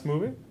 the last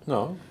movie?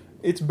 No.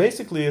 It's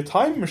basically a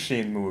time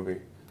machine movie.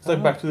 It's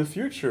like Back to the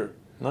Future.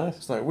 Nice.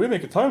 It's like we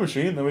make a time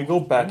machine and we go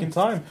back in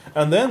time,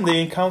 and then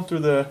they encounter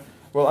I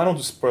don't want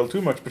to spoil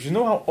too much, but you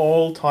know how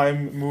all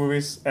time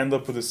movies end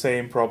up with the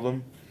same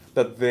problem,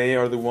 that they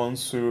are the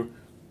ones who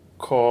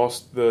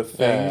caused the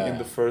thing in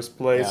the first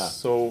place. Yeah.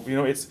 So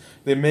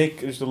they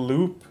make just a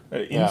loop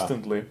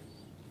instantly. Yeah.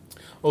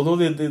 Although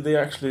they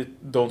actually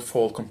don't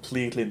fall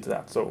completely into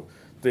that, so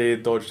they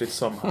dodged it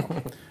somehow.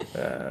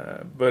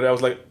 But I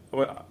was like,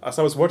 as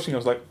I was watching, I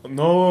was like,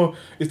 no,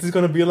 is this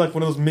gonna be like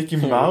one of those Mickey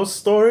Mouse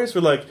stories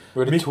where like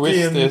where the Mickey twist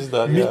and is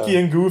that Mickey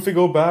and Goofy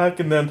go back,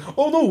 and then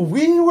oh no,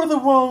 we were the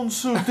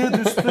ones who did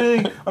this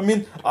thing. I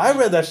mean, I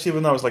read that shit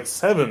when I was like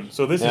 7,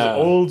 so this is an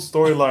old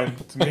storyline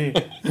to me.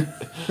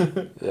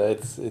 Yeah,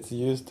 it's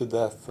used to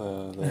death,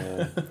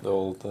 the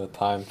old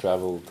time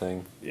travel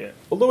thing. Yeah,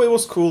 although it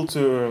was cool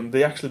to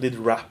they actually did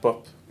wrap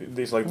up.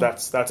 It's like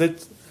that's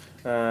it.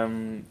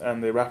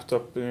 And they wrapped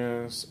up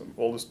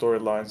all the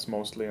storylines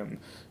mostly, and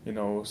you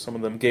know, some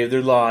of them gave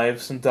their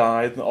lives and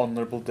died an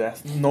honorable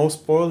death. No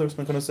spoilers, I'm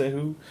not gonna say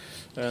who.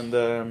 And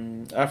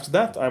after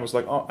that, I was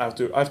like, oh, I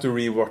have to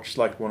rewatch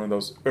like one of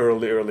those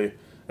early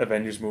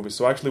Avengers movies.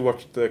 So I actually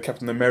watched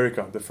Captain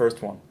America, the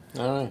first one,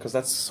 because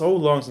that's so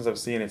long since I've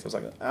seen it. I was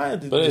like, I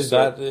did. But is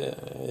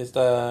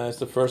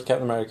the first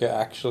Captain America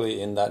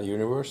actually in that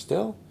universe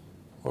still?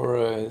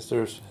 Or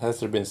has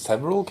there been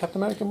several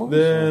Captain America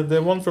movies?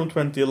 The one from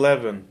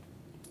 2011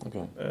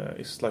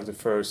 is like the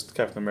first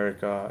Captain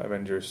America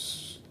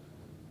Avengers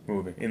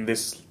movie in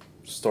this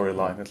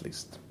storyline, at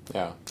least.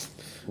 Yeah.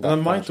 And I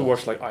might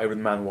watch like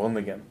Iron Man 1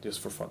 again just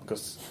for fun,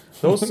 because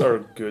those are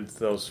good.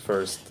 Those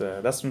first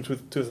that's from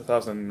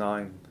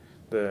 2009,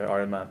 the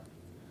Iron Man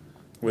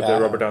with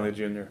Robert Downey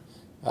Jr.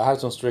 I have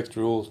some strict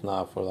rules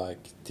now for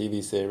like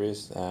TV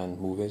series and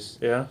movies.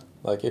 Yeah.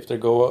 Like if they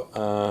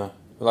go.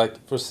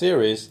 Like for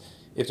series,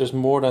 if there's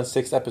more than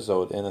 6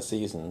 episodes in a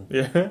season,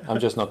 I'm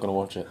just not gonna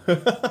watch it.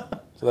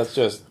 So that's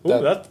just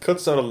that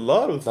cuts out a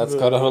lot of. That's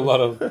cut out a lot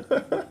of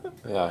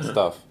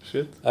stuff.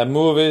 Shit. And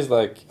movies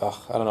like I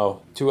don't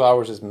know, 2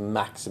 hours is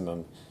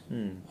maximum.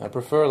 I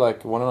prefer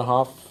like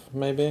 1.5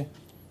 maybe,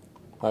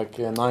 like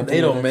 90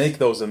 They don't minutes. make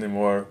those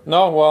anymore.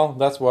 No, well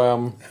that's why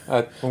I'm.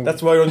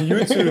 That's why you're on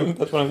YouTube.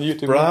 That's why I'm on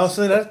YouTube.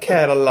 Browsing that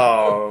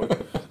catalog.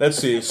 Let's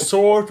see.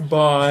 Sort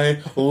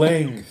by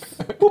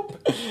length. Boop.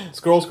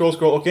 Scroll.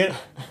 Okay,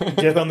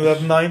 get under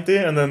that 90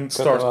 and then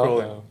start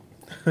scrolling.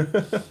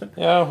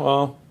 Yeah,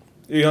 well,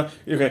 you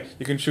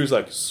can choose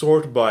like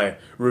sort by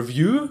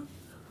review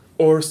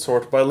or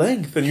sort by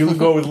length, and you'll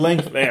go with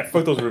length. Man,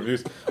 fuck those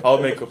reviews. Will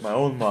make up my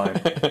own mind.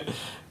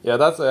 Yeah,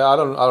 that's I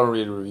don't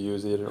read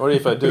reviews either, or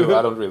if I do,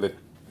 I don't really,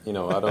 I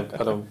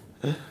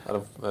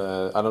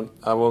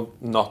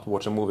won't not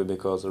watch a movie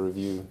because a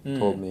review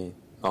told me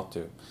not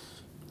to.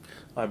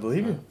 I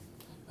believe you.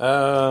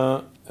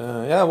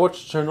 I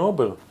watched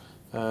Chernobyl,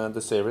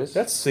 the series.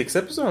 That's 6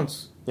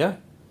 episodes. Yeah.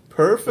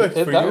 Perfect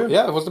for you.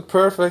 Yeah, it was the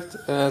perfect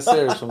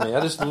series for me.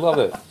 I just loved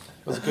it.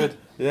 It was good.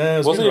 Yeah, it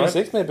was Wasn't good, even right?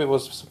 6, maybe it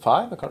was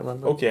 5, I can't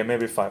remember. Okay,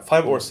 maybe 5.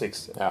 5 or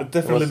 6. Yeah, But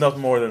definitely not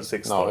more than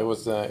 6. No, though. it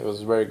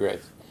was very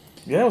great.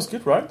 Yeah, it was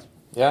good, right?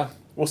 Yeah.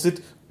 Was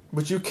it?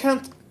 But you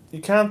can't.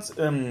 Can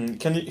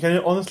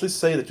you honestly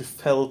say that you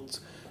felt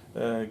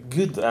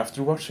good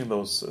after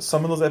watching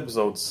some of those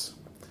episodes?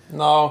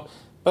 No,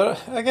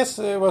 but I guess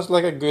it was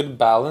like a good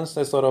balance.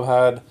 They sort of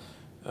had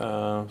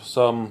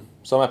some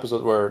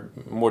episodes were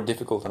more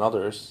difficult than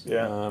others.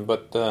 Yeah.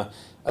 But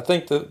I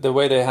think the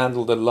way they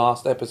handled the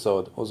last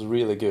episode was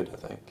really good. I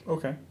think.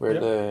 Okay. Where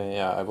it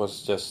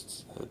was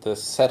just the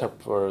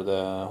setup for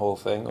the whole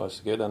thing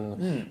was good,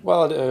 and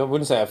well, I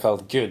wouldn't say I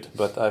felt good,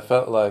 but I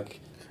felt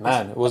like,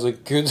 man, it was a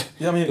good.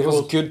 Yeah, I mean, it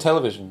was good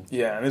television.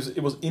 Yeah, and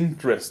it was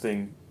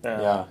interesting.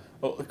 Yeah.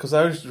 Because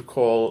I just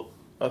recall,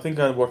 I think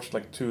I watched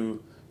like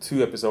two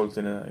episodes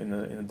in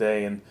a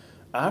day, and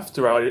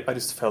after I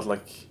just felt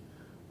like.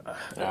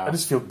 I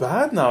just feel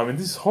bad now. I mean,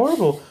 this is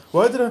horrible.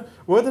 Why did I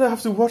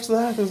have to watch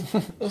that?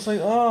 I was like,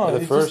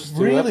 the first just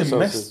 2 really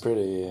episodes is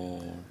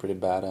pretty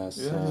badass.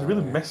 Yeah, it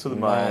really messed with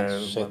my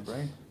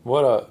brain.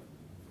 What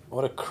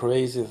a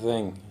crazy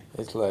thing!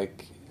 It's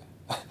like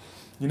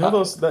you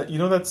know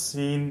that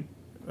scene.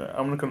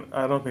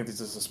 I don't think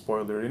this is a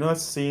spoiler. You know that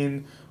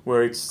scene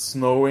where it's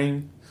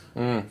snowing,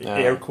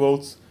 air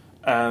quotes,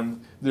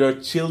 and there are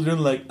children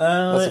like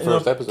that's the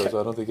first episode,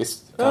 so I don't think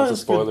it's counts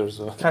as spoilers.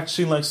 So.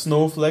 Catching like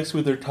snowflakes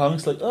with their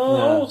tongues, like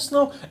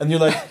snow, and you're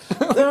like,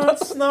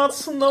 that's not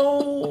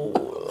snow.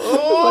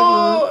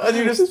 Oh, and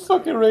you just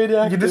fucking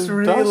radioactive. You just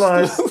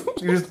realize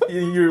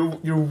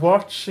you're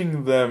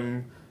watching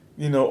them,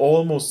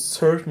 almost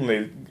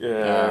certainly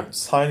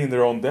signing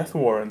their own death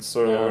warrants,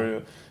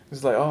 or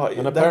it's like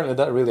and apparently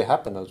that really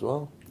happened as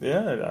well.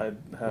 Yeah, I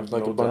have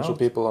like no a bunch doubt. of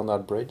people on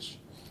that bridge.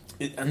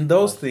 And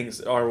those things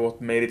are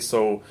what made it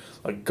so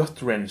like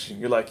gut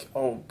wrenching. You're like,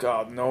 oh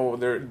god, no,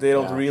 they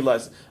don't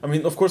realize. I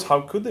mean, of course,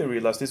 how could they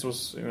realize this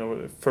was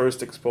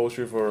first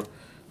exposure for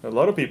a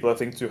lot of people? I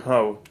think to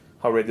how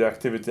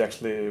radioactivity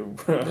actually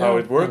how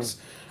it works.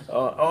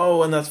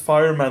 And that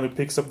fireman who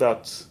picks up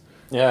that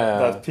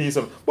piece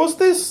of what's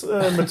this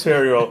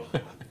material?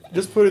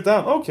 Just put it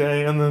down,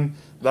 okay, and then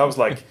that was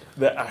like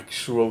the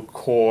actual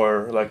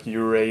core, like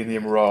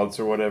uranium rods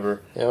or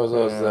whatever. Yeah, it was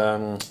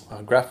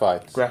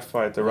graphite.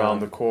 Graphite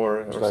around the core,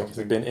 or like something.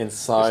 It's been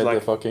inside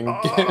the fucking.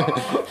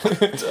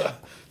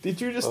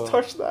 Did you just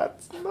touch that?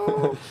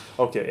 No.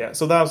 Okay, yeah.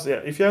 So that was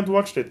if you haven't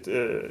watched it,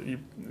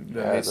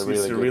 it's a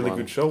really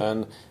good show.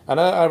 And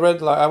I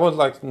read I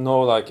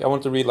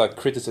want to read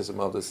criticism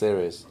of the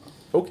series.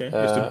 Okay,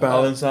 just to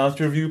balance out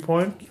your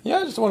viewpoint. Yeah,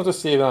 I just wanted to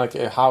see like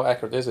how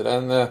accurate is it,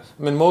 and I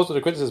mean most of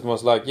the criticism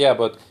was like, yeah,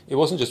 but it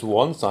wasn't just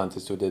one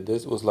scientist who did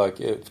this; it was like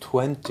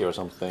 20 or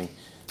something.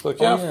 Like,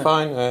 yeah,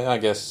 fine. I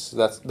guess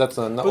that's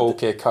an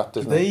okay cut.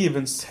 Isn't they it?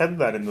 even said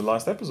that in the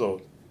last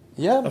episode.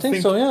 Yeah, I think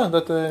so. Yeah,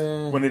 that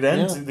when it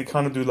ends, they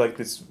kind of do like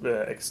this,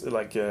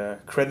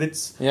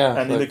 credits. Yeah,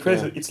 and in the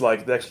credits, it's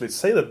like they actually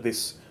say that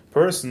this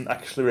person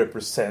actually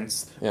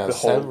represents the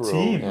whole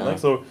team. Yeah. Like,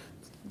 so,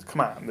 come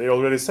on, they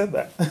already said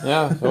that.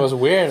 Yeah, it was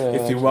weird.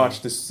 If you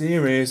watch the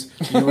series,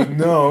 you would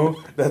know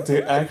that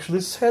they actually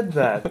said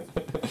that.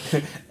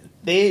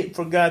 They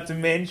forgot to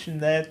mention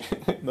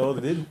that. No,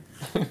 they didn't.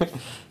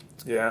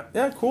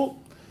 Yeah,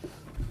 cool.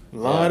 A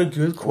lot of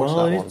good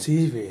quality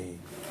TV.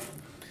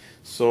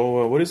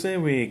 So, what do you say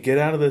we get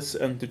out of this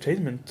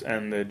entertainment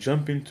and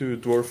jump into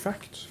Dwarf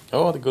Fact?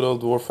 Oh, the good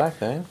old Dwarf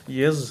Fact, eh?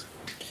 Yes.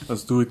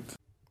 Let's do it.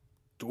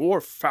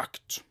 Dwarf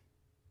Fact.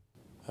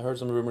 I heard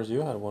some rumors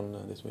you had one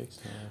this week.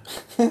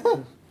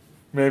 So.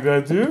 Maybe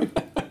I do.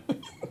 I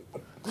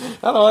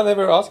don't know, I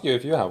never asked you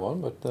if you have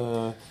one, but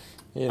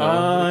you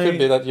know, it could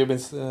be that you've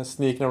been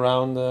sneaking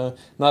around.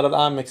 Now that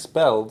I'm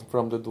expelled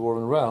from the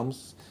Dwarven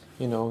realms,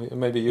 you know,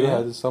 maybe you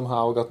had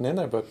somehow gotten in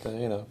there, but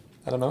you know,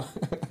 I don't know.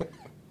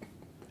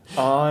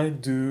 I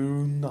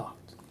do not.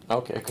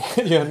 Okay.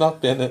 You have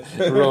not been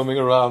roaming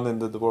around in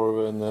the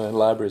Dwarven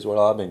libraries while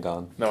I've been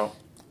gone. No.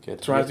 Okay,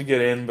 tried to get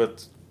in,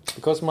 but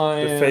because my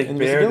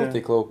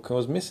invisibility cloak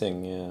was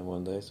missing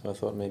one day, so I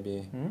thought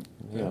maybe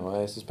you know,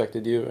 I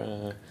suspected you.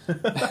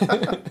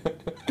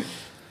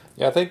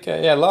 Yeah, I think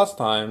last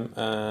time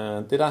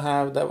did I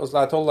have that was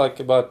I told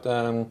like about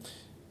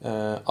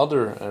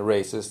other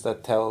races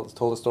that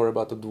told a story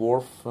about the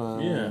dwarf.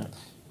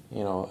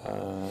 You know,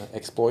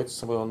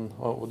 exploits on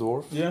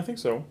dwarf. Yeah, I think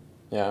so.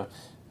 Yeah.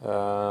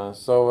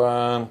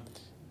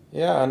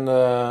 And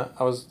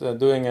I was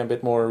doing a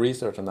bit more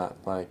research on that,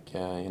 like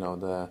you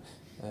know,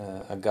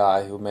 a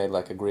guy who made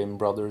like a Grimm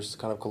Brothers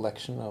kind of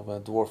collection of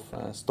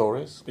dwarf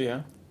stories.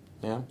 Yeah.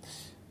 Yeah,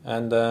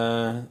 and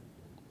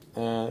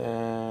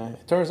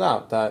it turns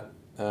out that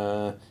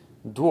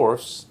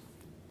dwarfs,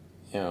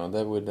 you know,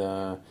 they would,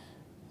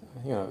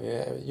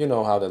 you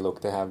know how they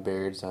look. They have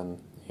beards and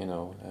you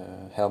know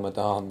helmet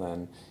on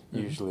and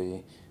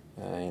usually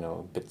you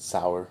know a bit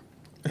sour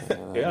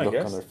look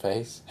on their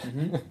face.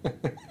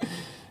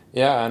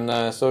 Yeah,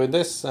 and so in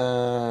this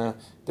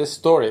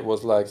story it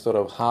was like sort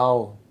of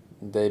how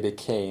they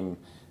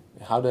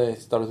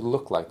started to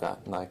look like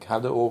that, like how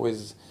they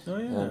always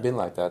been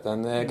like that.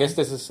 And I guess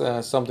this is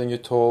something you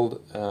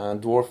told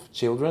dwarf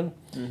children,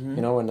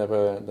 you know, when they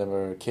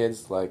were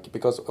kids, like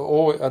because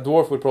a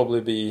dwarf would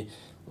probably be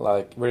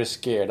like very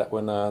scared that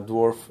when a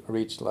dwarf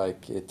reached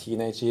like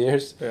teenage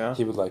years,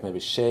 he would like maybe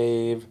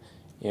shave,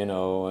 you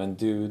know, and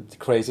do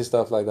crazy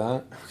stuff like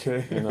that.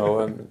 Okay. You know,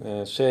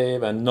 and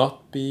shave and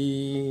not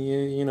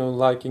be, you know,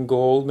 like in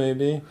gold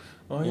maybe.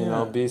 Oh, you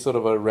know, be sort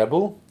of a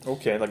rebel.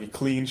 Okay, like a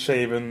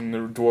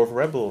clean-shaven dwarf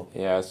rebel.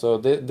 Yeah, so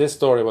this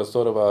story was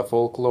sort of a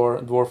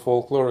dwarf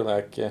folklore,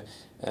 like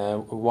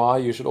why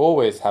you should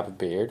always have a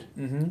beard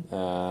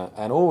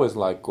and always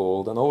like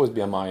gold and always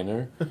be a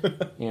miner,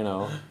 you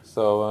know.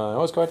 So it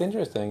was quite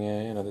interesting,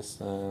 you know, this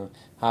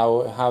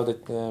how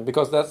that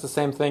because that's the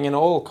same thing in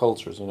all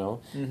cultures, you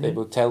know. They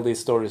will tell these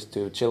stories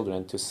to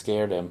children to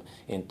scare them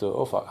into,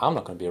 oh fuck, I'm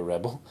not going to be a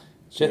rebel.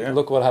 Shit,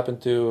 look what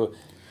happened to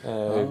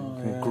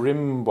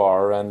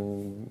Grimbar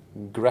and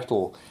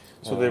Gretel.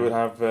 So they would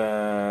have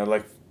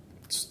like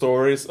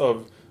stories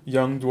of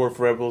young dwarf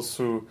rebels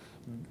who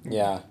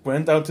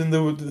went out to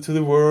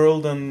the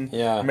world and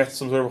met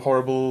some sort of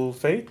horrible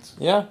fate.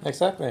 Yeah,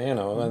 exactly. You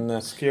know,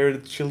 and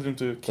scared children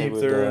to keep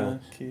their.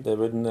 They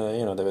would,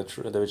 you know, they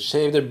would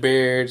shave their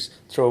beards,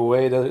 throw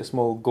away the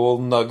small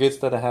gold nuggets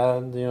that they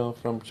had, you know,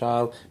 from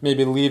child.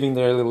 Maybe leaving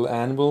their little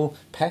animal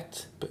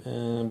pet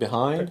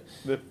behind.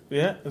 The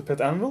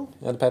pet animal.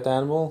 Yeah, the pet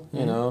animal.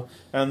 You know,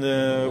 and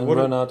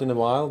run out in the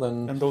wild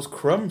and those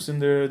crumbs in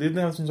their. Didn't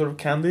they have some sort of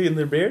candy in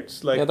their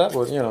beards? Like that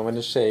would, you know, when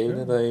they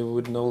shaved, they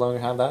would no longer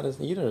have that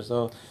either.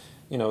 So,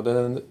 you know,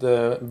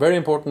 the very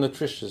important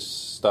nutritious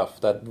stuff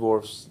that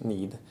dwarves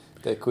need,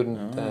 they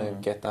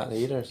couldn't get that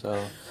either.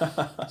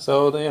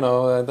 So, you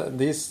know,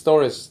 these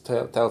stories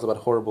tells about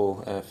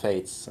horrible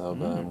fates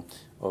of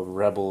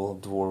rebel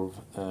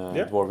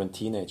dwarven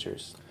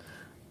teenagers.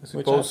 I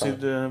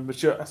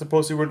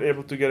suppose you weren't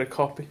able to get a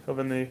copy of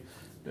any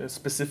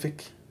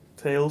specific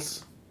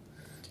tales.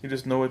 You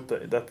just know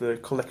that the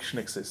collection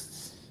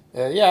exists.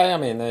 I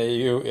mean,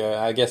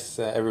 I guess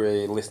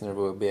every listener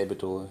will be able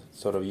to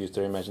sort of use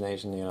their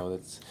imagination. You know,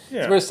 it's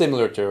very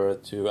similar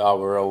to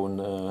our own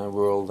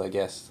world, I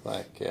guess.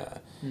 Like,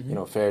 you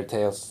know, fairy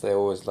tales, they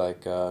always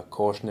like a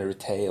cautionary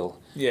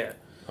tale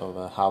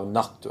of how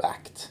not to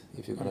act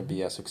if you're going to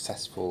be a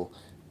successful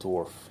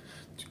dwarf.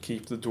 To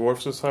keep the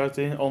dwarf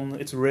society on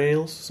its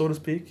rails, so to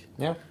speak.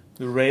 Yeah.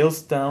 The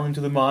rails down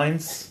into the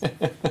mines.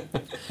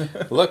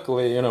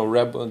 Luckily, you know,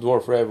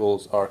 dwarf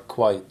rebels are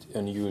quite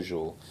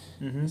unusual.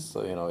 Mm-hmm.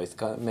 So it's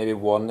kind of maybe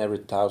one every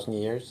 1,000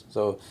 years.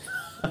 So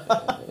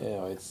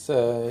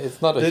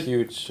it's not a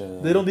huge.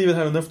 They don't even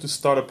have enough to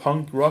start a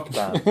punk rock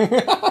band.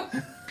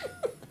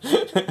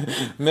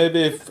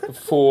 Maybe if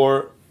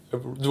 4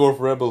 dwarf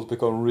rebels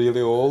become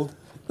really old,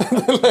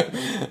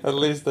 at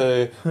least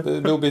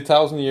there'll be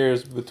 1,000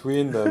 years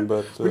between them.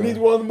 But we need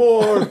one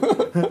more.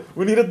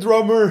 We need a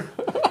drummer.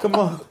 Come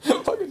on,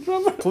 fucking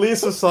drummer. Please,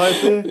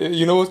 society.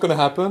 You know what's gonna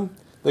happen?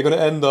 They're gonna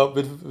end up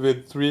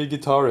with 3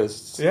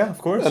 guitarists. Yeah, of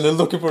course. And they're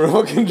looking for a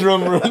fucking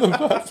drummer on the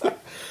bass.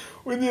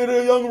 We need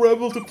a young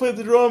rebel to play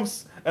the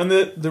drums. And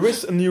there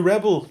is a new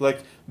rebel,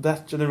 like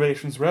that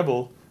generation's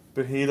rebel,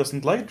 but he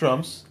doesn't like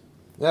drums.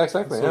 Yeah,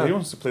 exactly. So he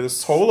wants to play the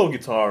solo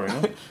guitar,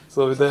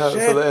 so they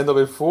end up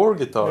with 4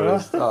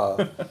 guitarists.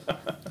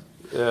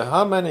 Yeah.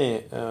 How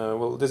many?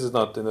 Well, this is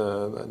not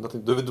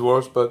nothing to do with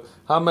dwarves, but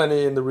how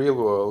many in the real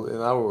world, in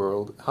our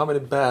world, how many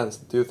bands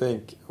do you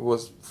think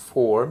was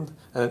formed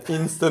and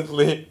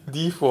instantly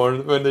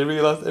deformed when they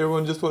realized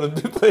everyone just wanted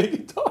to play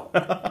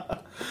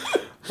guitar?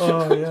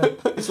 Oh yeah,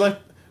 it's like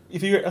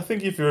if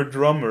you're a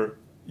drummer,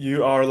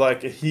 you are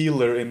like a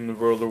healer in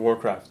World of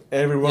Warcraft.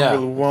 Everyone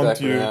will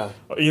want you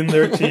in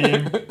their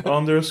team,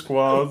 on their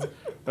squad.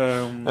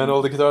 And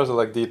all the guitars are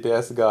like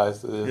DPS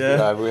guys. We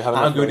have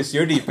How good is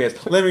your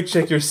DPS? Let me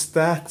check your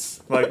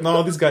stats. Like,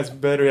 no, this guy's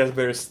better. He has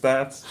better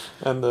stats.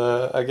 And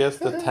I guess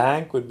the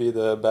tank would be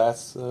the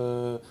bass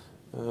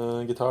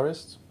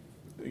guitarist.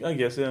 I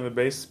guess, the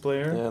bass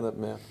player.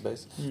 Yeah,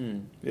 bass.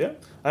 Yeah,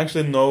 I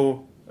actually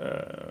know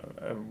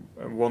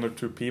 1 or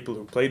 2 people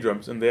who play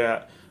drums, and they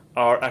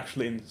are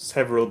actually in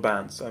several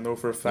bands. I know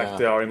for a fact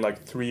they are in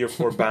like 3 or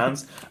 4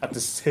 bands at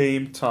the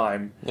same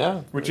time.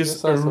 Yeah, which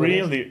is a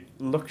really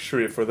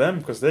luxury for them,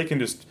 because they can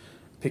just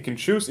pick and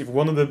choose. If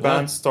one of the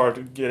bands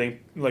start getting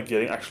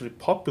actually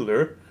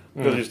popular,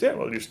 they'll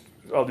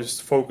I'll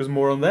just focus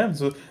more on them.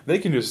 So they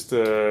can just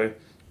go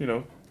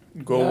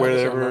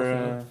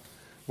wherever.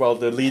 While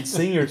the lead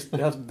singers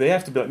they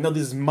have to be like, no,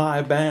 this is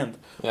my band.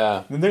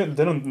 Yeah,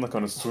 they're not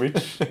gonna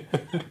switch.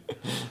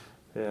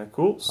 Yeah,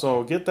 cool.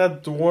 So get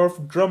that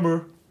dwarf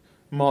drummer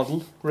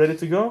model ready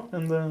to go,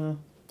 and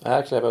I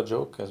actually have a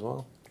joke as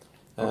well.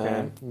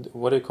 Okay.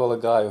 What do you call a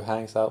guy who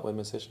hangs out with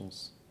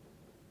musicians?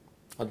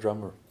 A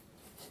drummer.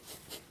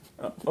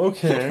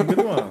 Okay,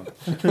 good one.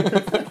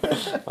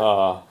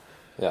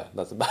 Yeah,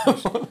 that's a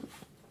bad one.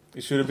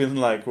 It should have been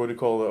like, what do you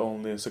call the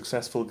only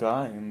successful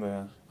guy in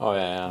the... Oh,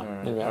 yeah.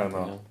 I don't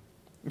know.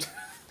 But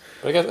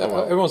I guess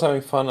everyone's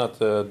having fun at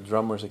the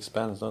drummer's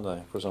expense, don't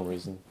they? For some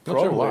reason. Not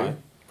sure why.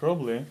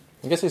 Probably.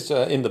 I guess it's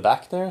in the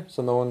back there,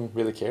 so no one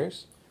really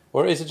cares.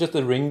 Or is it just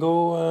a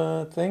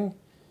Ringo thing?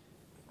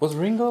 Was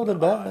Ringo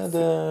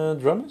the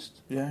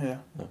drummist? Yeah.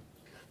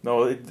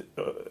 No,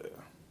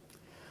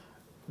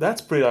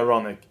 that's pretty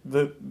ironic.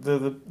 The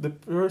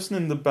person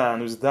in the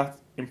band who's that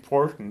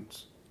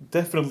important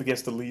definitely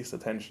gets the least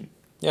attention.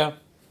 Yeah.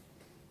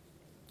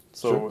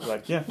 So,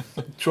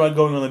 try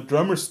going on a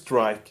drummer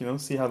strike,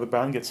 see how the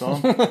band gets on.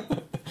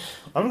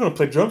 I'm going to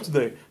play drums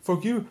today.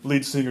 Fuck you,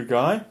 lead singer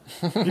guy.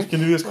 You can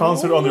do this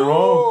concert on your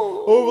own.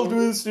 Oh, we'll do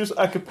this just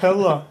a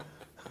cappella.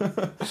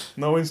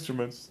 No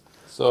instruments.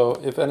 So,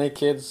 if any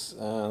kids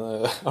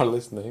are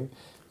listening,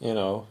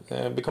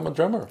 become a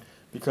drummer.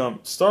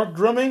 Start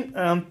drumming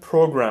and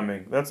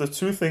programming. That's the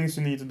 2 things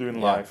you need to do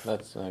in life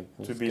that's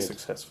to be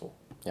successful.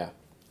 Yeah.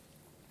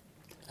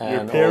 And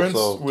your parents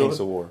also Kings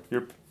of War.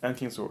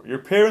 Kings of War. Your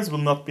parents will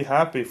not be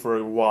happy for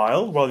a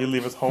while you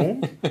live at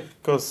home,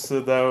 because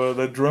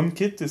the drum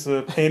kit is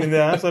a pain in the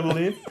ass, I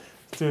believe,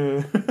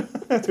 to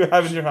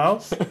have in your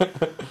house.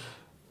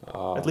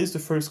 At least the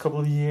first couple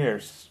of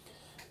years.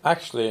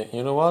 Actually,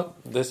 you know what?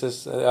 This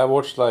is I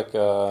watched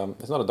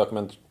it's not a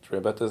documentary,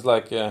 but it's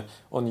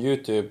on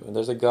YouTube.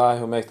 There's a guy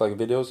who makes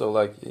videos of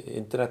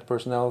internet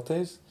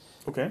personalities.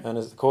 Okay. And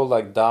it's called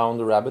Down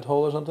the Rabbit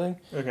Hole or something.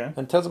 Okay.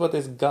 And tells about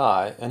this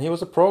guy, and he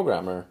was a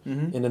programmer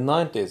in the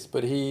 90s,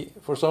 but he,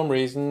 for some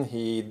reason,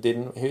 he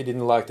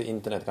didn't like the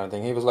internet kind of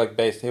thing. He was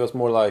he was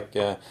more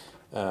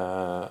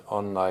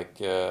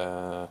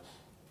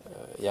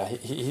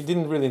he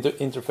didn't really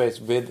interface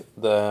with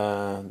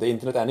the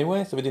internet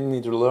anyway, so we didn't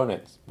need to learn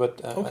it. But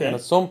and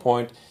at some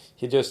point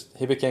he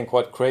became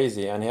quite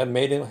crazy, and he had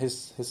made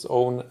his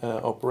own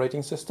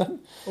operating system.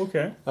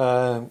 Okay.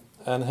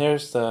 And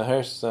here's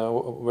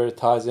where it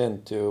ties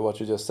into what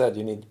you just said.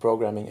 You need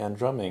programming and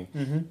drumming,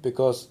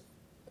 because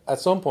at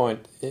some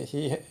point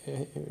he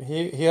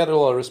had a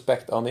lot of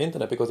respect on the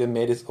internet because he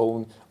made his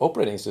own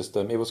operating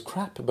system. It was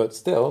crap, but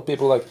still,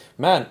 people he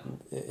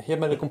had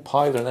made a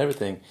compiler and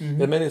everything. He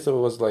had made it so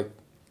it was a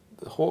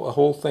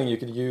whole thing you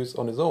could use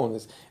on his own.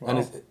 And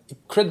it's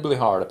incredibly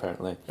hard,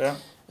 apparently. Yeah.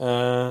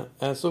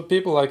 And so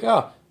people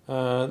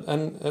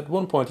and at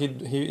one point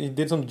he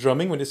did some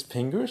drumming with his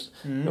fingers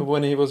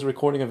when he was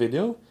recording a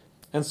video,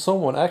 and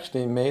someone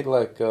actually made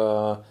not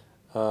a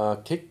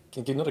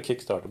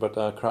Kickstarter, but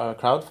a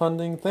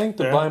crowdfunding thing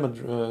to buy him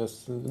a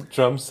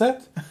drum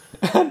set,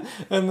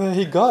 and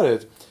he got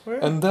it.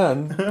 And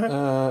then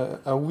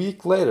a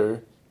week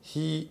later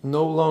he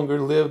no longer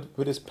lived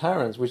with his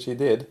parents, which he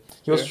did.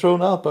 He was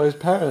thrown out by his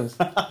parents.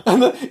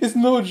 And it's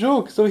no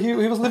joke. So he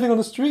was living on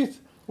the street.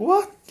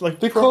 What? Like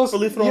because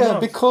properly thrown out?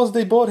 Because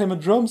they bought him a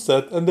drum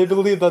set and they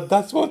believe that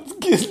that's what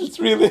it's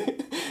really.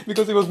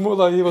 Because he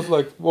was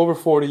like over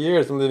 40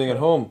 years and living at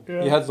home.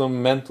 Yeah. He had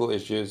some mental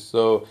issues,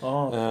 so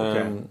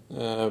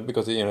okay.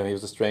 because he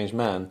was a strange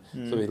man,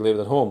 so he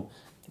lived at home.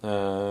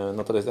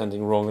 Not that there's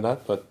anything wrong with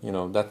that, but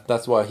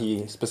that's why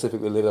he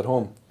specifically lived at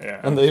home.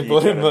 Yeah, and they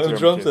bought him a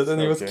drum set, and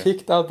he was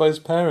kicked out by his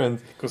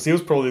parents because he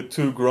was probably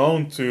too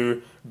grown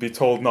to be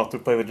told not to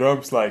play the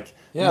drums. Like,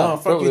 yeah, no,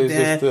 fuck you,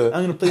 Dad. I'm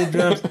gonna play the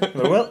drums. Like,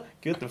 well,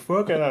 get the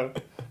fuck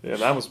out. Yeah,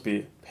 that must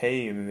be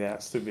pain in the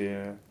ass to be.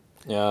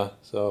 Yeah.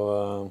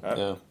 So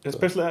yeah.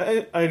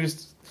 Especially, I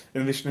just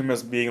envision him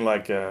as being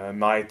like a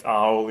night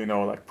owl,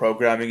 like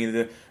programming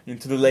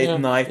into the late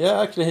night. Yeah,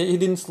 actually, he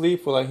didn't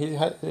sleep for he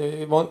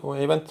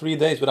went 3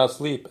 days without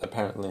sleep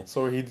apparently.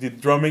 So he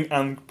did drumming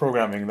and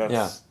programming.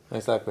 That's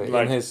exactly.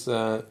 Like in his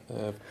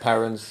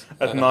parents'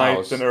 at night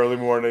house. and early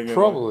morning.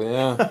 Probably,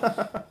 yeah.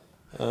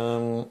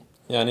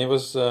 And he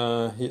was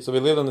so we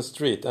lived on the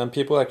street, and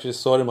people actually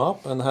sought him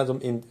up and had some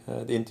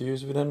the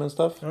interviews with him and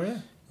stuff. Oh yeah.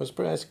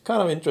 It's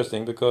kind of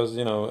interesting because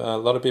a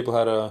lot of people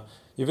had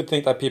you would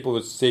think that people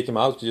would seek him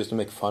out just to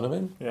make fun of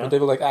him, but they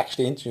were like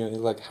actually interviewing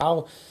him, like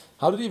how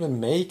did he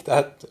even make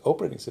that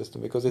operating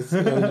system? Because it's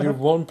you're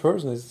one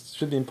person, it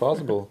should be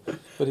impossible.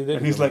 But he did.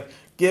 And he's like,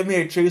 "Give me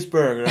a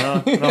cheeseburger,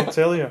 and I'll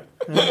tell you."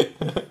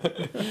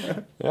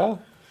 Yeah.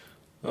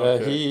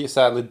 Okay. He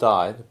sadly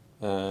died.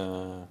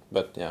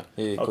 But yeah,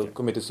 he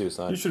committed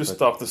suicide. You should have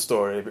stopped the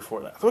story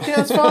before that. Okay,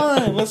 that's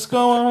fine. Let's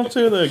go on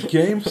to the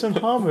games and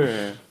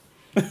hobby.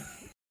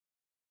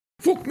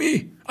 Fuck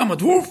me! I'm a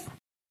dwarf!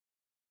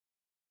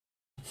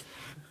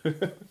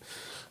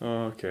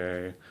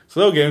 Okay.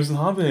 So, games and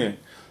hobby.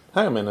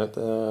 Hang a minute.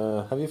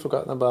 Have you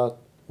forgotten about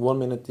 1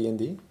 minute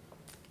D&D?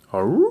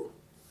 Oh,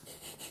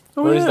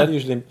 or is that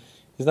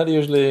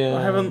usually...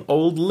 I have an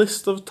old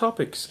list of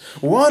topics.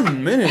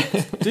 1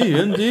 minute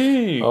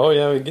D&D. Oh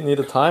yeah, we need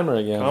a timer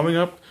again. Coming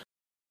up.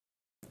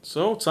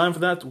 So, time for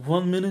that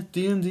 1 minute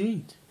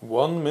D&D.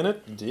 1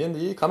 minute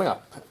D&D coming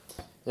up.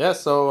 Yeah,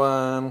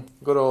 so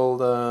good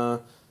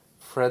old...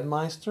 Fred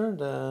Meister,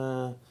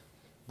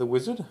 the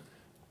wizard,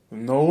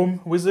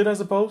 gnome wizard, I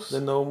suppose. The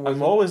gnome. I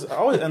always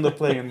end up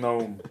playing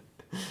gnome.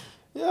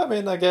 Yeah, I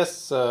mean, I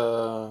guess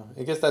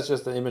that's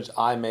just the image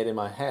I made in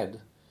my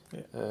head.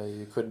 Yeah.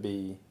 You could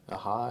be a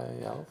high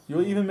elf. You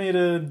even made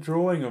a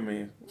drawing of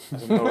me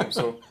as a gnome,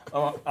 so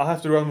I'll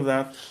have to run with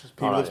that.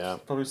 People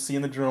have probably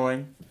seen the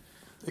drawing.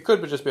 It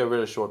could just be a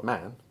really short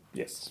man.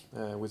 Yes,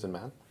 wizard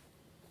man.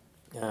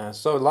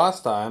 So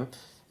last time.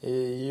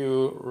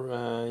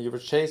 You were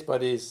chased by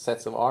these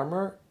sets of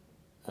armor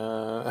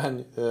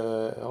and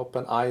up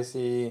an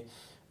icy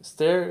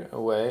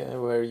stairway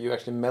where you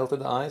actually melted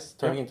the ice,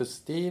 turning into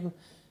steam.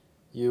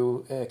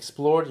 You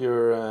explored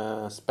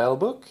your spell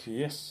book.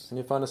 Yes. And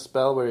you found a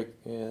spell where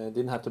you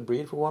didn't have to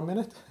breathe for 1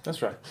 minute.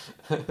 That's right.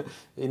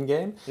 In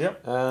game.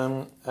 Yep.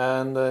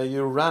 And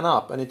you ran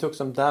up and you took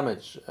some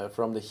damage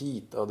from the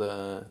heat of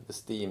the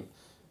steam.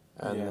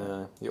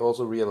 And you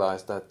also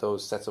realized that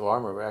those sets of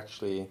armor were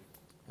actually...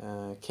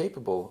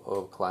 capable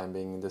of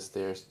climbing the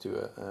stairs to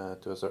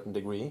a certain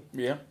degree,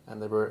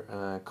 and they were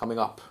coming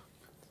up,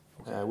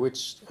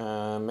 which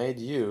made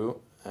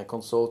you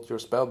consult your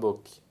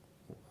spellbook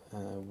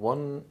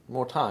one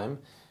more time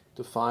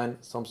to find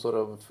some sort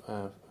of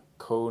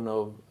cone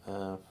of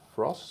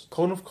frost.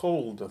 Cone of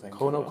cold, I think.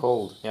 Cone of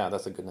cold. Yeah,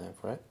 that's a good name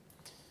for it.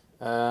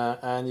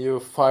 And you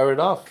fire it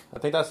off. I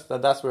think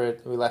that's where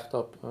we left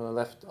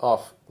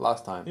off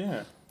last time.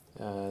 Yeah.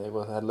 It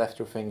had left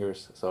your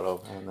fingers, sort of,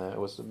 and it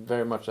was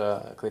very much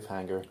a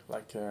cliffhanger.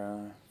 Like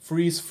a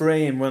freeze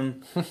frame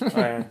when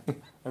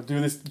I do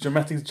this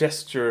dramatic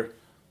gesture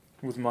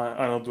with my...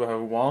 I don't know, do I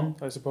have a wand,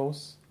 I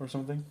suppose, or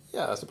something?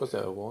 Yeah, I suppose you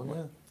have a wand,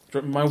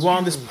 yeah. My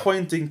wand is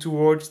pointing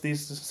towards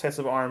these sets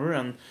of armor,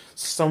 and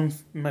some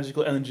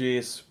magical energy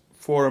is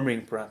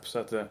forming, perhaps,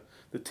 at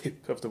the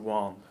tip of the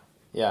wand.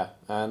 Yeah,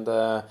 and...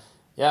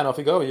 and off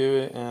you go.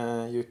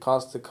 You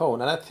cast the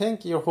cone, and I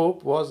think your hope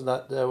was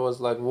that there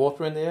was like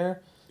water in the air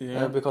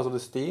because of the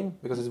steam,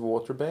 because it's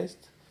water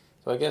based.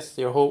 So I guess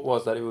your hope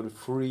was that it would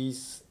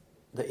freeze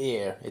the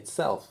air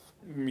itself.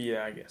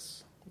 Yeah, I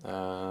guess.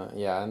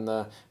 And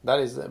that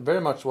is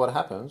very much what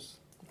happens,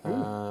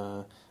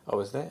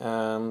 obviously,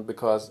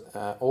 because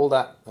all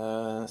that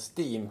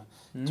steam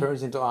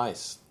turns into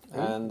ice,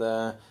 and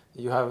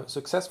you have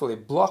successfully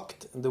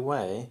blocked the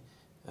way.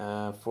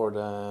 For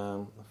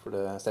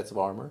the sets of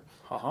armor,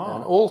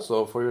 and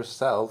also for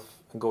yourself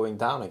going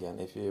down again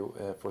if you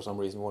for some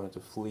reason wanted to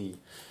flee.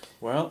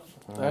 Well,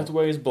 that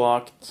way is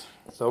blocked.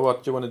 So what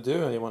do you want to do?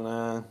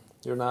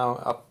 You're now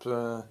up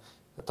the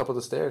top of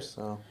the stairs.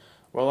 So.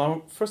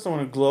 Well, first I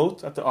want to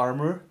gloat at the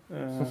armor,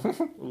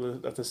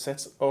 at the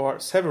sets or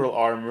several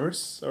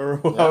armors,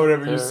 or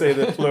however you say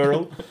the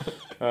plural.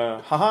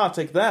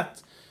 Take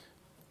that!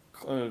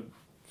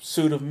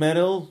 Suit of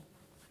metal.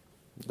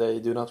 They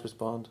do not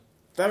respond.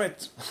 Damn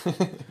it!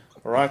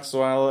 All right,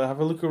 so I'll have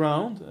a look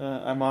around.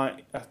 Am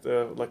I at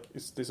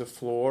is this a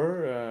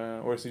floor,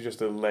 or is it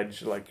just a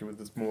ledge, like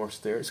with more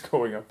stairs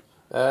going up?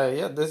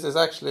 Yeah, this is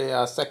actually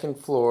a second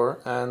floor,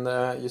 and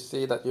you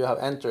see that you have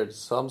entered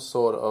some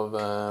sort of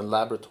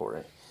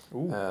laboratory,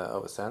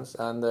 of a sense.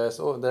 And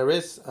so there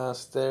is a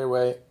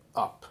stairway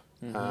up,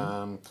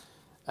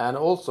 and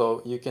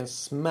also you can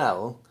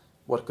smell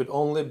what could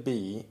only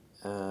be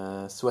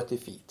sweaty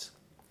feet.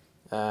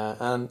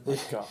 And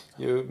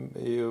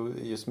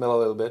you smell a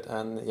little bit,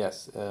 and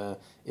yes,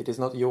 it is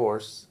not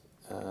yours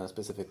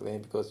specifically,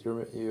 because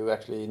you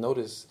actually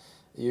notice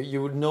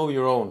you would know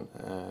your own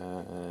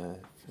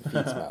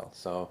feet smell.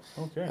 So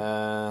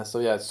so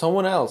yeah,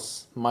 someone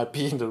else might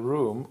be in the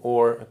room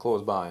or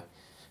close by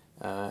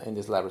in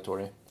this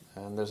laboratory,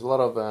 and there's a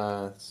lot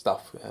of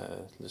stuff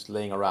just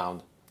laying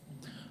around.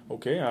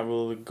 Okay, I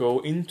will go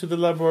into the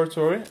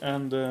laboratory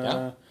and.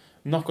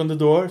 Knock on the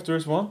door if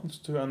there's one,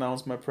 just to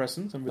announce my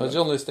presence. And there's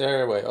only a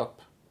stairway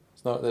up.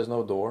 There's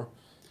no door.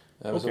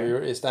 So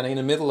you're standing in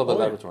the middle of the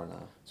laboratory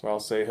now. So I'll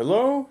say,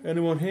 hello,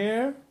 anyone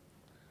here?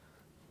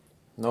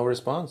 No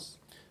response.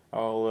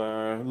 I'll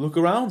look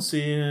around,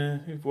 see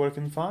what I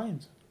can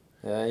find.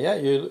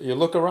 You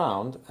look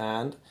around,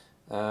 and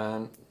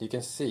you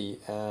can see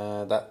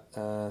that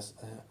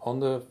on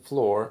the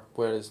floor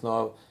where it's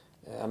now...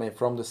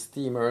 from the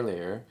steam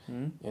earlier,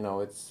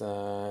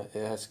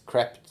 it has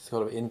crept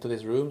sort of into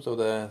this room, so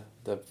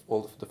the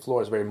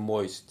floor is very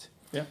moist.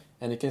 Yeah.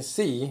 And you can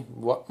see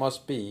what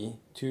must be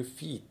 2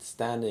 feet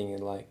standing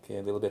in like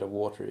a little bit of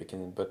water.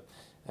 But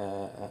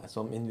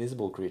some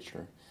invisible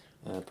creature,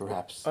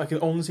 perhaps. I can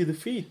only see the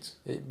feet.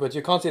 But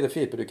you can't see the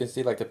feet, but you can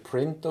see like the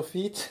print of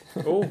feet.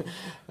 Oh.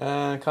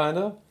 Kind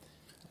of.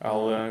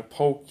 I'll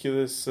poke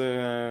this...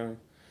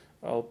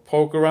 I'll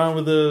poke around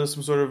with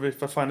some sort of,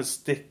 if I find a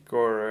stick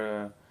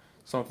or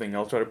something,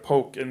 I'll try to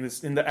poke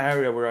in the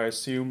area where I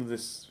assume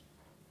this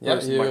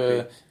person might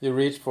be. You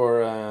reach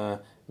for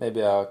maybe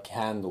a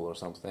candle or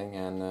something,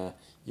 and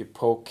you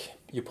poke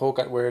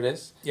at where it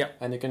is. Yeah.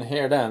 And you can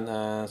hear then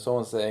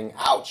someone saying,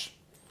 "Ouch!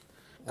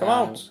 Come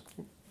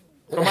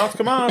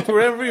out,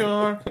 wherever you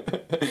are."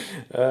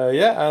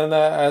 And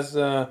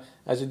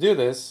as you do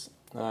this,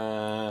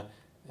 a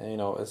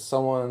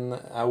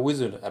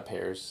wizard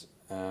appears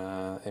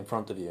in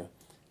front of you,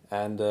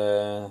 and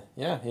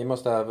he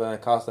must have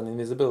cast an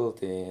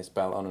invisibility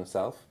spell on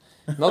himself.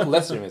 Not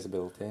lesser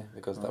invisibility,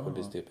 because that would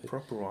be stupid.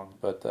 Proper one,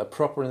 but a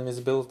proper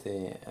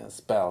invisibility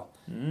spell.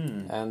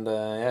 And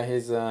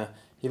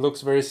he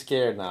looks very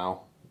scared now,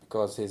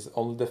 because his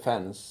only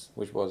defense,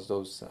 which was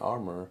those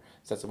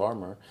sets of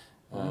armor,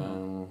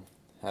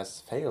 has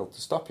failed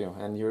to stop you,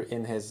 and you're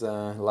in his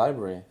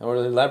library,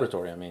 or the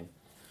laboratory, I mean.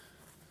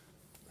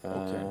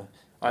 Okay.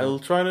 I'll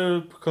try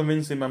to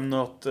convince him I'm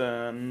not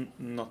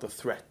a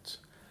threat.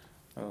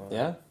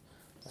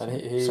 And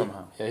he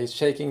somehow. Yeah, he's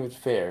shaking with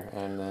fear,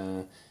 and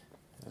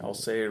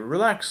I'll say,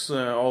 "Relax,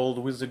 old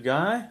wizard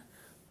guy.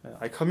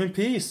 I come in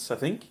peace, I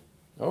think."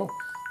 Oh,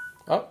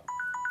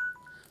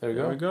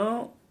 there we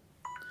go.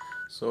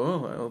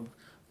 So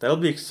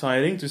that'll be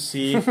exciting to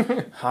see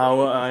how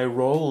I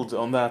rolled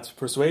on that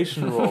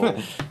persuasion roll.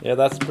 Yeah,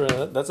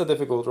 that's a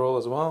difficult roll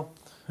as well,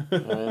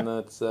 and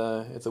it's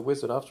a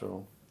wizard after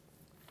all.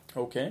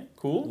 Okay,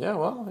 cool.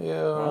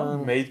 Yeah,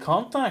 made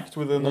contact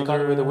with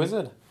another... with a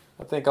wizard.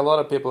 I think a lot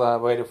of people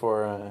have waited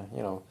for,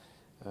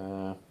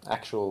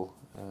 actual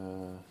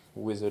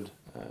wizard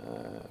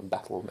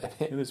battle,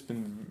 maybe. It's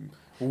been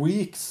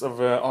weeks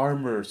of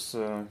armors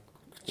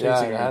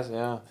chasing it has,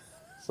 yeah.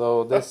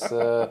 So this,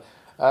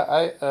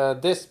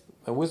 this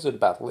wizard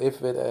battle,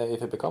 if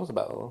it becomes a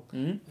battle,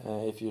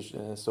 if you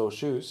so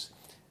choose,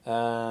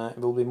 it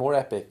will be more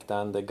epic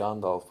than the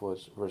Gandalf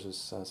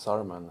versus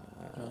Saruman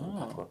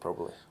battle,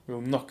 probably.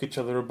 We'll knock each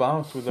other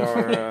about with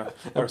our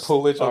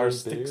pull each our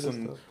other's sticks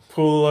and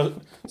stuff.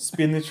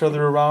 spin each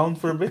other around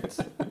for a bit.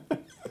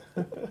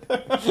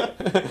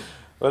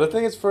 But I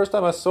think it's first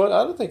time I saw it.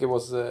 I don't think it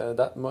was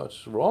that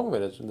much wrong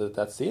with it.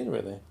 That scene,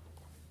 really.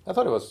 I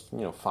thought it was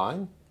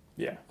fine.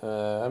 Yeah.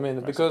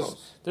 Because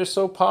they're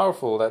so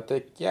powerful that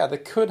they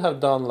could have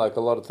done like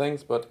a lot of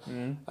things, but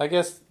I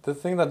guess the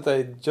thing that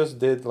they just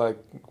did, like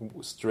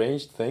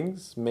strange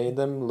things, made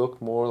them look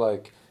more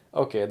like,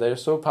 okay, they're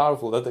so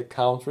powerful that they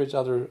counter each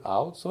other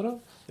out, sort of.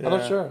 Yeah. I'm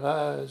not sure.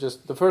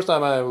 Just the first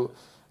time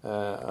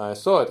I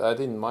saw it, I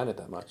didn't mind it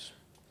that much.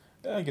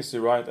 I guess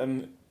you're right,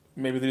 and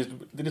maybe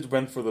they just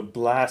went for the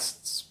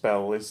blast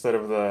spell instead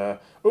of the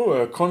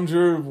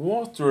conjure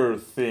water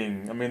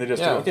thing. I mean, they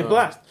just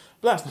blast.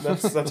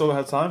 That's all I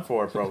had time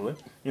for, probably.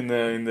 In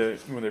the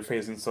when they're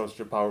facing such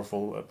a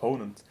powerful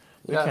opponent,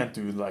 they can't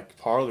do like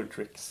parlor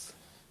tricks.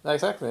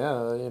 Exactly.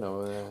 Yeah.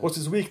 What's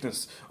his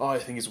weakness? I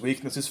think his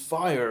weakness is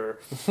fire.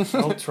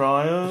 I'll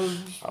try.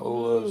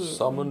 I'll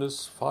summon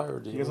this fire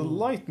demon. He has a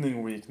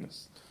lightning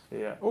weakness.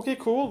 Yeah. Okay.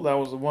 Cool. That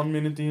was a 1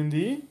 minute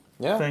D&D.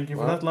 Yeah. Thank you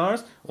for that,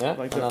 Lars. Yeah.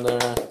 Like another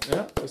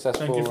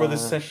successful. Thank you for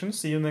this session.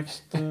 See you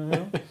next.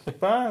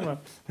 Bye.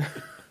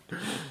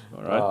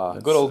 All right.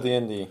 Good old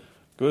D&D.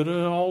 Good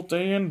old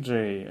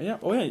D&D. Yeah.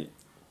 Oh yeah.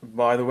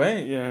 By the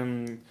way,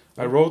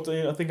 I wrote.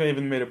 I think I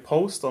even made a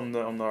post on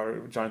our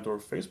Giant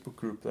Dwarf Facebook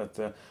group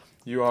that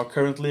you are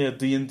currently a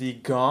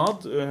D&D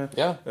god.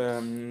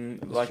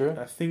 That's true.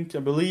 I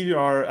believe you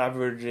are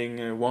averaging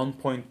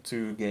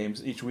 1.2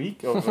 games each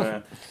week of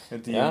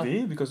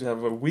D&D because you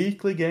have a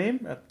weekly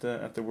game at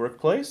the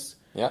workplace.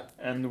 Yeah.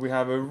 And we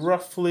have a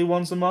roughly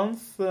once a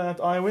month at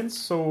iWins.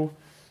 So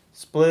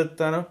split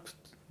that up,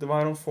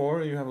 divide on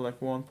 4. You have like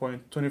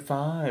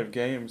 1.25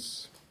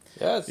 games.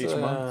 Yeah,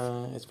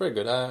 it's very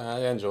good.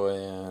 I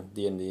enjoy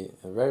D&D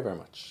very, very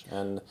much.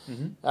 And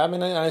I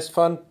mean, and it's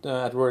fun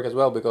at work as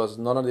well because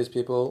none of these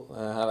people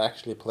have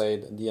actually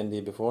played D&D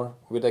before,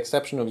 with the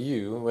exception of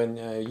you. When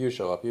you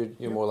show up,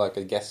 you're more like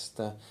a guest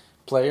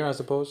player, I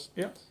suppose.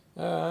 Yeah.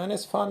 And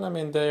it's fun. I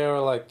mean, they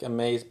are like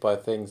amazed by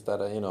things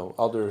that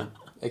other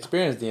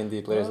experienced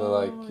D&D players are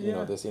like,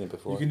 they've seen it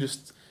before.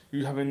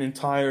 You have an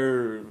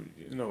entire,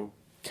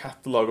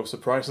 catalog of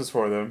surprises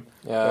for them.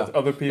 Yeah. That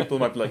other people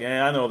might be like,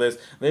 I know this.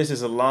 This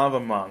is a lava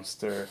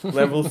monster,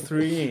 level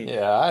 3.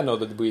 Yeah, I know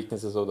the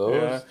weaknesses of those.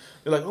 Yeah.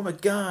 You're like, oh my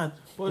god,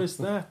 what is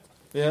that?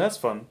 Yeah, that's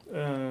fun.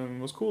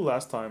 It was cool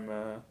last time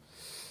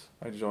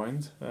I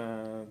joined.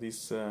 I'm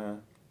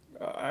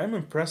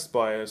impressed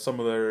by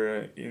some of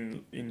their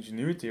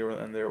ingenuity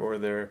and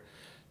their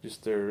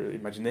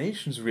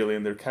imaginations really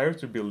and their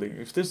character building.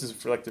 If this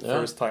is like the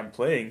first time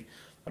playing,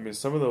 I mean,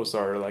 some of those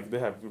are like they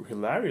have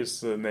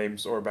hilarious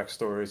names or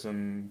backstories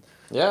and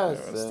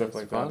stuff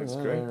like fun. that. It's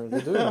great.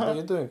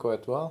 You're doing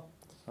quite well.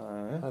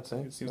 I'd say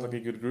it seems like a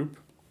good group.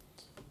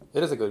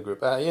 It is a good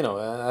group,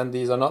 and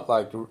these are not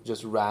like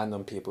just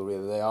random people.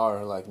 Really, they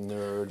are like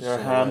nerds. They're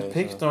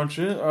handpicked, aren't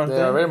you?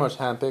 They are very much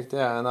handpicked.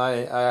 Yeah, and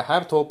I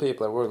have told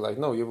people at work like,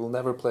 no, you will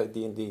never play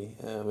D&D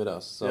with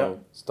us. So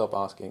stop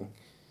asking.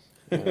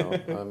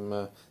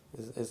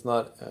 It's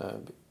not.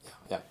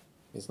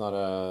 It's not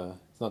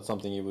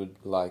something you would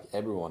like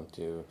everyone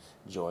to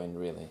join,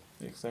 really.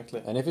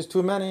 Exactly. And if it's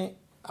too many,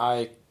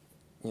 I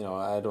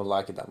don't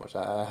like it that much.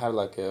 I have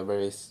like a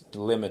very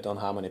limit on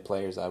how many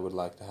players I would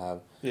like to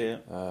have. Yeah.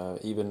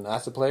 Even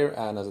as a player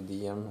and as a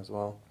DM as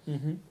well.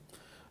 Mm-hmm.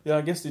 Yeah,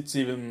 I guess it's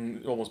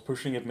even almost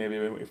pushing it. Maybe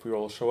if we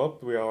all show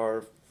up, we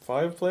are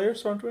 5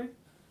 players, aren't we?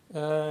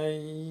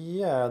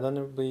 Then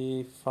it would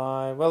be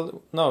 5.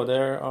 Well, no,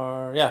 there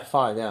are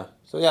 5. Yeah.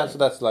 So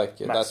that's like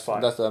that's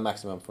the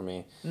maximum for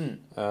me.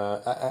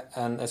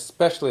 And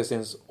especially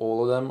since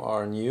all of them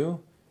are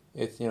new,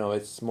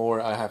 it's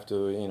more. I have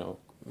to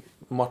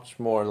much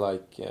more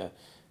like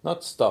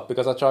not stop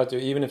because I try to,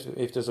 even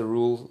if there's a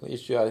rule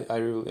issue, I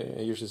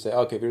usually say,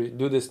 okay, we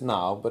do this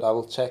now, but I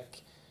will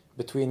check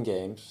between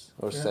games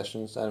or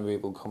sessions and we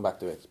will come back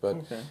to it.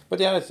 But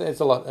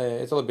it's a lot.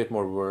 It's a little bit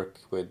more work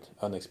with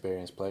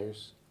unexperienced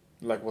players.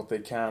 Like what they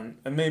can,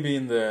 and maybe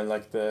in the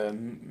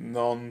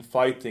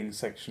non-fighting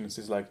sections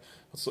is like,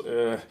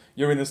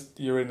 you're in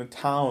a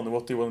town.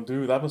 What do you want to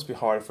do? That must be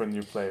hard for a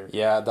new player.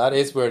 Yeah, that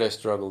is where they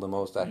struggle the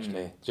most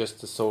actually.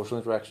 Just the social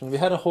interaction. We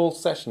had a whole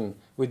session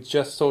with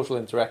just social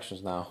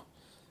interactions now.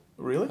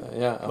 Really?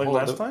 Like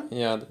last time?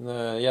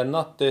 Yeah,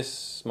 not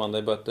this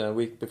Monday, but the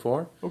week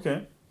before.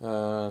 Okay. It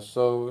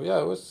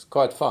was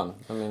quite fun.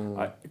 I mean,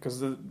 because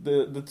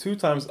the 2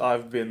 times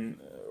I've been.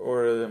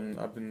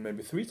 I've been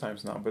maybe 3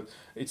 times now, but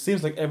it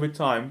seems like every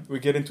time we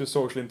get into a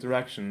social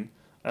interaction,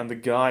 and the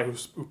guy who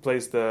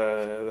plays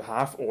the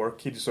half orc,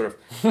 he just sort of,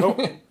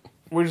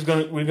 we're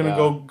gonna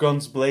go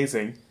guns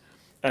blazing,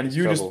 and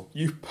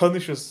you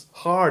punish us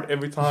hard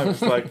every time.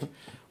 It's like,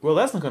 well,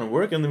 that's not gonna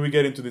work, and then we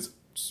get into this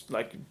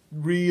like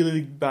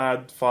really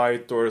bad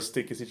fight or a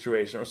sticky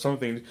situation or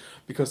something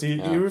because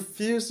he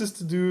refuses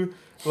to do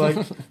like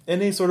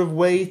any sort of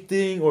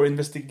waiting or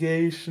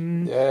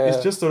investigation.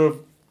 It's just sort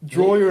of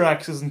draw your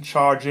axes and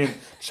charge into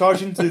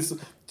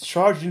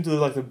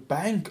like the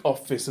bank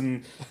office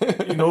and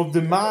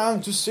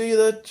demand to see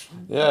that.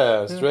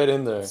 Straight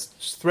in there.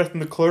 Just threaten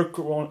the clerk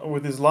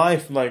with his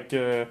life, like,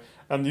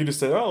 and you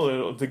just say,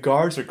 "Oh, the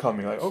guards are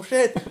coming!" Like, "Oh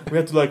shit, we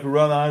have to like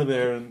run out of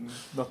there and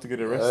not to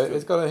get arrested."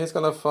 It's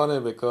kind of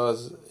funny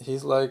because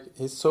he's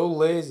so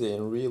lazy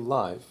in real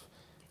life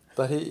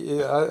that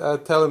I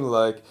tell him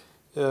like,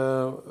 you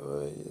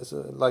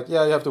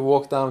have to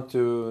walk down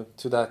to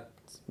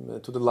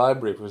the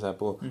library, for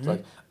example. It's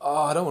like,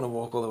 I don't want to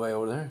walk all the way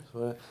over there.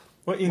 So,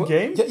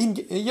 game?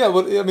 Yeah,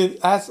 well, I mean,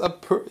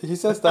 he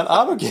says that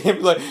out of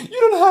game. Like,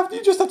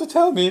 you just have to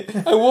tell me.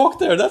 I walk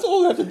there. That's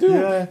all you have to do.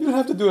 Yeah. You don't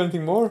have to do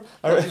anything more.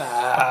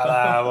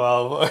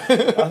 Well,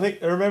 I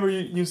remember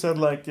you said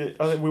like,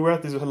 I think we were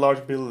at this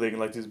large building,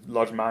 like this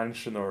large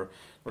mansion or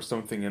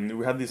something, and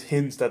we had these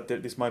hints that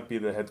this might be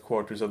the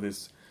headquarters of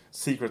this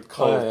secret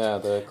cult.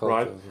 The cult.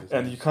 Right?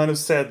 And you kind of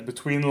said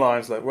between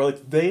lines like, well,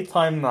 it's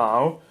daytime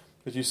now.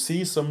 But you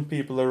see some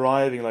people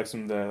arriving, like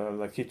some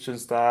like kitchen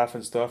staff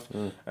and stuff,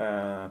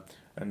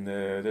 and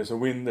there's a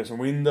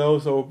window,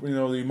 so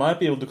you might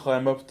be able to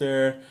climb up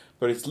there.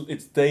 But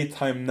it's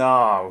daytime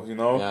now,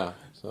 Yeah.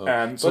 So,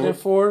 but in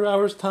 4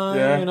 hours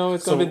time,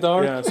 it's gonna be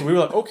dark. Yeah. So we were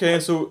like, okay.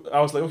 So I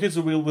was like, okay.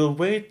 So we'll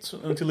wait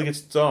until it gets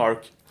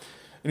dark.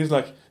 And he's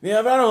like,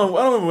 yeah, but I don't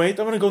want to wait.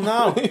 I want to go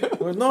now.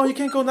 Like, no, you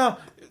can't go now.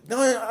 no,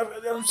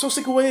 I'm so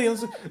sick of waiting.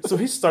 So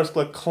he starts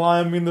like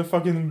climbing the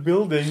fucking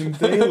building in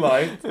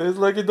daylight. It's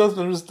like he doesn't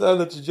understand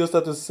that you just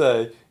have to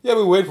say, yeah,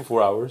 we wait for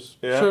 4 hours.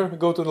 Yeah. Sure,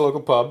 go to the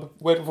local pub,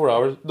 wait for 4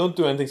 hours, don't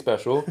do anything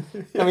special,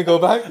 and we go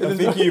back. I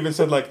think he even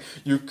said like,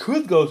 you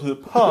could go to the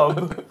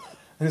pub.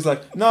 And he's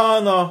like,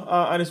 no,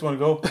 I just want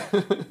to go.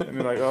 And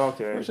you're like, oh,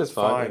 okay, which is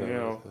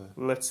fine,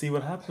 let's see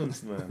what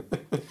happens then.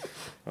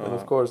 And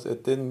of course,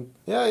 it didn't.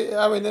 Yeah,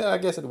 I mean, I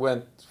guess it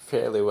went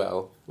fairly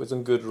well with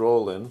some good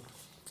rolling.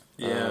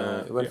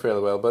 Yeah, it went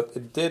fairly well, but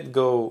it did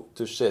go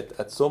to shit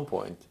at some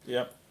point.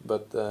 Yeah,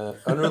 but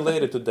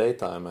unrelated to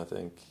daytime, I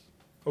think.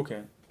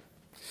 Okay.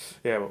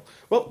 Yeah,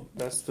 well,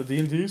 that's the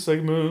D&D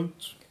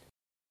segment.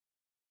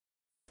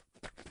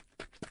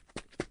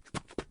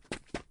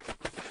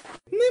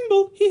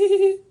 Nimble.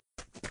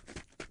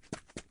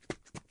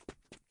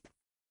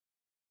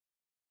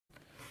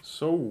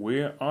 So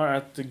we are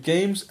at the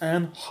games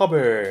and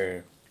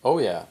hobby. Oh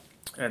yeah,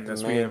 and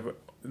as we have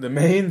the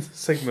main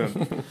segment,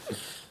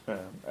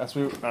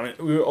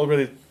 we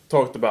already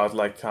talked about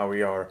like how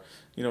we are,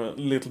 a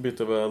little bit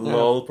of a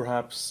lull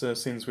perhaps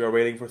since we are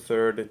waiting for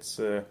third. It's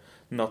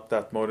not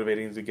that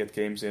motivating to get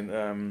games in.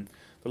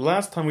 The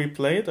last time we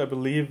played, I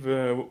believe,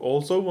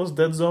 also was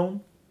Dead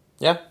Zone.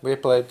 Yeah, we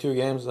played 2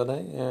 games a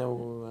day.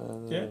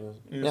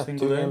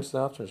 Two games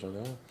after. So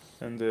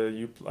and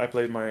I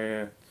played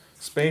my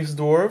Space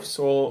Dwarfs,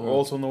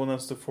 also known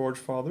as the Forge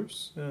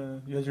Fathers.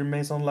 You had your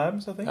Mason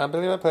Labs, I think. I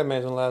believe I played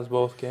Mason Labs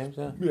both games.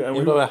 Yeah,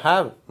 even though I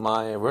have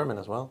my Vermin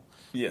as well.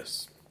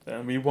 Yes,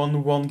 and we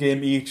won 1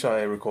 game each,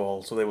 I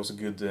recall. So that was a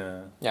good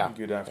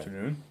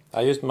afternoon.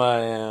 I used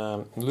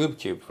my Lube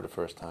Cube for the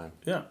first time.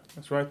 Yeah,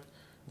 that's right.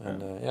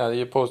 And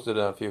you posted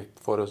a few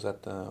photos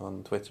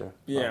on Twitter.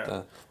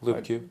 Yeah,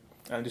 Lube Cube.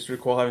 I just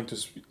recall having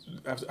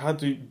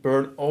to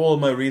burn all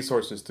my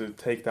resources to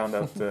take down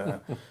that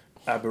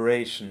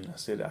aberration,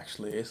 as it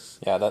actually is.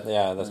 Yeah, that's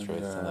true.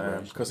 It's an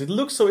aberration because it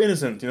looks so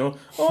innocent,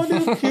 Oh,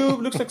 little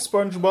cube looks like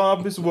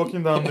SpongeBob is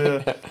walking down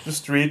the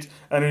street,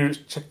 and you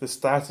check the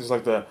stats. It's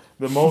like the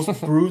most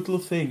brutal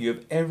thing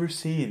you've ever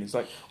seen. It's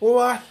like,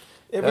 what?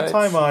 Every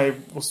time I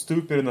was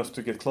stupid enough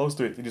to get close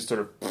to it, it just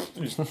sort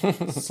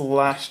of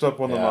slashed up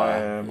one of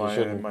my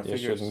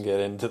figures. You shouldn't get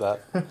into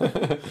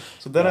that.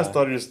 So then I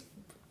started just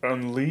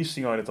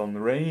unleashing on it on the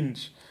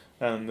range,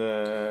 and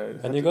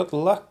you got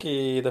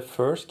lucky the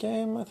first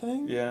game, I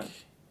think. Yeah.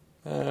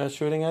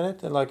 Shooting at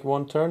it in like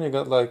one turn, you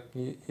got like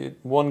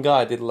one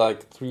guy did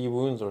like 3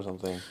 wounds or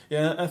something.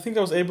 Yeah, I think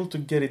I was able to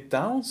get it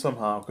down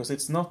somehow because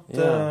it's not.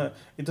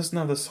 It doesn't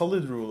have the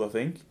solid rule, I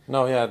think.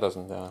 No, it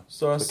doesn't. Yeah,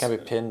 so it can be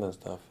pinned and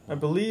stuff. I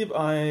believe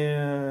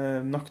I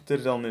knocked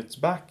it on its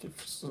back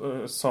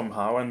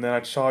somehow, and then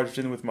I charged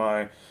in with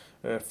my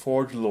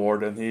Forge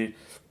Lord, and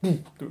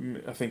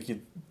I think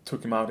he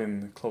took him out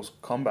in close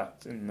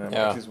combat in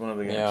at least one of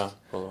the games. Yeah,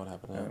 probably what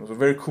happened. Yeah. It was a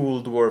very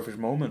cool dwarfish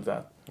moment.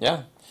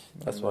 Yeah,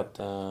 that's what.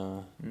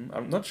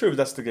 I'm not sure if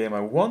that's the game I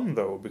won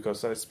though,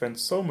 because I spent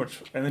so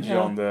much energy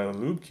on the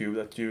Lube Cube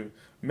that you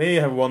may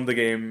have won the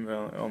game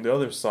on the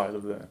other side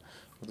of the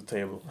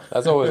table.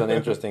 That's always an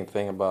interesting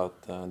thing about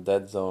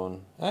Dead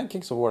Zone and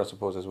Kings of War, I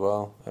suppose, as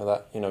well.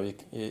 That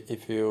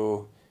if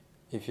you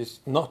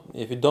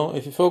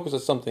focus on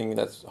something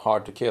that's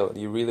hard to kill,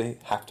 you really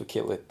have to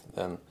kill it.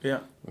 Then I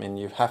mean,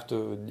 you have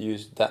to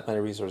use that many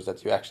resources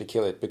that you actually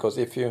kill it. Because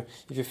if you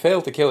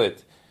fail to kill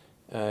it,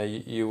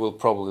 you will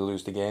probably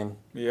lose the game.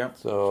 Yeah.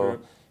 So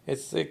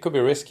it could be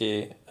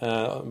risky,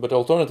 but the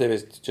alternative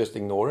is to just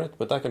ignore it.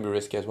 But that can be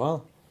risky as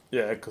well.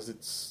 Yeah, because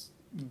it's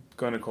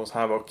going to cause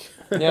havoc.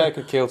 Yeah, it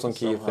could kill some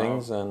key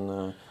things.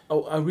 And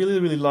I really,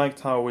 really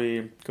liked how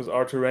because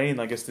our terrain,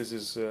 I guess this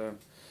is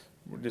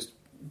just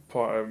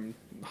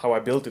how I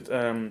built it.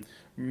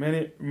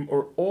 Many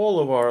or all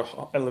of our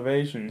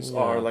elevations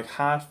are like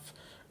half.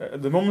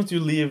 The moment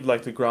you leave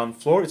like the ground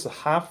floor, it's a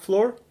half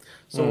floor.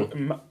 So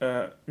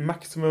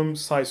maximum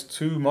size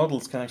 2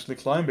 models can actually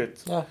climb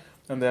it. Yeah.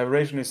 And the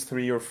aberration is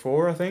 3 or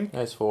 4, I think.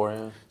 It's 4,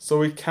 yeah.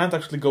 So it can't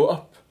actually go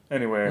up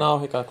anywhere. No,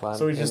 he can't climb.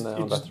 So it just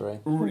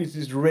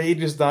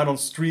rages down on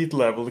street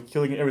level,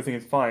 killing everything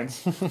it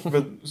finds.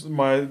 But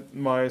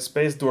my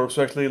space dwarfs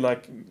actually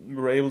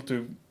were able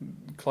to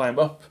climb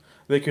up.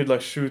 They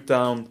could shoot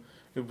down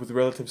with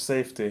relative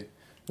safety.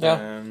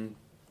 Yeah.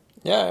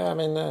 Yeah, I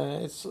mean,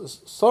 it's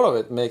sort of,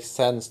 it makes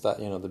sense that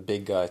the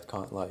big guys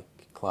can't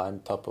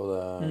climb top of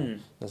the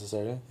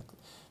necessarily.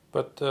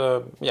 But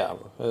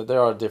there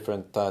are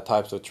different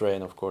types of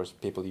terrain, of course,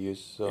 people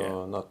use.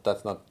 So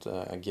that's not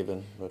a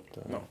given. But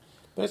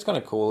but it's kind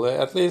of cool.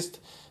 At least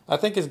I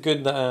think it's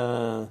good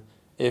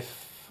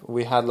if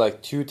we had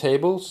 2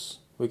 tables.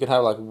 We could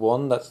have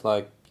one that's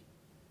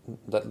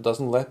that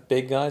doesn't let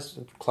big guys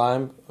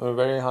climb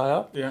very high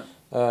up. Yeah.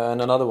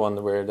 And another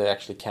one where they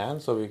actually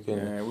can, so we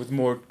can. With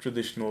more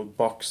traditional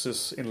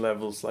boxes in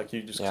levels,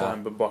 you just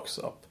climb a box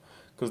up.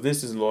 Because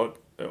this is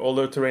all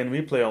the terrain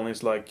we play on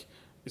is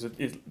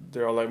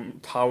there are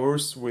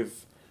towers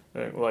with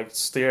like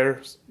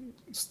stairs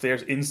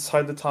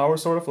inside the tower,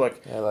 sort of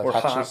like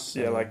hatches.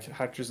 Like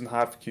hatches and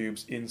half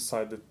cubes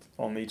inside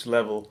on each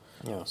level.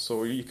 Yeah.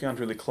 So you can't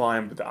really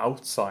climb the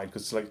outside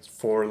because it's like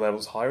 4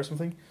 levels high or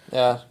something.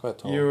 Yeah, it's quite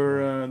tall.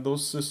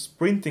 Those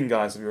sprinting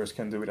guys of yours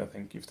can do it. I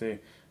think if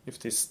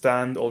they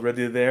stand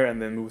already there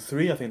and then move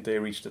 3, I think they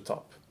reach the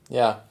top.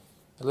 Yeah,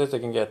 at least they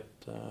can get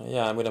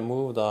with a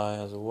move die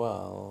as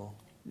well.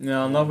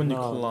 No, not when you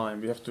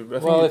climb. You have to.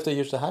 If they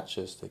use the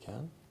hatches, they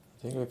can.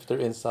 I think if they're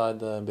inside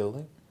the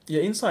building.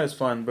 Yeah, inside is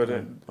fine, but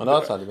on the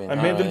outside, you mean? I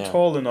made them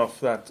tall enough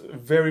that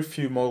very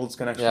few models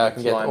can actually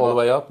can get all the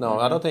way up. No,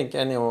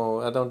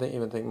 Mm-hmm. I don't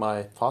even think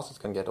my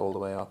fastest can get all the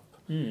way up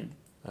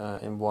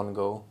in one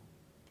go.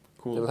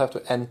 Cool. They will have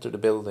to enter the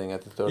building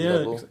at the 3rd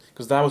level. Yeah,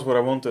 because that was what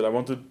I wanted. I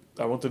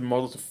wanted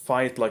models to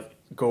fight like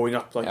going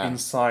up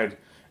inside.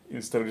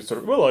 Instead of just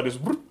I just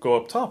go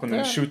up top and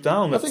then shoot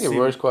down. I think it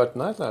works quite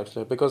nicely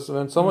actually, because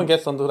when someone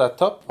gets onto that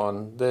top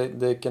one,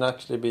 they can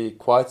actually be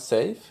quite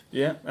safe.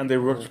 Yeah, and they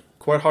worked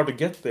quite hard to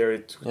get there.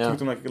 It took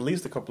them like at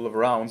least a couple of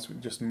rounds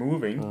just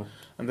moving,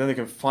 and then they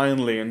can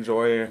finally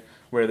enjoy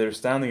where they're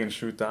standing and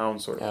shoot down.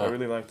 Sort of, I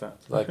really like that.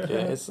 Like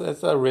it's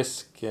a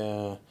risk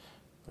thing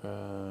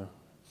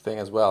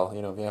as well.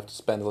 You know, you have to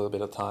spend a little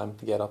bit of time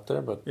to get up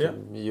there, but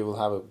you will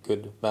have a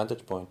good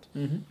vantage point.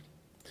 Mm-hmm.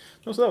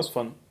 So that was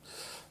fun.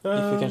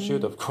 If you can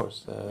shoot, of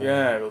course.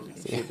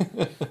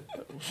 The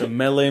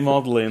melee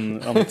model on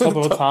the top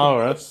of a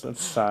tower.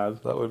 That's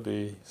sad. That would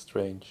be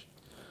strange.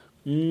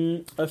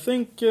 I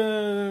think,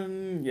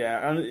 and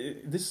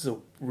this is a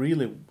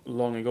really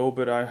long ago,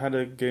 but I had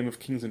a game of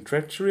Kings and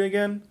Treachery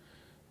again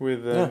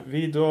with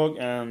V-Dog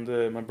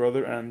and my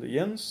brother and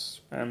Jens,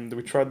 and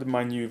we tried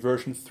my new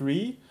version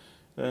 3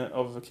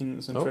 of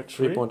Kings and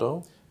Treachery.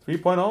 3.0?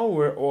 3.0,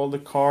 where all the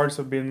cards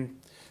have been...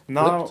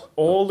 Now flipped.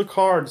 all the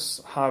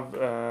cards have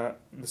the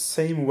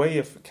same way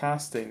of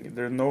casting.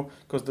 There are no...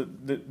 Because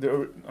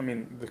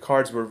the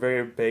cards were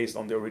very based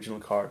on the original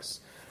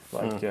cards.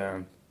 Like...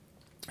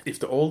 If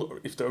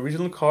the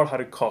original card had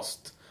a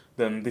cost,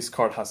 then this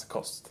card has a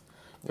cost.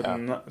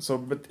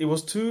 But it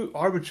was too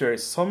arbitrary.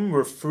 Some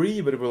were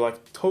free, but it were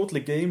like totally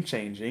game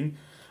changing,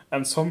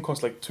 and some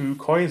cost like 2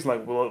 coins.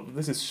 Like, well,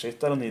 this is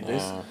shit. I don't need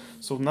this.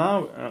 So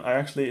now I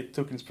actually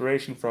took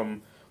inspiration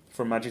from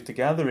Magic the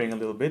Gathering a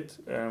little bit.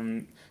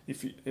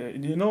 If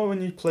you know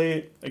when you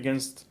play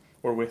against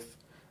or with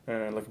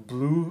like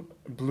blue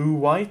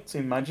white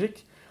in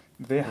Magic,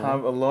 they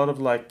have a lot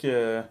of like.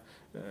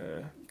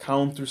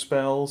 Counter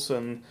spells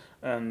and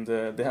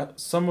they have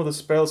some of the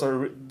spells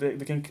are they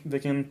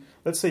can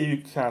let's say you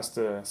cast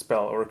a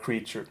spell or a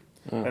creature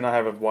and I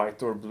have a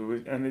white or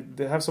blue and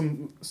they have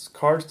some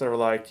cards that are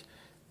like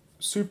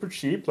super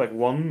cheap, like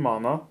 1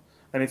 mana,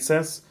 and it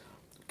says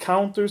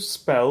counter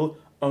spell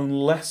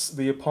unless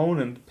the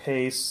opponent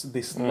pays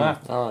this and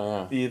that.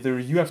 Either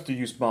you have to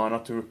use mana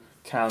to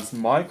cancel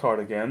my card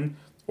again,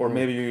 or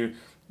maybe you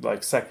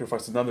like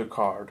sacrifice another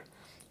card,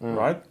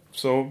 right?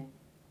 So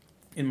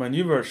in my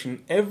new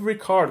version, every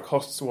card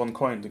costs 1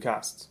 coin to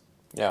cast.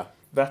 Yeah.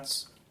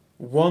 That's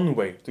one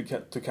way to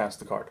cast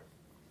the card.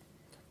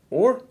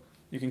 Or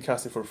you can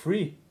cast it for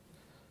free.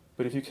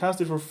 But if you cast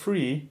it for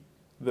free,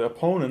 the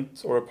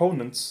opponent or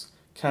opponents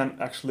can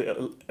actually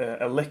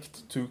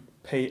elect to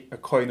pay a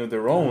coin of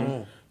their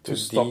own to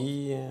stop.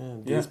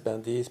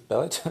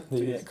 Dispel it?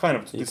 Kind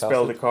of to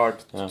dispel the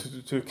card,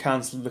 to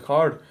cancel the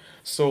card.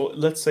 So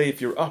let's say if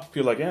you're up,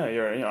 you're like,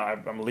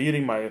 I'm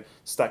leading. My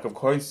stack of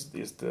coins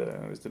is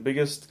the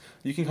biggest.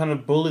 You can kind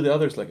of bully the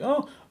others, like,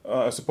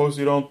 I suppose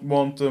you don't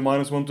want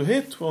 -1 to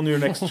hit on your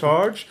next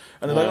charge,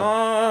 and they're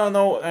like,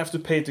 no, I have to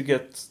pay to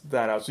get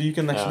that out. So you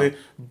can actually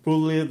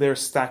bully their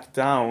stack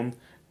down,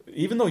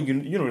 even though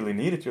you don't really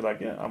need it. You're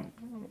like,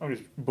 I'm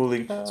just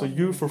bullying. So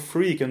you for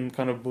free can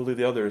kind of bully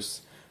the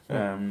others,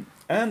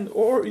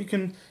 or you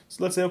can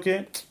let's say,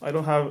 okay, I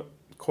don't have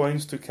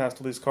coins to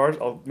cast all these cards,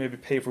 I'll maybe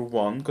pay for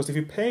 1, because if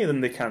you pay, then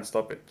they can't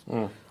stop it.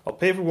 I'll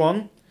pay for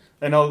 1,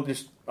 and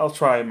I'll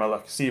try my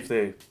luck, see if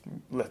they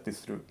let this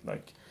through.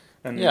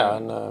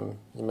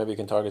 Maybe you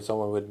can target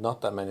someone with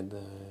not that many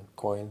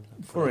coin,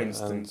 for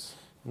instance.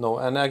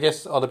 And I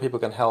guess other people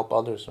can help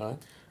others, right?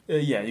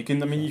 You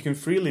can. I mean, you can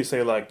freely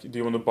say like, do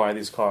you want to buy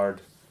this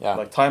card? Yeah.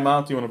 Like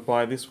timeout, do you want to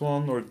buy this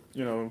one, or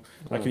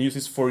I can use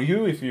this for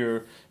you if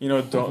you're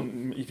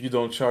if you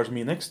don't charge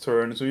me next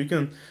turn. So you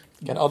can.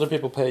 Can other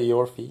people pay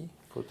your fee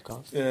for the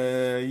cast? You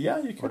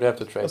can. Or do you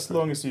have to trade? As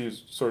long as you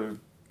sort of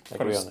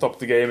kind of stop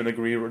the game and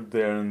agree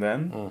there and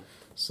then.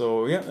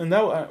 So and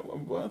now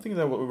I think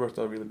that worked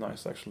out really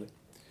nice actually.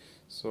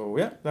 So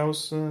that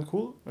was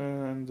cool.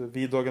 And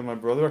V-Dog and my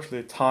brother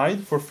actually tied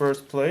for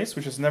first place,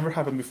 which has never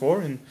happened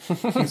before in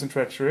Kings and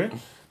Treachery.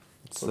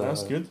 So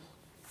that's good.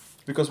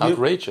 Because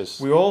outrageous.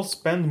 We all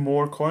spend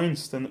more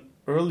coins than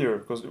earlier.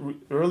 Because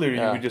earlier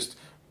you would just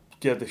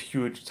get a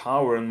huge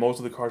tower and most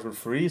of the cards were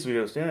free. So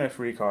you just,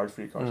 free cards.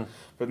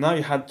 But now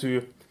you had to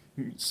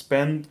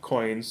spend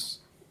coins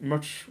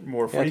much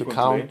more frequently.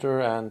 To counter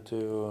and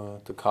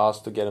to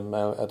cast to get them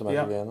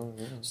automatically.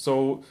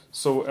 So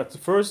at the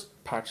first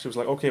patch it was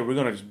like, okay, we're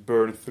going to just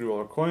burn through all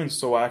our coins.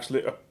 So I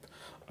actually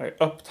I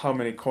upped how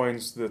many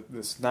coins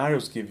the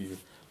scenarios give you.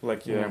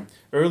 Like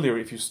earlier,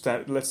 if you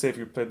let's say if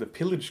you played the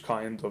pillage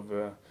kind of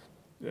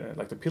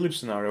like the pillage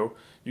scenario,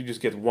 you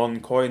just get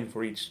 1 coin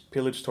for each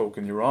pillage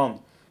token you're on.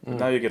 But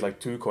now you get like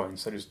 2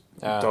 coins. I just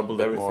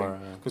doubled everything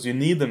because you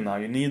need them now.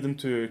 You need them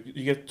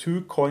you get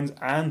 2 coins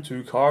and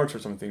 2 cards or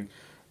something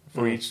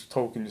for each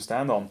token you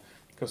stand on.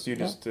 Because you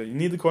just you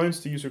need the coins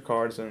to use your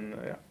cards and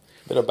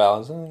bit of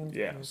balancing.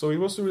 Yeah, so it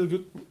was really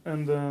good,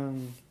 and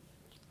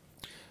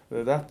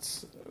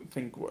that I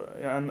think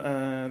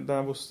and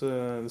that was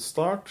the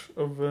start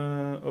of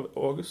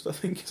August, I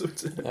think. So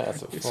so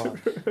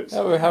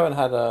far. We haven't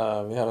had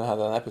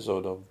an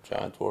episode of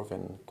Giant Dwarf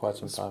in quite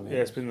some time. Yeah,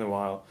 it's been a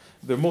while.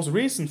 The most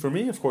recent for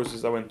me, of course,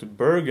 is I went to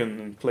Bergen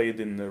and played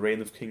in the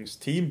Reign of Kings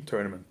team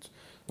tournament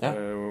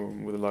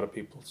with a lot of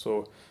people.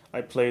 So I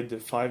played the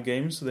 5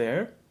 games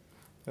there.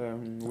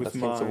 With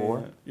my Kings of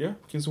War.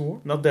 Kings of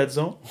War, not Dead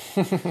Zone.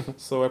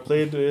 So I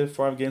played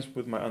 5 games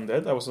with my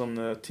undead. I was on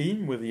a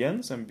team with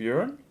Jens and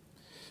Björn,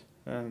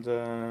 and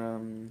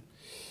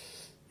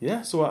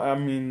so I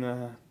mean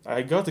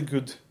I got a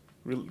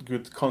real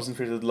good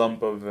concentrated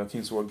lump of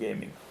Kings of War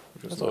gaming,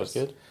 which was That's always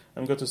good.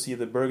 And we got to see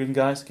the Bergen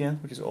guys again,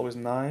 which is always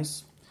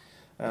nice.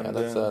 And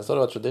that's sort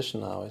of a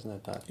tradition now, isn't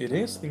it? That it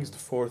is. I think it's the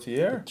 4th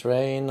year.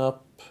 Train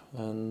up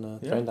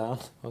and train down.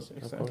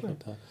 Exactly.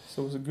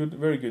 So it was a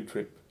very good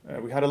trip.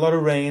 We had a lot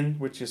of rain,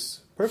 which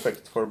is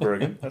perfect for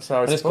Bergen. That's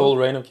how it's called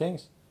Reign of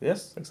Kings.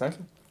 Yes,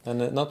 exactly.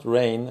 And not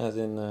rain as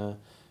in the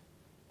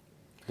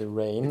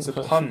rain. It's a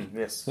pun.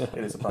 Yes, it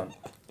is a pun.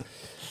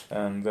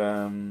 And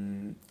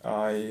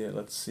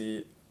let's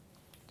see.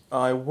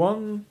 I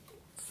won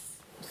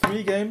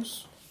 3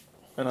 games,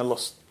 and I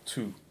lost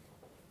 2.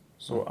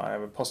 So I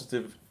have a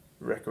positive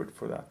record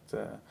for that.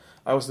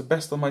 I was the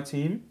best on my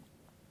team.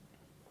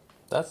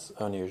 That's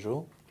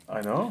unusual.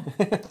 I know.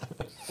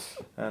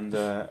 And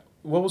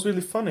what was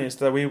really funny is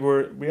that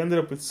we ended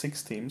up with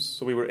 6 teams,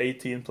 so we were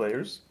 18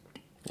 players.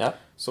 Yeah.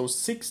 So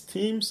 6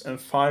 teams and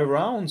 5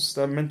 rounds.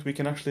 That meant we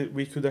could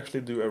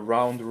actually do a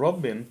round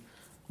robin,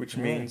 which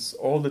means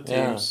all the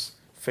teams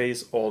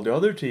face all the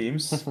other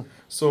teams.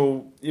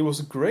 So it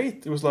was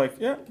great. It was like,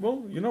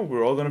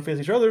 we're all gonna face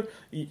each other.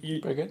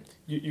 Very good.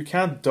 You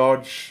can't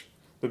dodge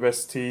the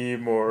best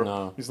team,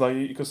 or it's like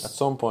because at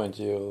some point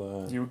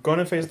you're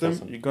gonna face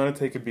them. You're gonna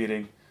take a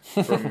beating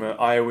from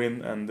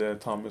Iwin and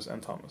Thomas.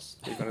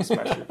 You're gonna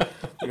smash you.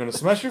 You're gonna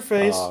smash your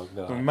face,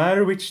 no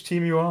matter which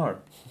team you are.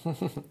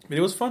 But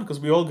it was fun because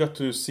we all got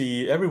to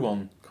see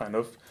everyone, kind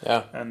of.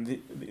 Yeah. And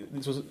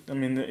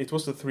it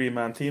was a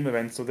 3-man team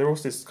event, so there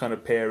was this kind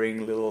of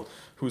pairing, little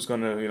who's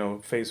gonna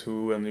face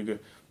who, and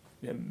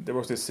there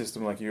was this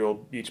system like you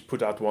all each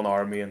put out 1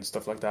 army and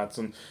stuff like that.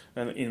 And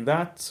in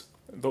that,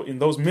 in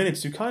those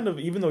minutes, you kind of,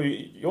 even though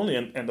you only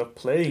end up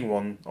playing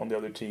one on the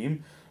other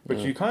team, but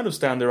you kind of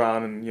stand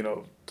around and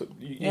you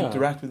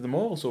interact with them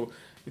all. So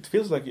it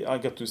feels like I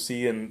got to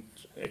see and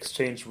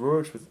exchange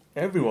words with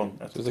everyone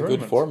at the tournament. It was a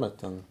good format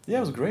then. Yeah,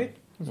 it was great.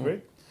 It was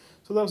great.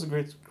 So that was a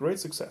great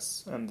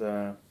success. And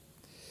that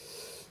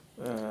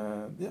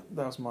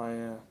was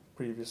my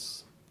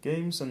previous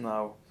games. And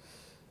now,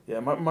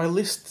 my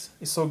list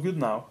is so good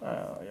now.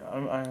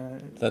 I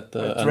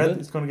dread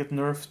it's going to get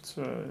nerfed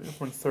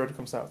when 3rd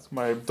comes out.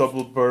 My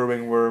double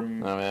burrowing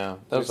worm. Oh yeah,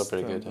 those are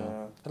pretty good.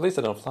 At least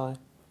they don't fly.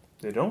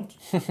 They don't.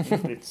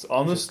 It's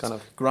honest, kind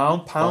of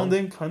ground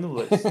pounding kind of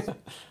list.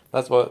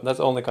 That's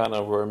the only kind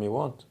of worm you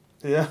want.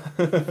 Yeah.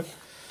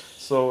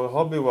 So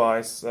hobby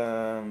wise,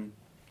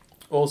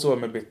 also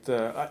I'm a bit.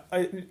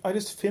 I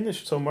just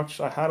finished so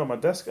much I had on my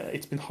desk.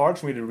 It's been hard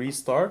for me to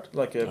restart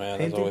like a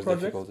painting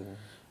project.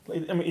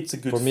 It's a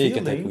good feeling. For me, it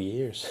can take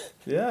years.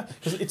 Yeah,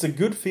 because it's a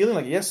good feeling.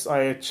 Like, yes,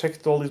 I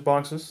checked all these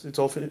boxes. It's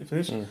all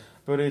finished.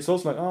 But it's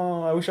also like,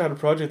 I wish I had a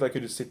project I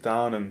could just sit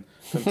down and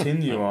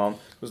continue on.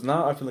 Because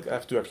now I feel like I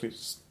have to actually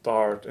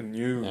start a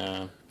new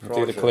project. You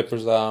take the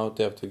clippers out.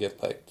 You have to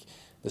get like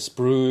the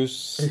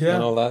spruce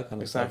and all that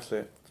kind of stuff.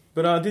 Exactly.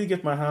 But I did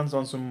get my hands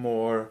on some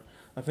more.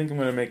 I think I'm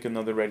going to make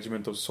another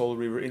regiment of Soul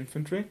Reaver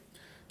infantry.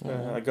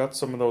 I got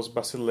some of those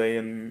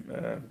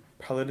Basilean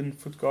Paladin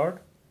foot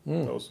guard.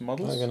 Those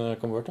models. Are you going to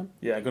convert them?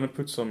 Yeah, I'm going to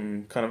put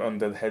some kind of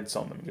undead heads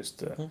on them.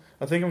 Just,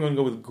 I think I'm going to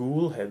go with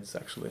ghoul heads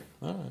actually.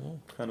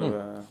 Kind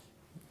of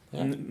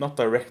not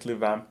directly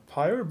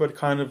vampire, but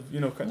kind of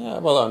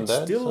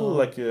undead. Still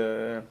like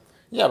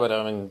but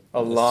I mean,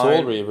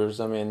 Soul Reavers.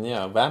 I mean,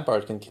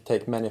 vampires can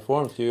take many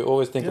forms. You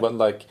always think about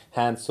like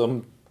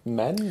handsome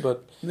men,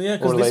 but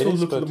because this will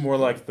look more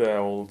like the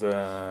old.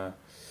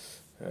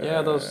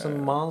 Those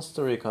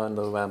monstery kind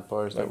of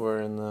vampires that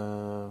were in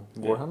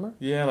Warhammer.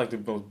 Yeah, like the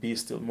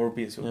more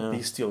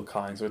bestial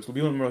kind. So it will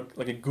be more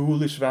like a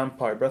ghoulish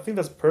vampire. But I think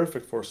that's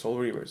perfect for Soul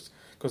Reavers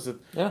because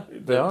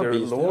their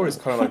lore is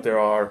kind of like there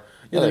are.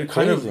 They're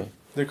kind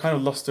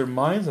of lost their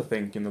minds. I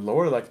think in the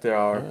lore, like they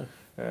are.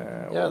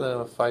 They're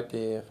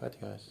fighty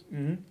guys.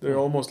 Mm-hmm. They're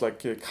almost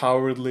like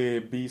cowardly,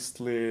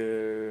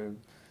 beastly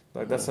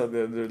Like that's how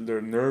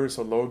their nerves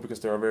are low because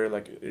they are very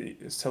like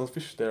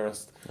selfish. They're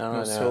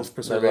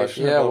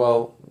self-preservation. Like,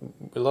 well,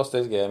 we lost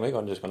this game. We're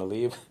just gonna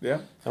leave.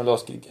 Yeah, and we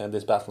lost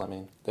this battle. I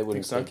mean, they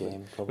wouldn't take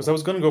game. Because I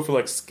was gonna go for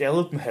like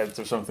skeleton heads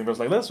or something. But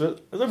I was like,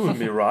 that wouldn't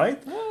be right.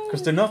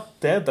 Because they're not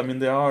dead. I mean,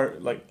 they are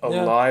like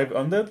alive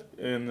undead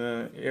in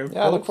air quotes.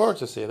 Yeah, I look forward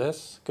to see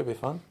this. Could be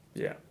fun.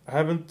 Yeah, I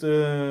haven't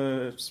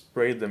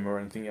sprayed them or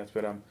anything yet,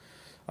 but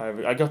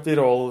I got it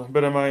all,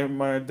 but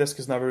my desk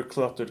is never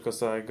cluttered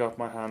because I got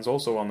my hands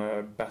also on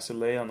a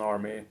Basilean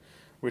army,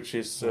 which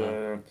is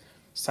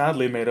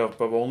sadly made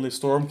up of only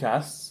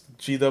Stormcasts,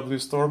 GW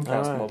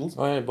Stormcast models.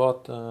 Oh, you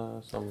bought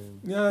some...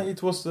 Yeah,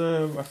 it was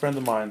a friend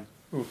of mine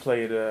who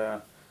played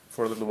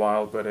for a little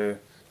while, but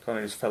kind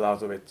of just fell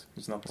out of it.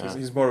 He's not. Yeah.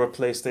 He's more of a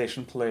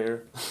PlayStation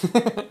player.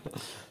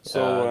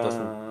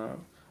 So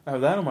I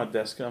have that on my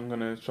desk. I'm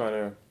gonna try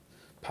to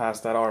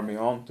pass that army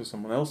on to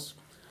someone else.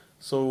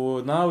 So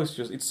now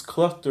it's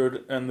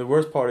cluttered, and the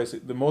worst part is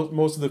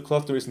most of the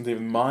clutter isn't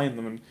even mine.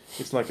 I mean,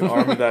 it's like an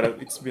army that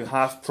it's been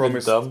half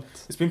promised.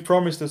 It's been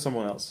promised to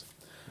someone else.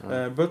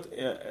 But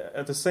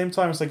at the same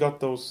time as I got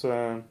those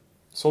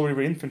Soul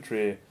Reaver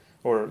infantry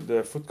or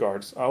the foot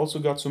guards, I also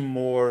got some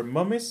more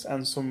mummies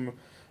and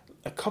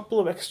a couple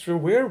of extra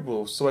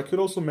werewolves. So I could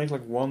also make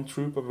like one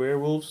troop of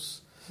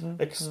werewolves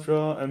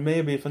extra, and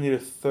maybe if I need a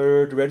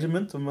third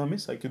regiment of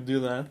mummies, I could do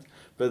that.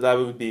 But that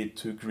would be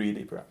too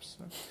greedy, perhaps.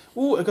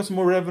 Oh, I got some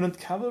more Revenant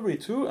cavalry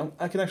too.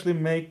 I can actually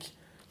make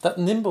that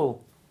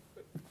nimble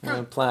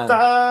plan.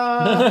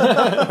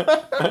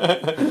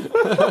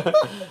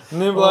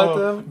 Nimble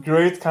item.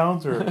 Great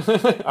counter.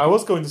 I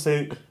was going to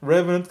say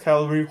Revenant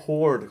cavalry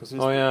horde because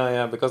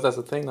because that's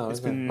a thing now. It's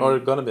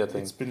gonna be a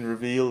thing. It's been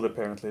revealed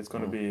apparently. It's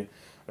gonna be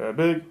a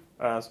big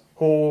ass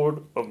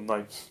horde of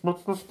knights.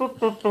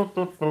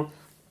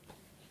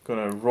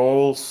 Gonna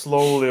roll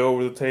slowly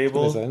over the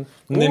table.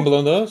 Nimble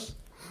on those.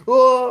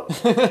 Oh,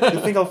 you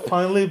think I'll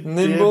finally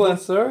nimble and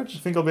surge? You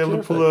think I'll be able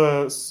to pull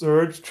a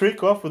surge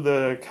trick off with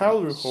the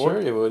cavalry horde?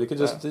 Sure, you would. You could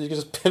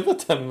just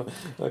pivot them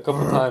a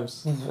couple of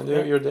times, and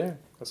you're there.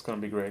 That's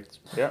gonna be great.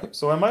 Yeah,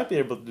 so I might be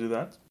able to do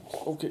that.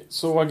 Okay,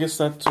 so I guess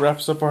that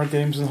wraps up our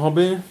games and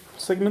hobby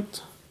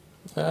segment.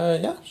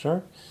 Yeah,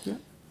 sure. Yeah.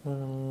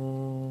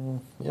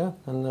 And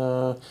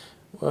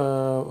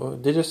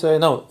did you say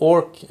no?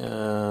 Orc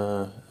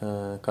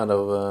kind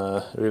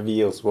of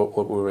reveals what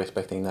we were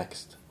expecting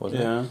next,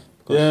 wasn't it?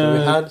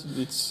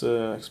 It's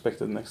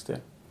expected next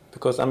year.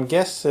 Because I'm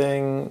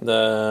guessing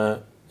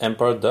the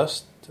Empire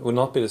Dust will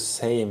not be the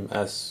same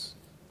as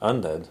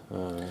Undead.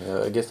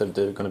 I guess they're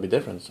going to be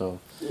different. So,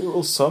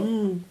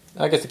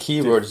 I guess the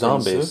keyword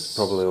zombies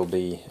probably will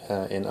be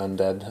in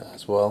Undead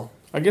as well.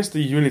 I guess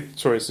the unit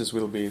choices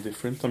will be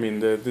different. I mean,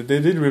 they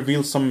did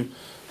reveal some.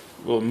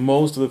 Well,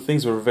 most of the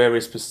things were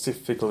very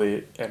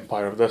specifically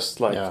Empire of Dust,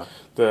 like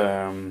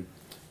the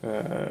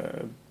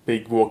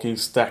big walking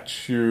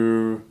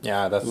statue.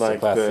 Yeah, that's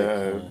like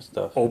the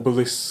stuff.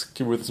 Obelisk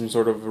with some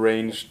sort of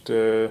ranged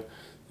and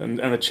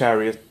a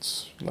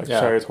chariot,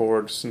 chariot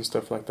hordes and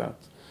stuff like that.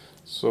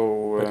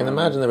 So I can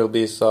imagine there will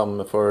be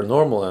some for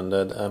normal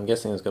Undead. I'm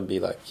guessing it's going to be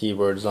like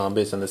keyword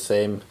zombies and the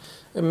same.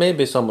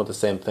 Maybe some of the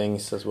same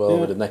things as well,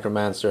 with the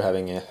Necromancer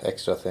having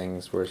extra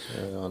things.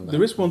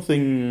 There is one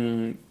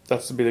thing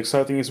that's a bit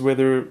exciting, is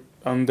whether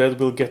Undead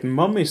will get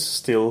mummies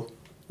still,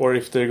 or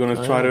if they're going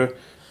to try to...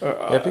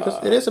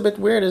 because it is a bit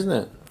weird, isn't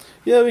it?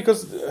 Yeah,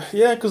 because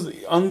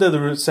Undead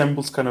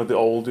resembles kind of the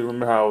old... You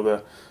remember how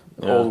the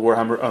old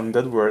Warhammer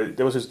Undead were?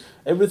 There was just...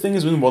 Everything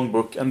is in one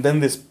book, and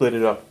then they split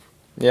it up.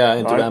 Yeah,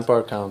 into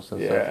vampire counts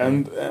and stuff. Yeah,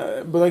 and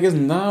but I guess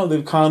now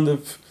they've kind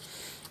of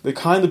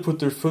put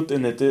their foot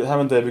in it,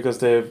 haven't they? Because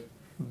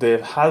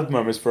they've had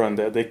mummies for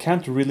Undead. They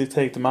can't really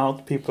take them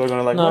out. People are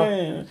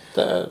gonna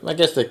I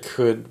guess they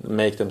could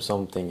make them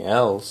something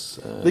else.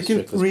 They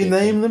can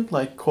rename them,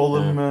 call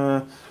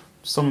them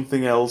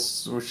something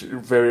else which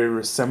very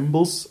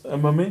resembles a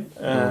mummy.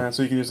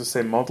 So you can use the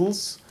same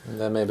models. And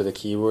then maybe the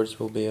keywords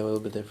will be a little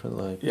bit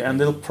different. And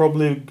they'll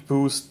probably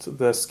boost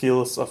the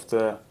skills of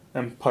the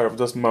Empire of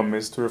Dust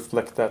mummies to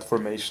reflect that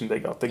formation they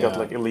got. They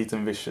got elite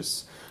and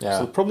vicious. Yeah.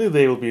 So probably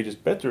they will be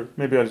just better.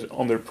 Maybe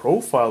on their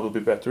profile will be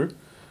better.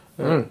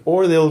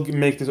 Or they'll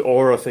make this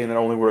aura thing that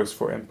only works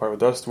for Empire of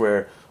Dust,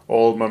 where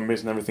all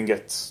mummies and everything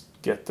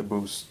get the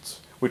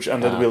boost, which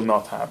Undead will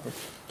not have.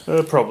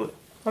 Probably.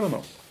 I don't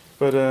know.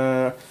 But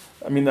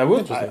I mean, I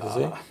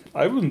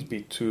wouldn't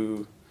be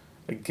too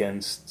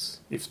against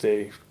if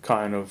they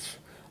kind of...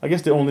 I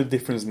guess the only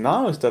difference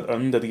now is that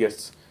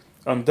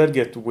Undead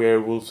get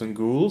werewolves and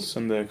ghouls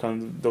and the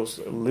kind of those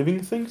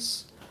living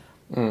things,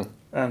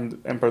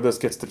 and Empire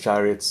Dust gets the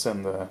chariots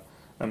and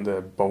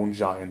the bone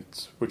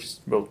giant, which is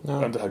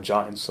Undead have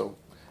giants, so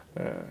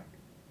there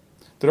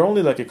are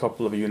only a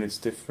couple of units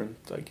different,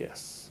 I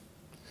guess.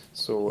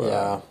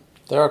 So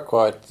they are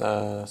quite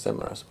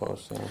similar, I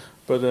suppose. Yeah.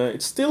 But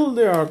it's still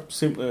they are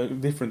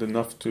different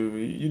enough to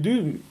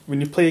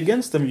when you play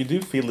against them, you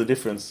do feel the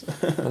difference.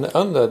 And the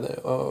Undead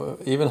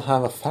even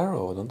have a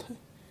pharaoh, don't they?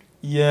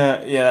 Yeah,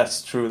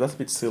 that's true. That's a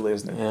bit silly,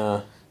 isn't it?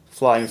 Yeah.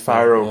 Flying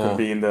Pharaoh could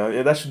be in the...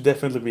 Yeah, that should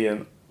definitely be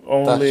an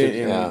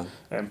only in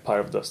Empire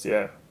of Dust.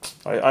 Yeah,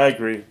 I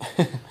agree.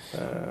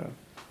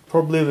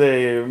 Probably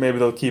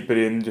they'll keep it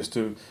in just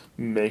to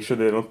make sure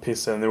they don't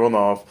piss anyone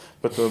off,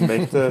 but they'll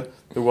make the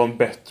one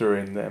better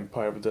in the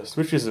Empire of Dust,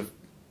 which is a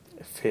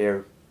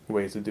fair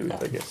way to do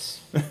it, I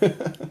guess.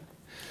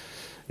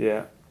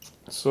 Yeah.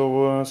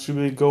 So should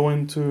we go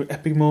into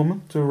epic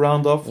moment to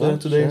round off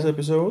today's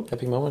episode?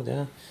 Epic moment,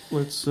 yeah.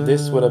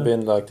 This would have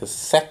been like the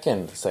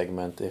second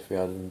segment if we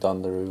hadn't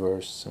done the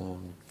reverse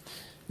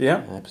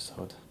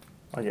episode.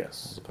 I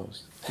guess. I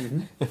suppose.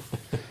 Mm-hmm.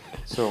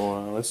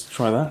 So let's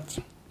try that.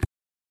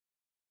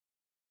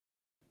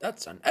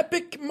 That's an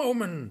epic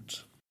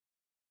moment.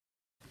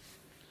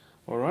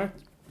 All right.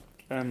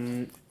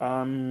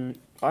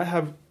 I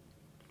have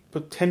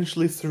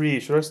potentially 3.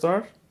 Should I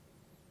start?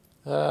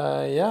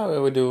 Yeah,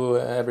 we do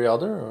every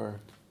other, or?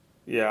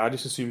 Yeah, I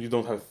just assumed you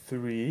don't have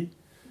 3.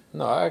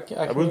 No, I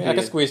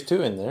can squeeze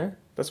 2 in there.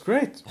 That's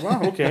great.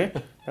 Wow, okay.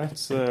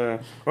 That's well,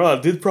 I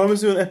did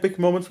promise you an epic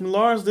moment from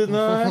Lars, didn't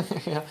I?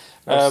 Yeah.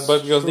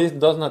 But because this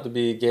doesn't have to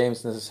be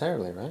games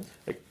necessarily, right?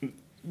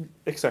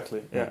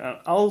 Exactly. Yeah.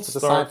 I'll start.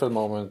 It's a Seinfeld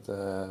moment.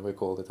 We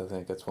called it, I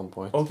think, at one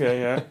point.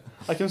 Okay. Yeah.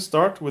 I can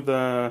start with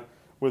a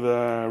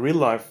real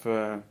life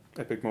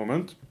epic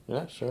moment.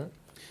 Yeah, sure.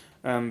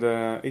 And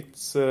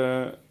it's.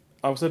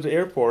 I was at the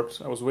airport.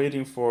 I was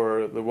waiting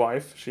for the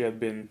wife. She had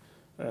been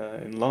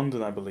in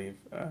London, I believe,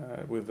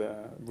 with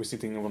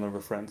visiting one of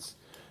her friends,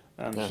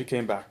 and she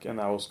came back, and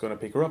I was going to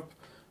pick her up.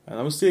 And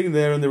I was sitting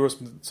there, and there was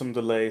some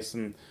delays,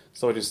 and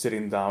so I was just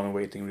sitting down and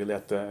waiting, really,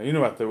 at the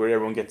where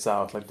everyone gets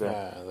out, like the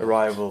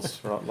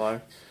arrivals,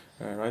 right?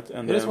 Right.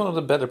 And it is one of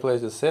the better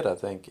places to sit, I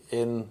think,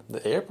 in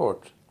the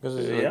airport, because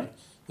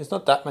it's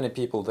not that many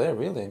people there,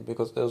 really,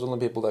 because there's only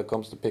people that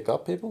comes to pick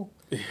up people.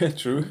 Yeah,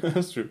 true.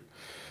 That's true.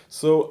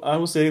 So I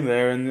was sitting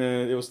there, and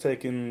it was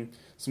taking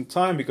some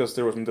time because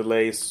there were some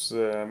delays.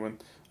 When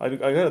I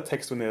got a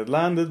text when they had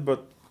landed,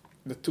 but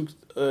it took.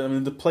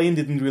 The plane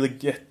didn't really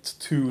get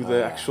to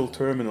the actual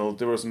terminal.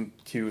 There were some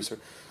queues or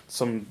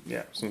some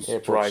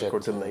strike or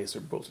delays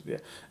or bullshit. Yeah.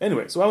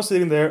 Anyway, so I was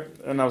sitting there,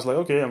 and I was like,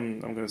 okay, I'm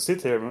going to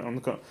sit here.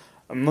 I'm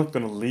not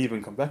going to leave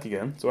and come back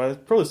again. So I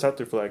probably sat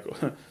there for like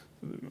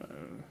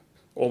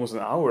almost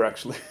an hour,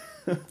 actually.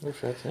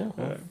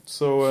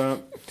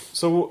 So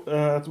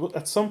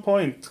at some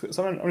point,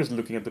 I'm just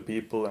looking at the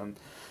people and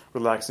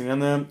relaxing,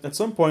 and at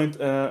some point,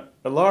 a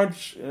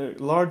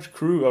large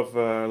crew of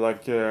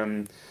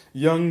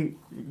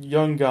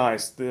young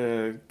guys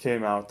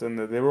came out, and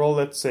they were all,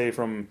 let's say,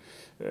 from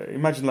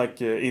imagine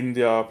like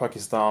India,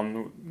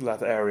 Pakistan,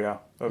 that area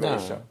of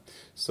Asia.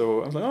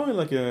 So I was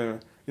like, in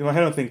my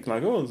head I think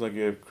like, it's like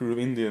a crew of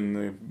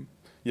Indian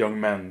young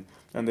men,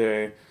 and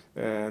they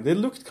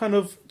looked kind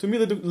of, to me,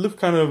 they looked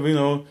kind of,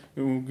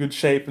 in good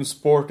shape and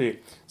sporty.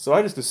 So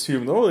I just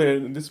assumed,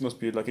 this must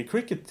be like a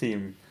cricket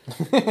team,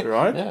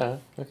 right? Yeah,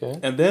 okay.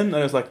 And then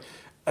I was like,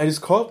 I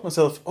just caught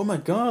myself, oh my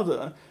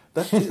god,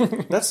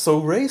 that's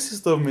so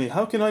racist of me.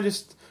 How can I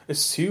just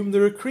assume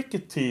they're a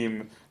cricket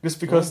team just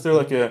because they're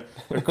like a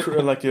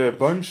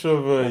bunch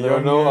of and there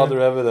are no other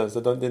evidence.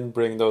 They didn't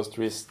bring those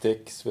 3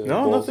 sticks with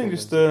no, nothing.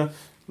 Just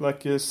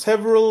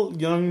several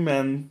young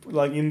men,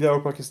 like India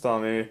or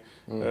Pakistani.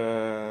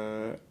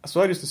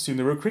 So I just assumed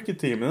they were a cricket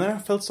team, and I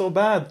felt so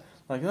bad.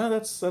 Like,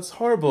 that's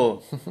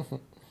horrible.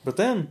 But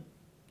then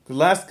the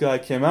last guy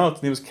came out,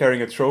 and he was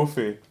carrying a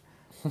trophy,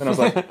 and I was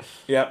like,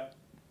 yeah,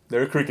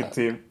 they're a cricket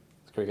team.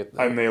 Cricket.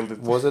 I nailed it.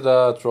 Was it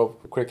a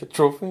cricket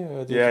trophy?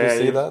 Did you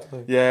see that?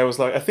 Yeah, it was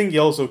like, I think he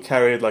also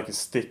carried like a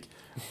stick.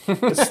 So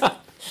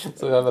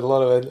you have a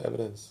lot of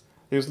evidence.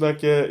 It was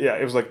like,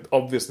 it was like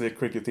obviously a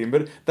cricket team,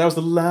 but that was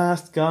the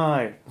last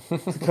guy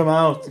to come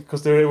out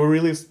because they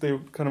were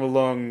kind of a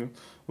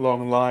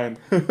long line.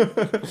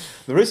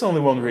 There is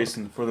only one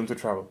reason for them to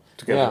travel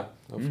together.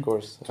 Yeah, of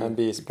course, and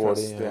be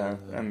sporty,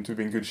 and to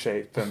be in good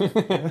shape. And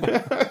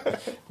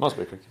must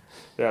be cricket.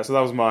 Yeah, so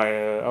that was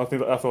my. I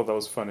thought that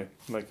was funny.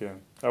 Like,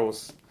 I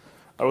was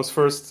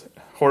first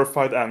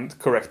horrified and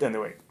correct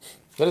anyway.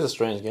 That is a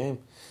strange game.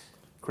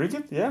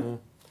 Cricket, yeah.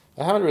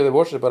 I haven't really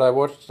watched it, but I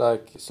watched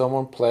like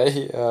someone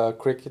play a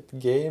cricket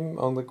game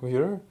on the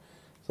computer.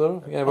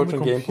 So I watched on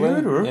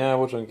gameplay. Yeah, I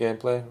watched on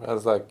gameplay. I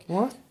was like,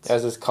 what?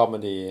 As this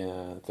comedy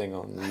thing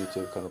on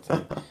YouTube kind of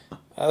thing.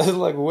 And it's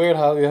like weird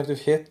how you have to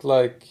hit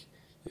like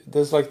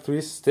there's like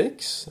 3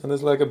 sticks and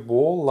there's like a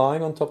ball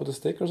lying on top of the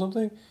stick or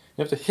something.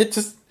 You have to hit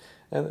this,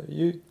 and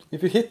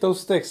if you hit those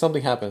sticks,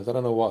 something happens. I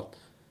don't know what.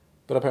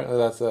 But apparently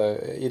that's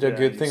either a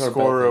good thing or a bad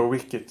thing. Score a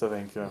wicket, I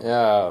think.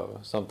 Yeah,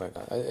 something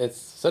like that. It's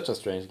such a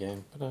strange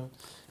game. But,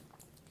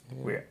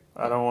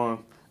 I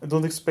don't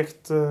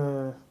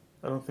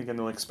think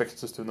anyone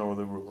expects us to know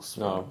the rules.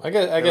 No, I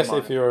guess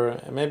if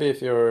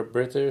you're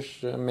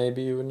British,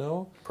 maybe you would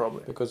know.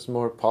 Probably. Because it's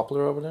more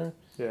popular over there.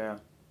 Yeah.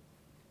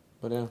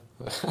 But yeah.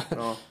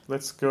 No,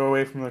 let's go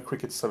away from the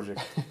cricket subject.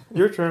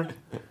 Your turn.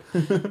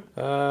 Should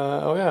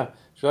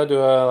I do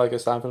a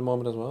Seinfeld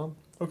moment as well?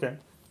 Okay.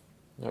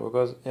 Yeah,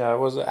 because I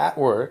was at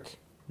work,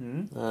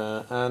 and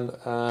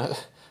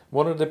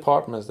one of the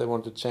departments they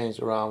wanted to change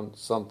around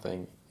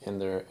something in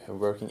their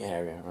working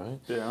area, right?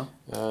 Yeah.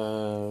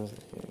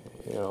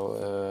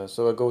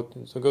 So I go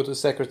to the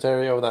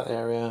secretary of that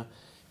area,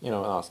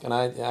 ask. And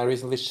I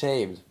recently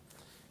shaved.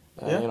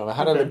 I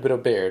had a little bit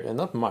of beard, and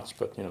not much,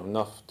 but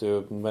enough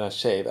to when I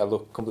shaved, I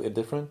look completely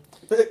different.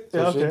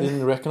 So she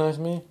didn't recognize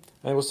me,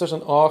 and it was such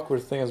an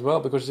awkward thing as well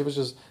because she was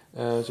just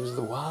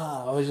like,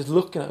 wow. I was just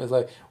looking at me,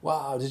 like,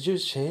 wow, did you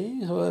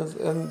shave?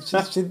 And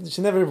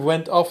she never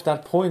went off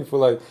that point for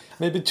like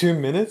maybe 2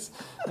 minutes.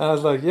 And I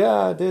was like,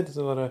 yeah, I did.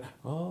 So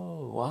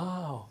oh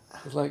wow.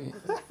 It's like,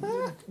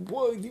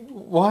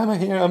 why am I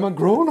here? I'm a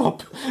grown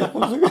up.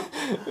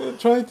 I'm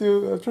trying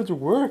to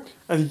work.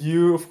 And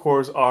you, of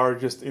course, are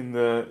just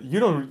you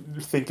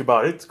don't think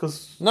about it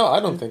because no, I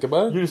don't think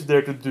about it. You're just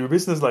there to do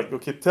business. Like,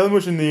 okay, tell me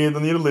what you need. I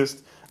need a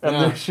list. And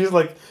then she's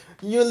like,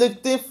 you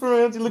look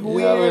different. You look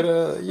weird.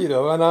 But,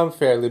 and I'm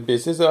fairly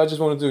busy, so I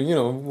just want to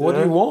do. What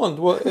do you want?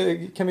 What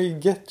can we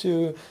get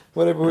to?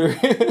 Whatever.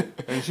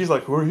 And she's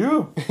like, who are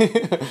you?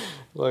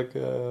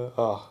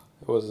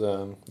 It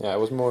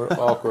was more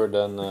awkward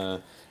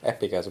than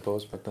epic, I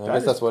suppose. But I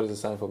guess that's what it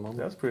is for moment.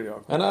 That's pretty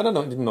awkward. And I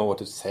didn't know what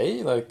to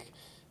say. Like,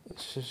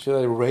 should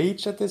I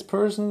rage at this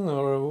person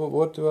or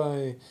what do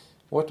I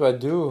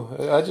do?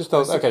 I just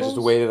thought, okay, just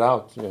wait it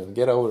out.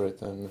 Get over it.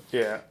 And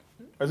yeah,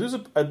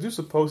 I do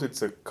suppose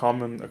it's a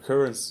common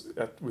occurrence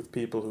with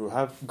people who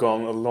have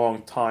gone a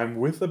long time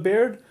with a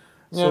beard.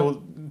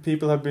 So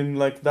people have been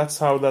like, that's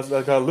how that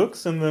guy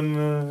looks, and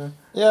then...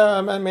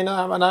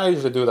 I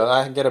usually do that.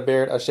 I get a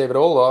beard, I shave it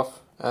all off,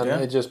 and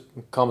it just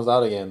comes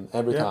out again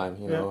every time,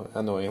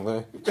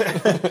 annoyingly.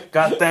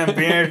 Goddamn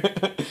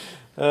beard!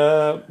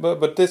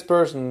 But this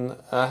person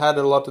had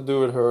a lot to do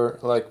with her,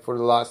 like, for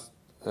the last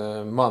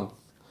month.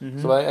 Mm-hmm.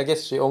 So I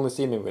guess she only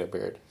seen me with a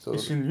beard. So,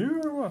 is she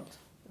new or what?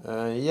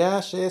 Yeah,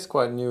 she is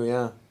quite new,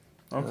 yeah.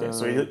 Okay,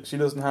 so she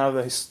doesn't have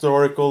the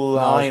historical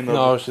line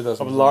she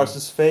doesn't, of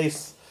Lars's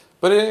face.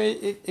 But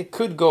it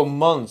could go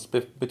months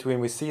between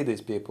we see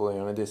these people,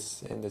 in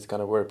this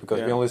kind of work, because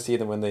we only see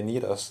them when they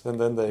need us, and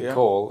then they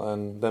call,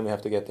 and then we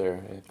have to get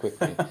there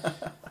quickly.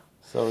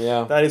 So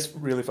yeah, that is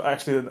really.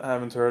 Actually, I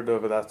haven't heard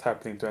of that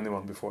happening to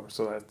anyone before,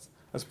 so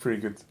that's pretty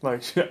good.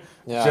 Like,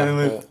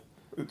 genuinely,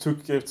 it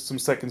took some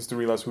seconds to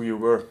realize who you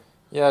were.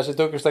 Yeah, she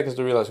took her seconds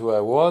to realize who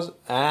I was,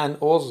 and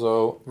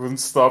also wouldn't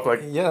stop.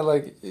 Like,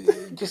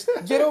 just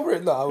get over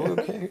it now.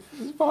 Okay,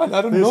 it's fine.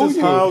 I don't know you. This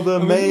is how the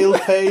male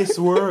face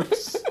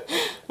works.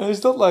 And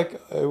it's not like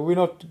we're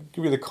not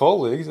really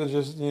colleagues. It's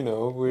just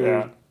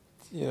we're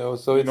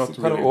so it's not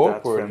kind really of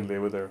awkward. That friendly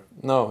with her.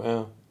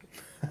 No,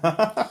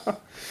 yeah.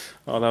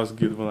 Oh, that was a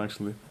good one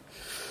actually.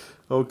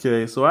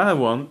 Okay, so I have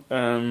one.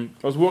 I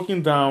was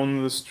walking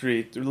down the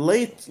street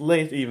late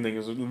evening.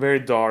 It was very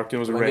dark. It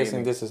was raining. I'm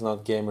guessing this is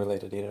not game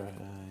related either.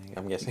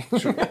 I'm guessing.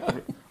 Sure.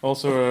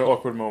 Also an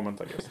awkward moment,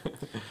 I guess.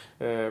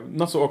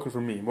 Not so awkward for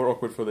me. More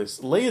awkward for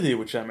this lady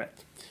which I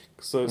met.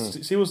 So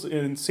she was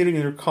sitting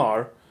in her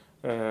car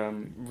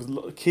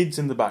with kids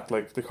in the back.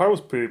 Like, the car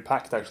was pretty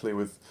packed actually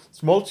with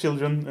small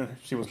children, and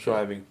she was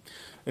driving.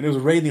 And it was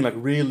raining like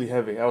really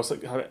heavy. I was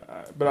like, I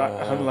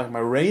had like my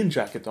rain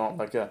jacket on,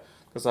 like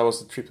because I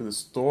was a trip to the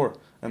store,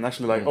 and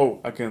actually like,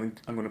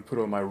 I'm going to put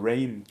on my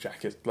rain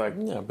jacket, like,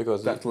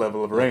 because that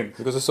level of rain.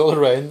 Because I saw the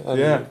rain,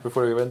 and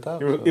before we went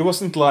out. It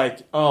wasn't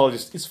like,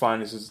 it's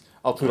fine.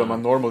 I'll put on my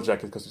normal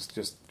jacket because it's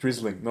just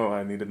drizzling. No,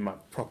 I needed my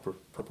proper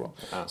one.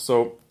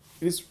 So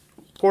it's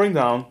pouring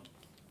down.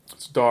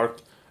 It's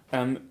dark,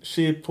 and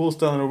she pulls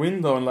down her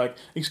window and like,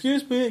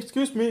 excuse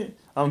me.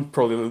 I'm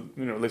probably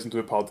listening to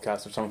a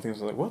podcast or something.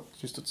 So like, what?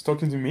 She's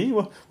talking to me?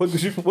 What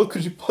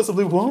could you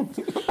possibly want?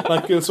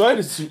 Like, so I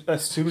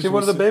assumed she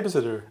wanted a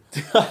babysitter.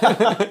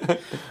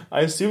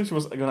 I assumed she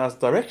was going to ask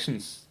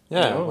directions.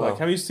 Yeah. Like,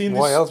 have you seen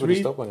this street? Why else would you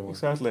stop anyone?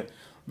 Exactly.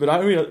 But I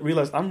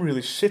realized I'm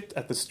really shit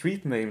at the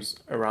street names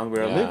around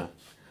where I live.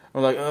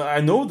 I'm like,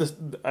 I know this.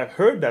 I've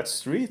heard that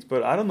street,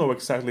 but I don't know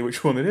exactly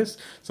which one it is.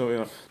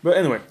 So But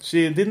anyway,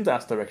 she didn't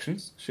ask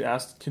directions. She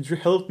asked, "Could you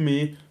help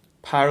me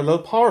parallel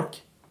park?"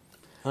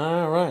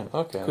 Right,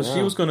 okay. Because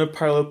she was going to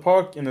parallel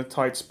park in a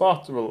tight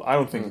spot. Well, I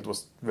don't think it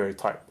was very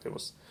tight. It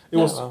was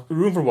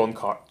room for one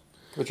car.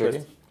 A bit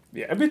tricky.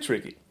 A bit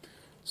tricky.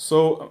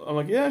 So I'm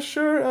like, yeah,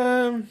 sure.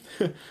 And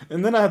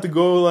then I had to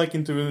go like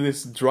into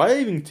this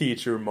driving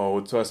teacher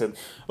mode. So I said,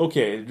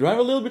 okay, drive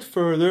a little bit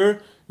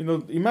further.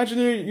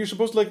 Imagine you're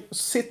supposed to like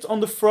sit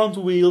on the front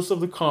wheels of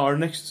the car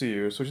next to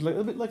you. So she's like,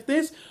 a bit like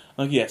this.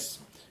 I'm like, yes.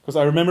 Because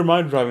I remember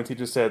my driving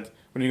teacher said,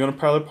 when you're going to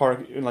parallel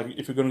park, like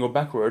if you're going to go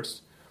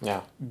backwards,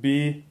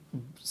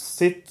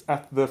 sit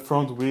at the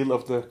front wheel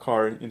of the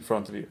car in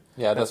front of you.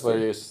 Yeah, that's where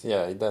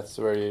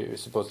you're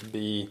supposed to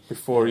be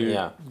before you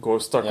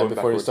start going before backwards.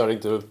 You're starting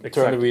to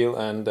turn the wheel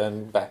and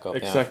then back up.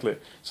 Exactly.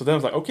 So then I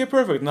was like, okay,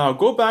 perfect. Now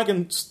go back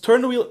and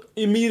turn the wheel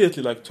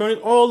immediately, like turn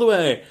it all the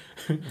way,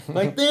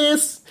 like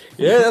this.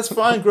 Yeah, that's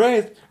fine,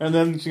 great. And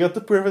then she got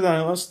the perfect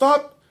angle.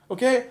 Stop.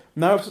 Okay,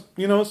 now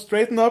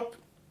straighten up,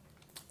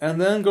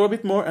 and then go a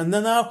bit more, and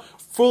then now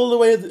full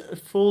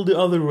the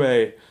other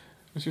way.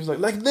 And she was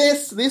like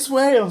this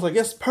way. I was like,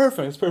 yes,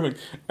 perfect, it's perfect.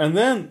 And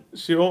then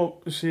she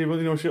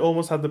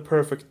almost had the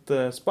perfect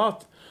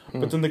spot.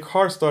 but then the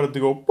car started to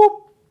go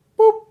boop,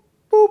 boop,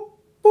 boop,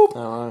 boop.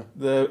 Oh,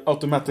 the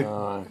automatic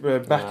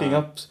backing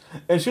up,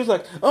 and she was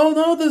like, "Oh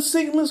no, the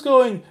signal is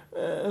going."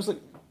 I was like,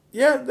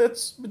 "Yeah,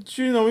 but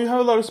you have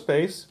a lot of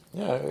space.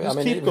 Yeah, Just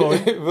I mean, keep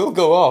going. it will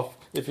go off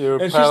if you're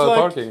And parallel she's like,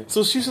 parking.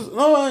 So she says,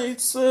 "No,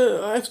 it's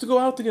I have to go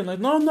out again." Like,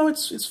 no,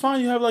 it's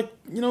fine. You have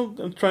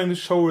I'm trying to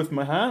show with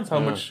my hands how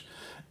much,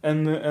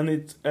 and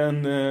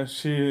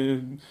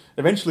she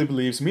eventually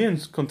believes me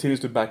and continues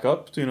to back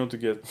up to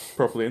get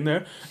properly in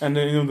there. And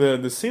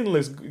the signal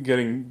is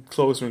getting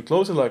closer and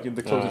closer. Like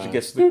the closer she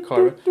gets to the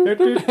car,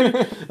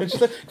 and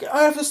she's like,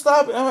 "I have to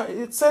stop.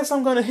 It says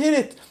I'm gonna hit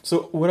it."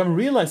 So what I'm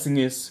realizing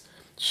is,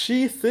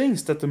 she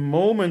thinks that the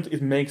moment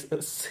it makes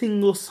a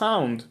single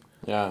sound.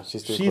 Yeah,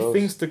 she's too She close.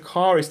 thinks the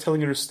car is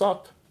telling her to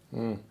stop.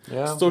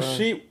 Yeah. So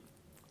she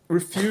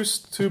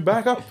refused to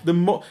back up.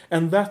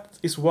 And that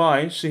is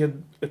why she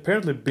had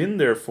apparently been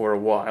there for a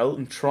while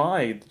and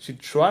tried. She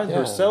tried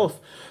herself,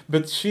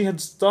 but she had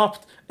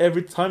stopped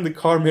every time the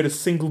car made a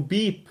single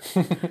beep.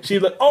 She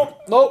was like, "Oh,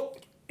 no,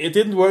 it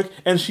didn't work."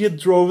 And she had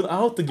drove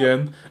out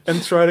again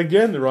and tried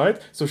again, right?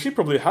 So she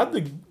probably had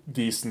the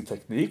decent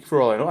technique,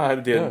 for all I know. I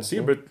didn't see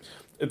her, but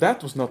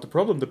that was not the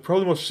problem. The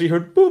problem was she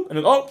heard boop, and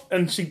then,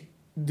 and she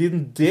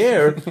didn't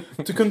dare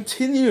to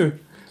continue.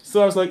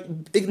 So I was like,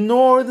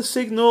 "Ignore the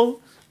signal.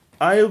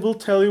 I will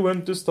tell you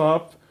when to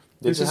stop.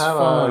 Did you have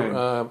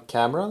a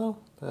camera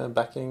though?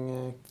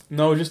 Backing?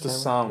 No, just the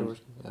sound.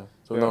 Yeah.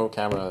 So no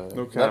camera.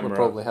 No That camera. would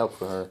probably help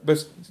for her.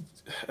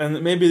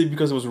 And maybe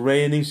because it was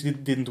raining, she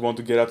didn't want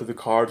to get out of the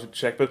car to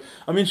check. But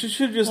I mean, she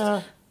should just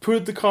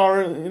put the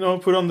car,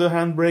 put on the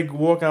handbrake,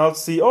 walk out,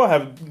 see, I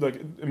have like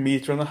a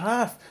meter and a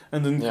half,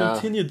 and then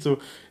continued. So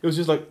it was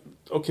just like,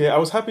 okay, I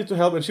was happy to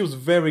help, and she was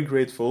very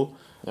grateful.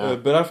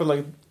 But I felt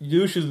like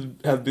you should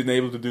have been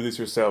able to do this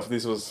yourself.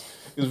 It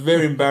was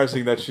very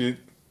embarrassing that she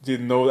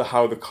didn't know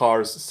how the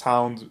car's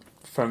sound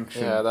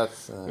function. Yeah,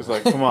 that's... It's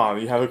like, come on,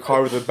 you have a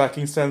car with a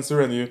backing sensor,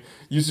 and you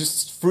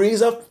just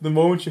freeze up the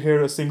moment you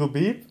hear a single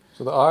beep.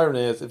 So the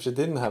irony is, if she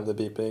didn't have the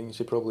beeping,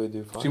 she'd probably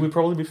do fine. She would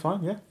probably be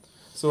fine, yeah.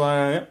 So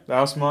that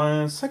was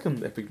my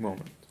second epic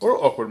moment, or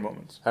awkward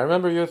moment. I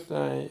remember you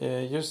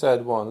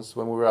said once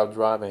when we were out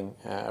driving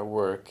at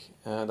work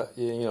that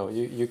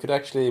you could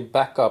actually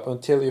back up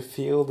until you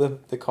feel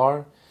the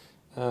car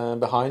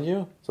behind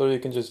you, so you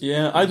can just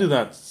I do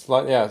that.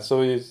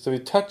 So you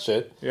touch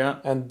it,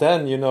 and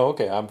then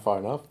okay, I'm far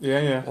enough,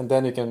 and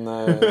then you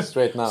can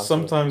straighten out.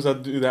 Sometimes I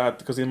do that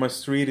because in my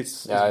street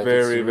it's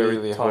very really,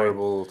 very tight.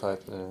 horrible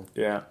tight.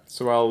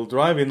 So I'll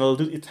drive in. I'll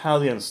do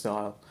Italian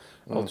style.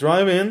 I'll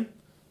drive in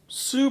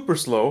super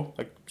slow,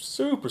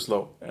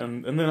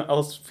 and then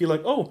I'll feel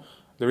like,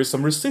 there is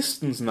some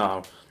resistance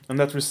now, and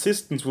that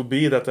resistance will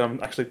be that I'm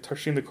actually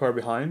touching the car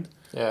behind.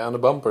 Yeah, on the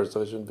bumper, so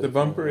it shouldn't be. The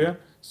bumper,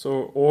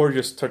 So, or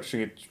just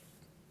touching it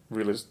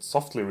really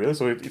softly, really.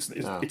 So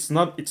it's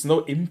no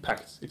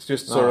impact. It's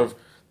just sort of,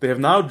 they have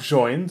now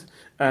joined,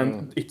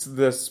 and it's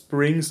the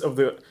springs of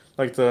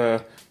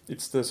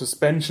it's the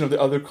suspension of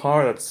the other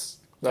car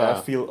that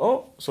I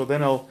feel. So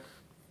then I'll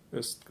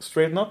just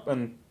straighten up,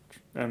 and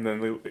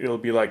then it'll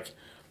be like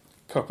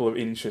a couple of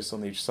inches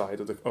on each side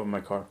of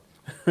my car.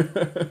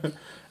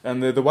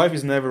 And the wife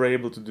is never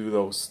able to do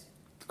those,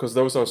 because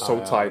those are so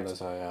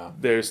tight.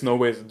 There's no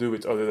way to do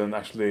it other than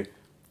actually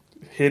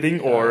hitting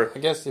or... I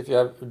guess if you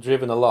have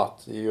driven a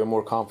lot, you're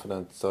more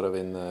confident sort of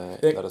in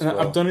that as well.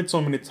 I've done it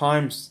so many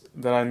times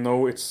that I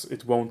know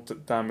it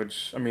won't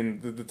damage. I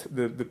mean,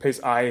 the pace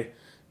I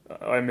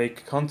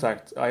make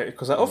contact,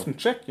 because I often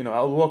check,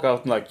 I'll walk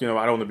out and I don't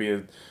want to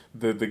be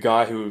the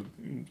guy who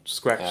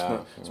scratched.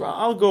 So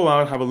I'll go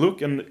out and have a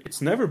look, and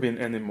it's never been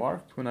any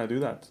mark when I do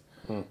that.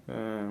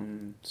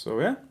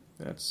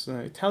 That's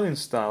Italian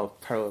style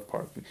parallel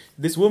parking.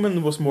 This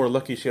woman was more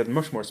lucky; she had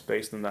much more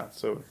space than that.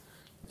 So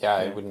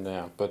I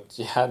wouldn't. But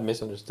she had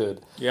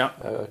misunderstood.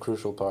 A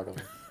crucial part of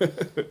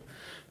it.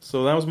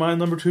 So that was my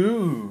number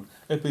 2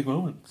 epic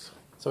moment.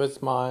 So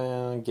it's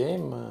my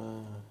game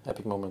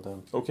epic moment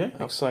then. Okay,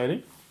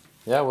 exciting.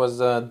 Yeah, it was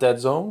Dead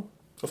Zone.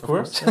 Of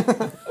course.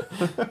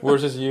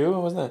 Versus you,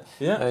 wasn't it?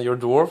 Yeah. Your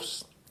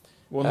dwarfs.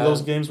 One of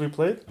those games we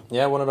played?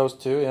 Yeah, one of those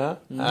two, yeah.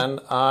 And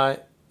I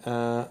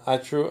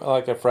threw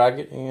like a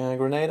frag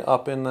grenade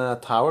up in a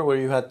tower where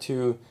you had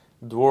 2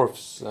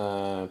 dwarfs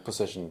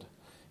positioned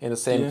in the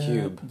same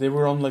cube. They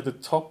were on like the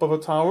top of a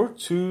tower,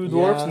 2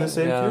 dwarfs in the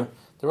same cube?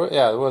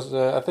 It was,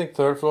 I think,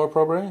 3rd floor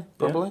probably.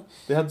 Yeah.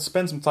 They had to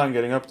spend some time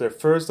getting up there.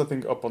 First, I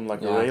think, up on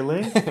like a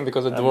railing.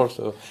 Because of dwarfs.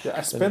 So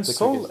I spent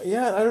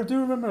I do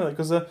remember that,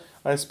 because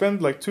I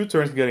spent like 2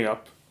 turns getting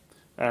up.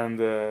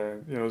 And,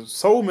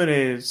 so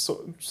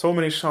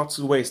many shots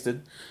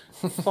wasted.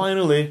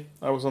 Finally,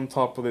 I was on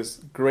top of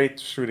this great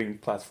shooting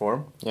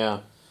platform. Yeah.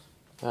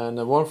 And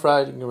one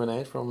frag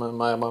grenade from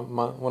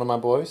one of my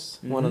boys,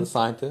 one of the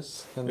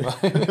scientists. And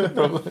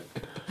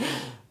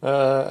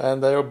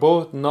they were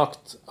both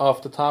knocked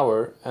off the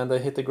tower, and they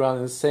hit the ground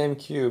in the same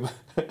cube.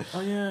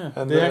 Oh yeah,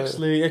 and they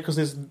actually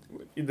because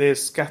they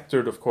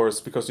scattered, of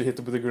course, because you hit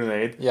them with a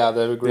grenade. Yeah,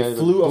 they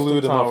flew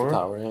off the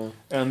tower. Yeah.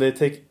 And they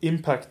take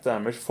impact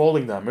damage,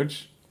 falling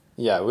damage.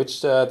 Yeah,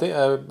 which I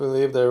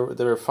believe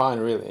they were fine,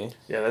 really.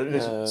 Yeah,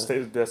 that's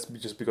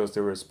just because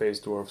they were space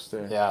dwarfs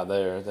there. Yeah,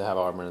 they have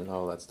armor and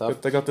all that stuff.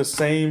 But they got the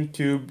same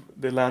cube.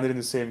 They landed in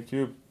the same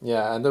cube.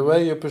 Yeah, and the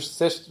way you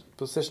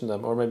position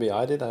them, or maybe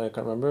I did, I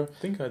can't remember. I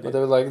think I did. But they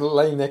were like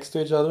laying next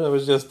to each other. It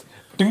was just,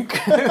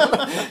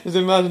 just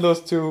imagine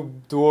those two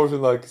dwarves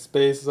in like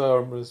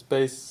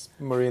space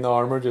marine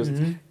armor, just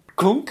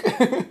clunk,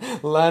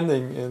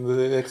 landing in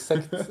the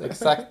exact,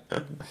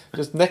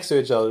 just next to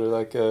each other,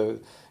 like.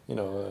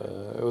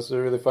 It was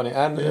really funny,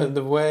 and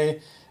the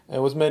way it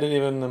was made it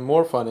even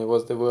more funny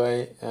was the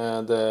way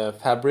the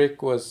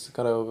fabric was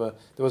kind of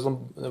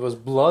there was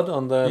blood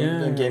on the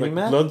gaming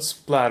mat, blood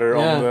splatter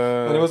on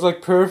the, and it was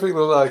like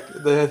perfectly like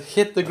they had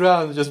hit the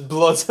ground, and just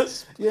blood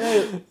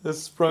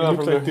just sprung out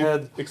from their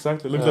head.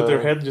 Exactly, it looked like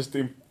their head just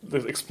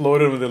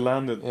exploded when they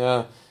landed.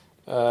 Yeah.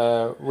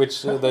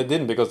 Which they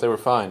didn't because they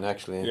were fine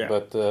actually,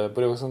 but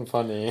it wasn't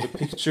funny.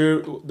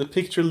 The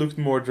picture looked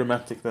more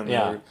dramatic than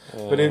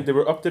but they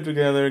were up there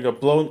together, got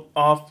blown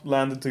off,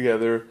 landed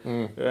together,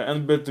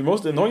 but the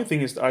most annoying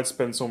thing is I'd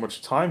spent so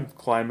much time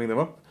climbing them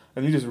up,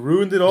 and you just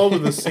ruined it all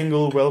with a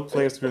single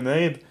well-placed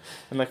grenade.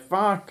 And like,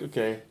 fuck,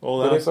 okay.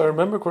 But if I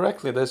remember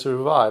correctly, they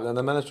survived, and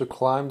they managed to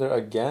climb there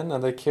again,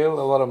 and they killed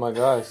a lot of my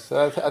guys.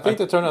 I think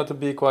they turned out to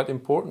be quite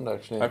important,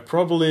 actually. I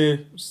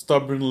probably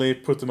stubbornly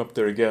put them up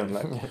there again,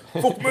 like,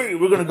 fuck me,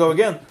 we're gonna go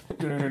again.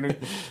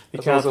 He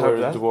can't have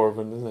that.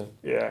 Dwarven, isn't it?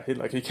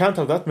 Yeah, he can't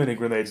have that many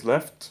grenades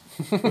left.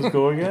 Let's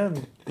go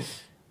again.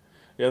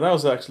 Yeah, that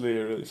was actually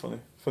a really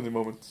funny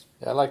moment.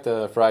 Yeah, I like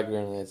the frag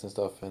grenades and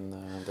stuff in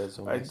Dead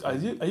Zombies.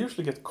 I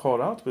usually get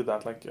caught out with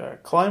that, like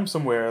climb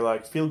somewhere,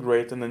 like feel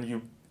great, and then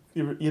you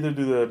either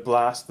do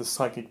the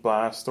psychic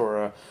blast,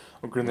 or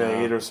a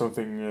grenade or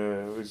something.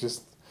 It's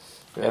just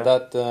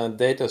that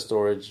data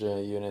storage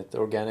unit,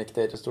 organic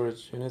data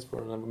storage unit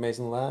for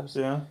Mason Labs.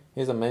 Yeah,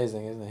 he's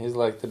amazing, isn't he? He's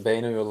like the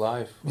bane of your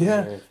life.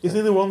 Yeah, is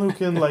he the one who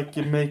can like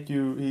make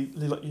you?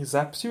 He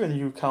zaps you and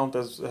you count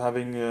as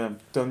having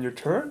done your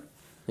turn?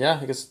 Yeah,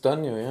 he can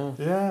stun you,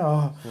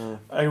 Yeah.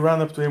 I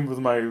ran up to him with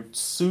my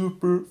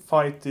super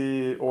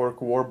fighty orc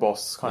war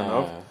boss, kind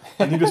of.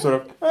 And he just sort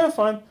of,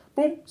 fine,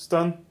 boom,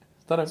 stun.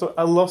 So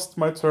I lost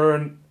my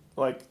turn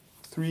like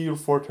 3 or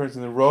 4 turns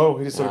in a row.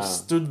 He just sort of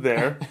stood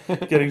there,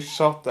 getting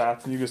shot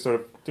at, and you just sort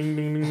of ding,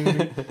 ding, ding, ding,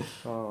 ding.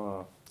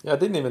 Yeah, I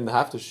didn't even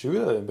have to shoot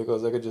at him,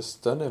 because I could just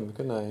stun him,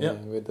 couldn't I,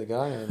 with the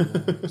guy, and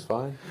it was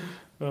fine.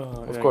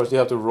 Of course, you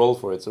have to roll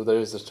for it, so there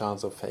is a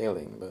chance of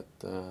failing, but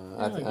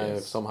I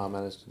somehow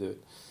managed to do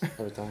it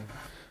every time.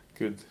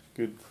 Good.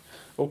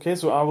 Okay,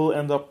 so I will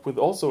end up with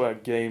also a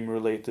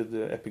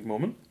game-related epic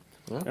moment.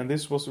 Yeah. And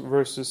this was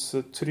versus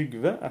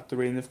Trygve at the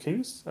Reign of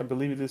Kings. I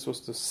believe this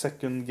was the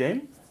second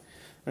game.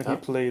 And he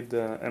played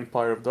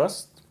Empire of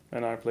Dust,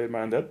 and I played My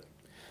Undead.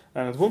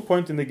 And at one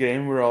point in the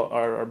game where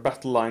our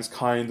battle lines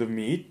kind of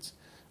meet,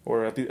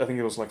 or I think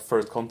it was like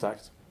first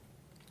contact,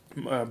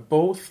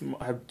 both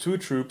have 2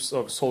 troops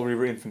of Soul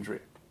Reaver infantry.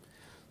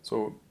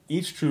 So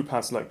each troop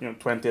has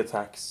 20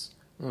 attacks,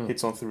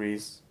 hits on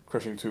 3s,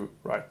 crushing 2,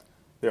 right?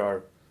 They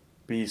are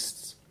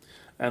beasts.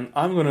 And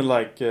I'm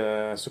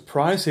gonna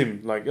surprise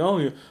him,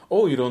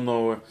 you don't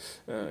know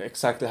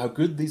exactly how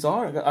good these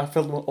are. I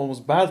felt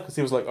almost bad because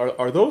he was like,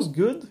 are those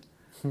good?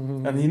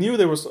 And he knew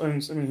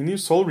he knew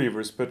Soul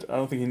Reavers, but I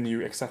don't think he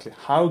knew exactly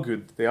how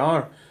good they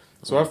are.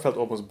 So I felt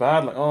almost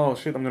bad, like, oh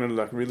shit, I'm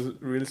gonna really,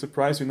 really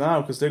surprise you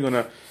now, because they're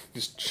gonna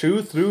just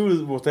chew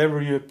through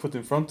whatever you put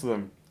in front of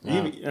them.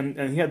 Yeah.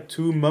 And he had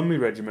 2 mummy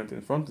regiment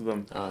in front of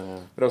them. Oh, yeah.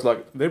 But I was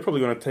like, they're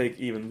probably gonna take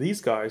even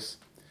these guys.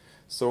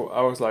 So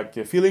I was like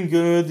feeling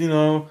good,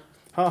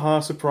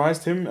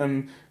 surprised him,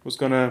 and was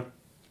gonna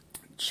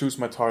choose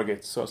my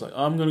target. So I was like,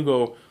 I'm gonna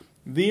go,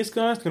 these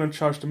guys gonna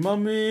charge the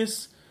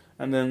mummies,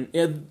 and then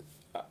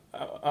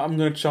I'm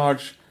gonna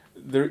charge.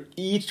 They're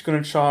each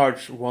gonna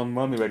charge 1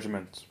 mummy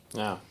regiment.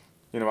 Yeah,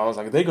 I was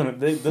like,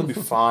 they'll be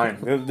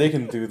fine. They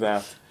can do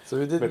that. So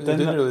you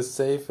didn't really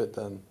save it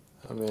then.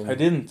 I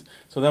didn't.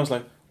 So then I was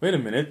like, wait a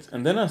minute,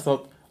 and then I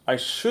thought I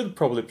should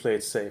probably play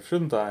it safe,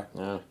 shouldn't I?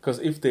 Yeah. Because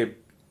if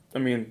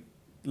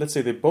let's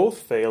say they both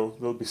fail,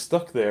 they'll be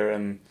stuck there,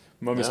 and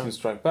mummies can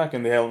strike back,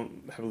 and they have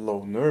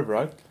low nerve,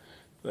 right?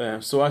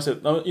 So I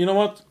said, no, you know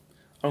what?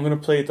 I'm gonna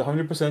play it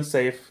 100%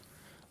 safe.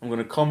 I'm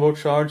gonna combo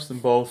charge them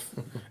both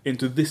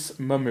into this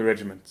mummy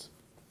regiment.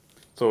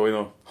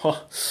 So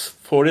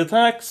 40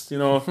 attacks.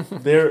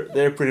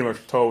 They're pretty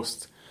much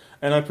toast.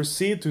 And I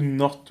proceed to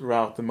not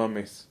rout the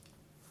mummies.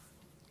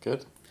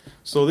 Good.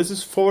 So this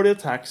is 40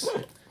 attacks,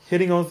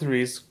 hitting on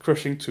 3s,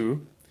 crushing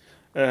 2.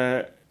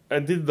 I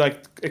did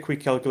a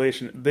quick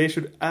calculation. They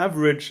should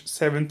average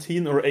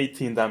 17 or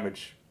 18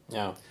 damage.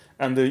 Yeah.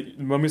 And the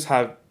mummies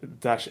have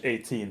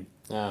 -18.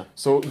 Yeah.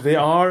 So they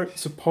are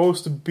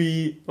supposed to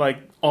be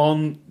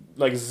on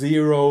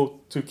 0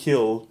 to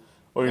kill,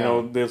 or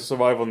they'll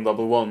survive on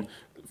double 1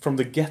 from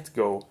the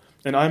get-go.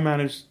 And I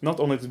managed not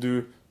only to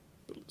do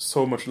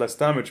so much less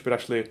damage, but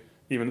actually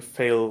even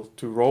fail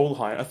to roll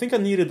high. I think I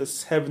needed a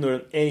 7 or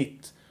an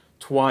 8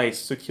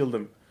 twice to kill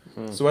them.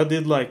 So I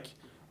did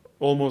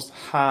almost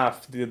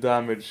half the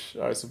damage.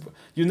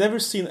 You never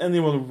seen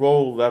anyone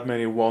roll that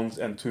many 1s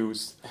and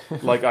 2s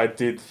like I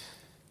did.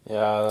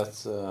 Yeah, that's.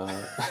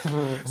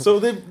 So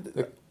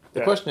the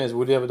question is,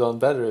 would you have done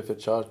better if you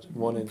charged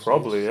 1 inch?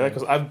 Probably, yeah,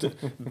 because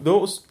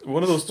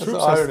one of those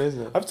troops.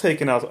 I've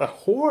taken out a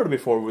horde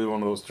before with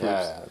one of those troops.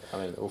 Yeah, I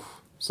mean, oof.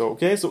 So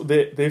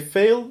they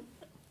fail.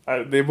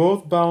 They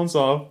both bounce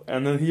off,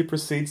 and then he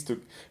proceeds to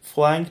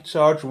flank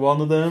charge one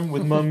of them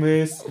with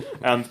mummies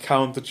and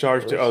counter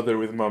charge the other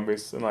with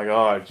mummies. And like,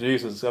 oh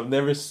Jesus, I've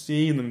never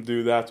seen him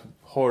do that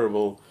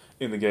horrible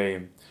in the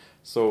game.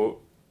 So,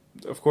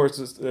 of course,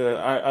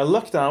 I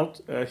lucked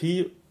out.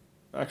 He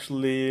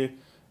actually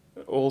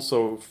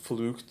also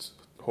fluked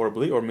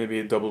horribly, or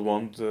maybe double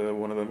one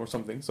of them or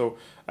something. So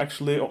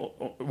actually,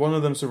 one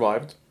of them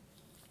survived.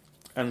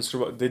 And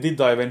they did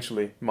die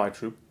eventually, my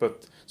troop,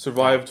 but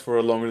survived for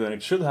longer than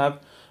it should have.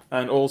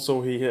 And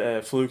also he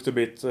fluked a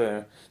bit,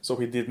 so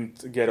he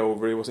didn't get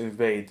over. It was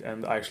invade,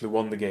 and I actually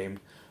won the game.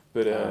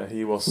 But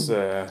he was,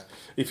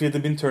 if it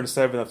had been turn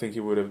 7, I think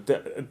he would have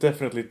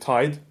definitely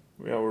tied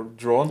or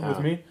drawn with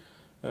me,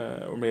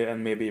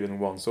 and maybe even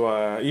won.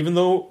 So even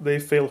though they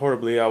failed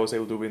horribly, I was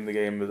able to win the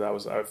game.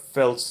 But I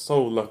felt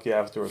so lucky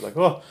afterwards, like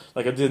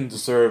I didn't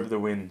deserve the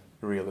win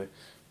really.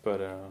 But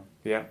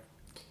yeah.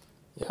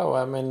 Yeah, well,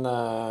 I mean,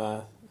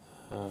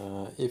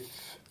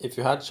 if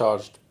you had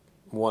charged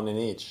 1 in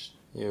each,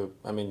 you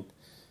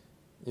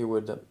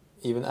would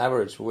even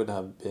average would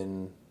have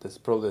been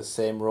probably the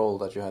same roll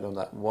that you had on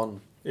that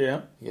one.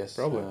 Yeah, yes,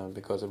 probably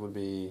because it would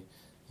be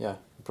you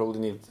probably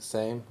need the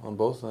same on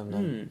both of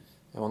them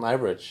on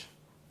average.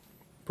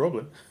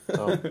 Probably.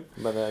 So,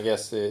 but I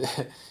guess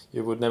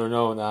you would never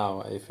know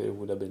now if it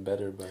would have been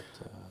better. But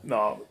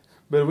no,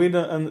 but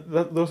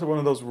those are one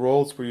of those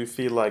rolls where you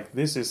feel like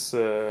this is.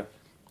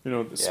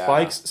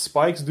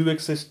 Spikes do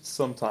exist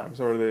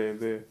sometimes, or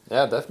they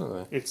yeah,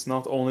 definitely. It's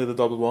not only the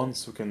double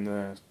 1s who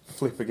can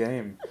flip a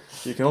game.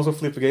 You can also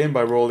flip a game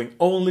by rolling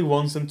only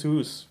 1s and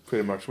 2s,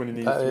 pretty much, when you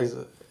need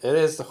to. It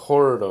is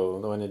horror though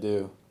when you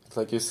do. It's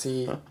like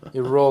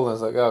you roll and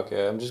it's like,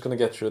 okay, I'm just gonna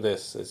get through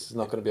this. It's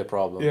not gonna be a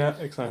problem. Yeah,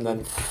 exactly. And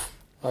then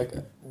like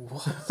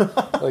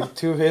what? Like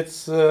 2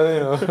 hits,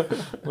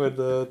 with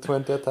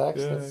 20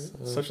 attacks. Yeah, that's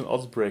such an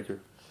odds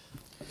breaker.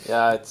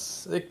 Yeah,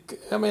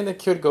 it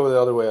could go the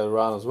other way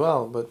around as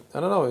well, but I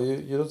don't know.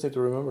 You don't seem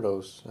to remember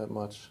those that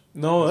much.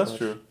 No, that's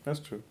true. That's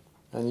true.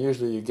 And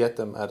usually you get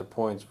them at a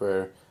point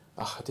where,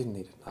 I didn't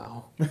need it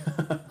now.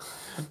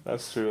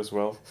 That's true as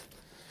well.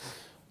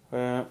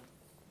 And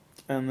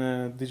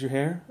did you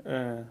hear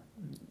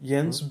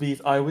Jens beat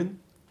Eivind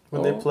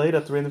when they played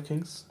at the Reign of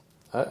Kings?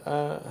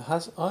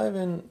 Has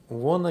Eivind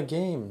won a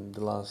game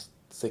the last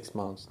 6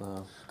 months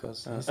now?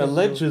 Because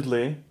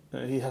allegedly,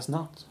 he has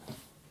not.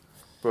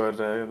 But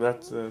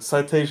that's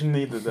citation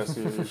needed, as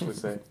you usually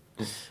say.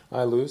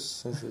 I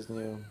lose. This is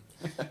new.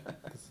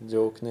 It's a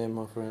joke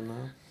name for him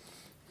now.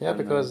 Yeah,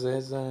 because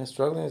he's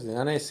struggling,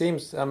 and he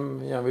seems.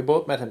 We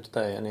both met him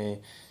today,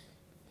 and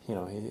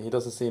he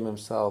doesn't seem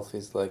himself.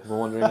 He's like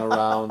wandering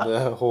around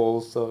the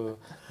halls of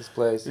this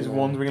place. He's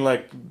wandering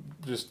like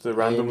just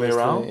randomly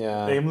around,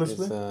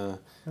 aimlessly.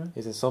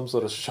 He's in some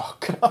sort of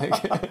shock.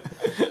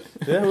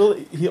 Yeah, well,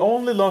 he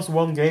only lost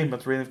 1 game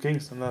at Reign of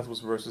Kings, and that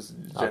was versus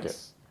Jens. Okay.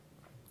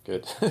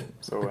 Good.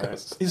 So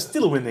he's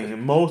still winning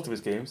in most of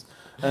his games,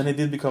 and he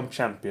did become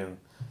champion.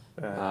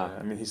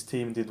 I mean, his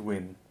team did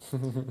win,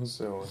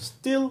 so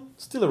still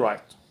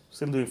alright,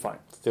 still doing fine.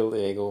 Still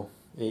the ego.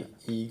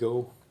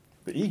 Ego.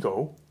 The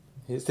ego.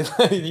 He's still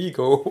the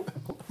ego.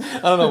 I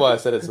don't know why I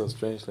said it so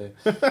strangely.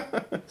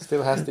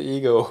 Still has the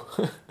ego.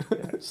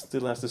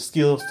 Still has the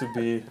skills to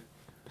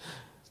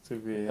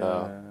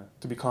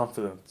be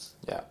confident.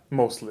 Yeah,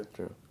 mostly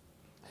true.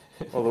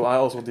 Although I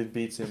also did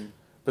beat him,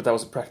 but that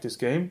was a practice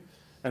game.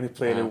 And he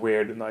played a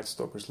weird Night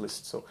Stalkers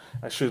list, so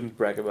I shouldn't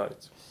brag about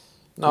it.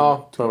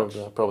 No,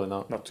 probably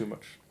not. Not too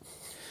much.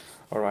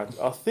 Alright,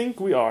 I think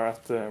we are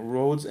at the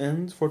road's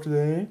end for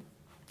today.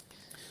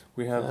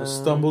 We have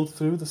stumbled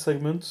through the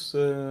segments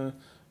in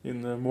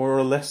more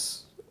or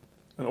less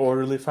an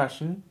orderly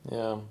fashion.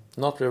 Yeah,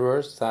 not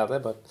reversed, sadly,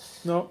 but...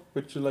 No,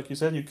 which, like you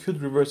said, you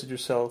could reverse it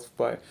yourself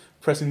by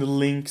pressing the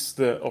links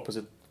the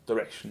opposite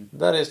direction.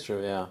 That is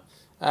true, yeah.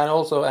 And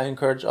also I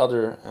encourage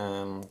other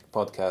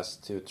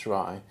podcasts to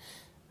try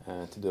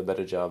to do a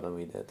better job than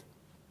we did.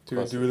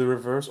 To do the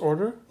reverse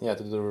order? Yeah,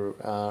 to do the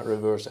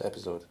reverse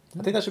episode.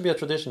 I think that should be a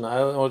tradition.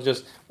 Or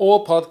just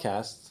all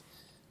podcasts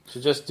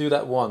should just do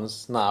that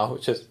once now.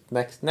 Just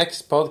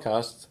next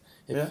podcast,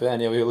 if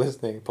any of you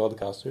listening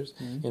podcasters,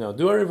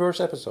 do a reverse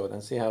episode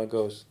and see how it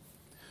goes.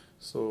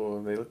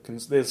 So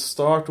they'll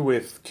start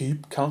with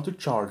keep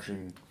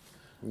countercharging.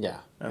 Yeah,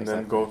 and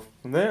then go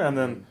from there, and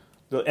then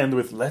they'll end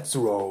with let's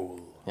roll.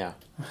 Yeah,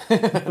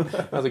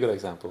 that's a good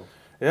example.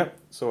 Yeah,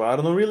 so I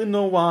don't really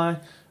know why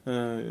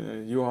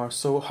you are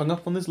so hung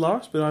up on this,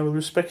 Lars, but I will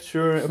respect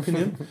your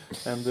opinion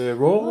and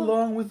roll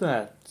along with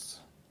that.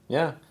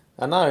 Yeah,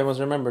 and now I must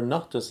remember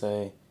not to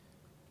say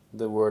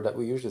the word that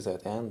we usually say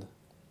at the end.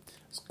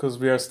 Because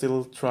we are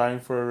still trying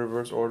for a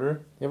reverse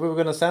order. Yeah, we were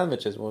going to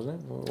sandwiches,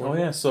 wasn't it? Oh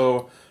yeah,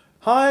 so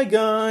Hi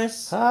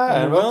guys! Hi,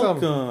 and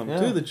welcome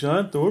to the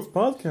Giant Dwarf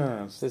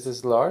Podcast. This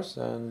is Lars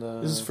and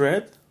this is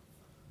Fred.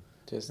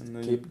 Just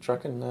keep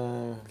trucking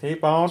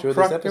keep on through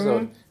trucking. This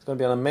episode. It's going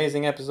to be an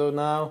amazing episode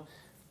now.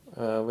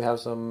 We have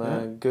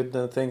some good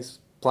things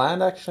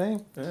planned, actually.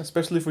 Yeah,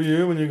 especially for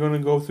you, when you're going to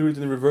go through it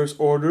in reverse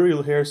order,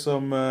 you'll hear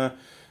some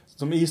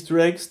Easter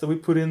eggs that we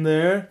put in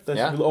there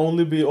that will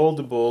only be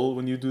audible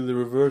when you do the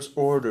reverse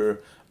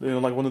order. You know,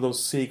 like one of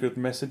those secret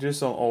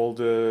messages on all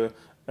the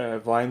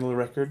vinyl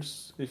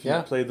records. If you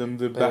play them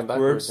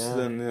backwards,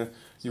 then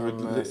you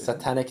would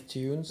satanic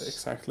tunes.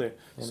 Exactly.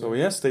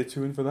 So stay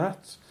tuned for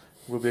that.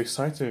 Will be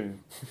exciting.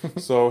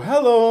 So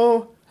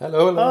hello.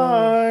 Hello.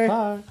 Hi.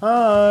 Hi.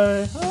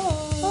 Hi. Hi.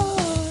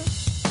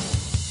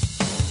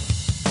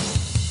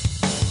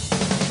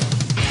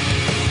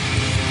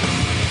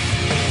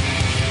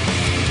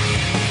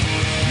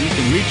 You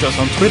can reach us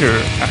on Twitter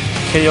at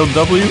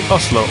KLW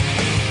Oslo,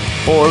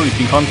 or you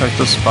can contact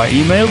us by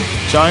email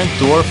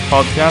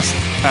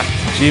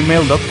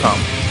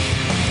giantdwarfpodcast@gmail.com.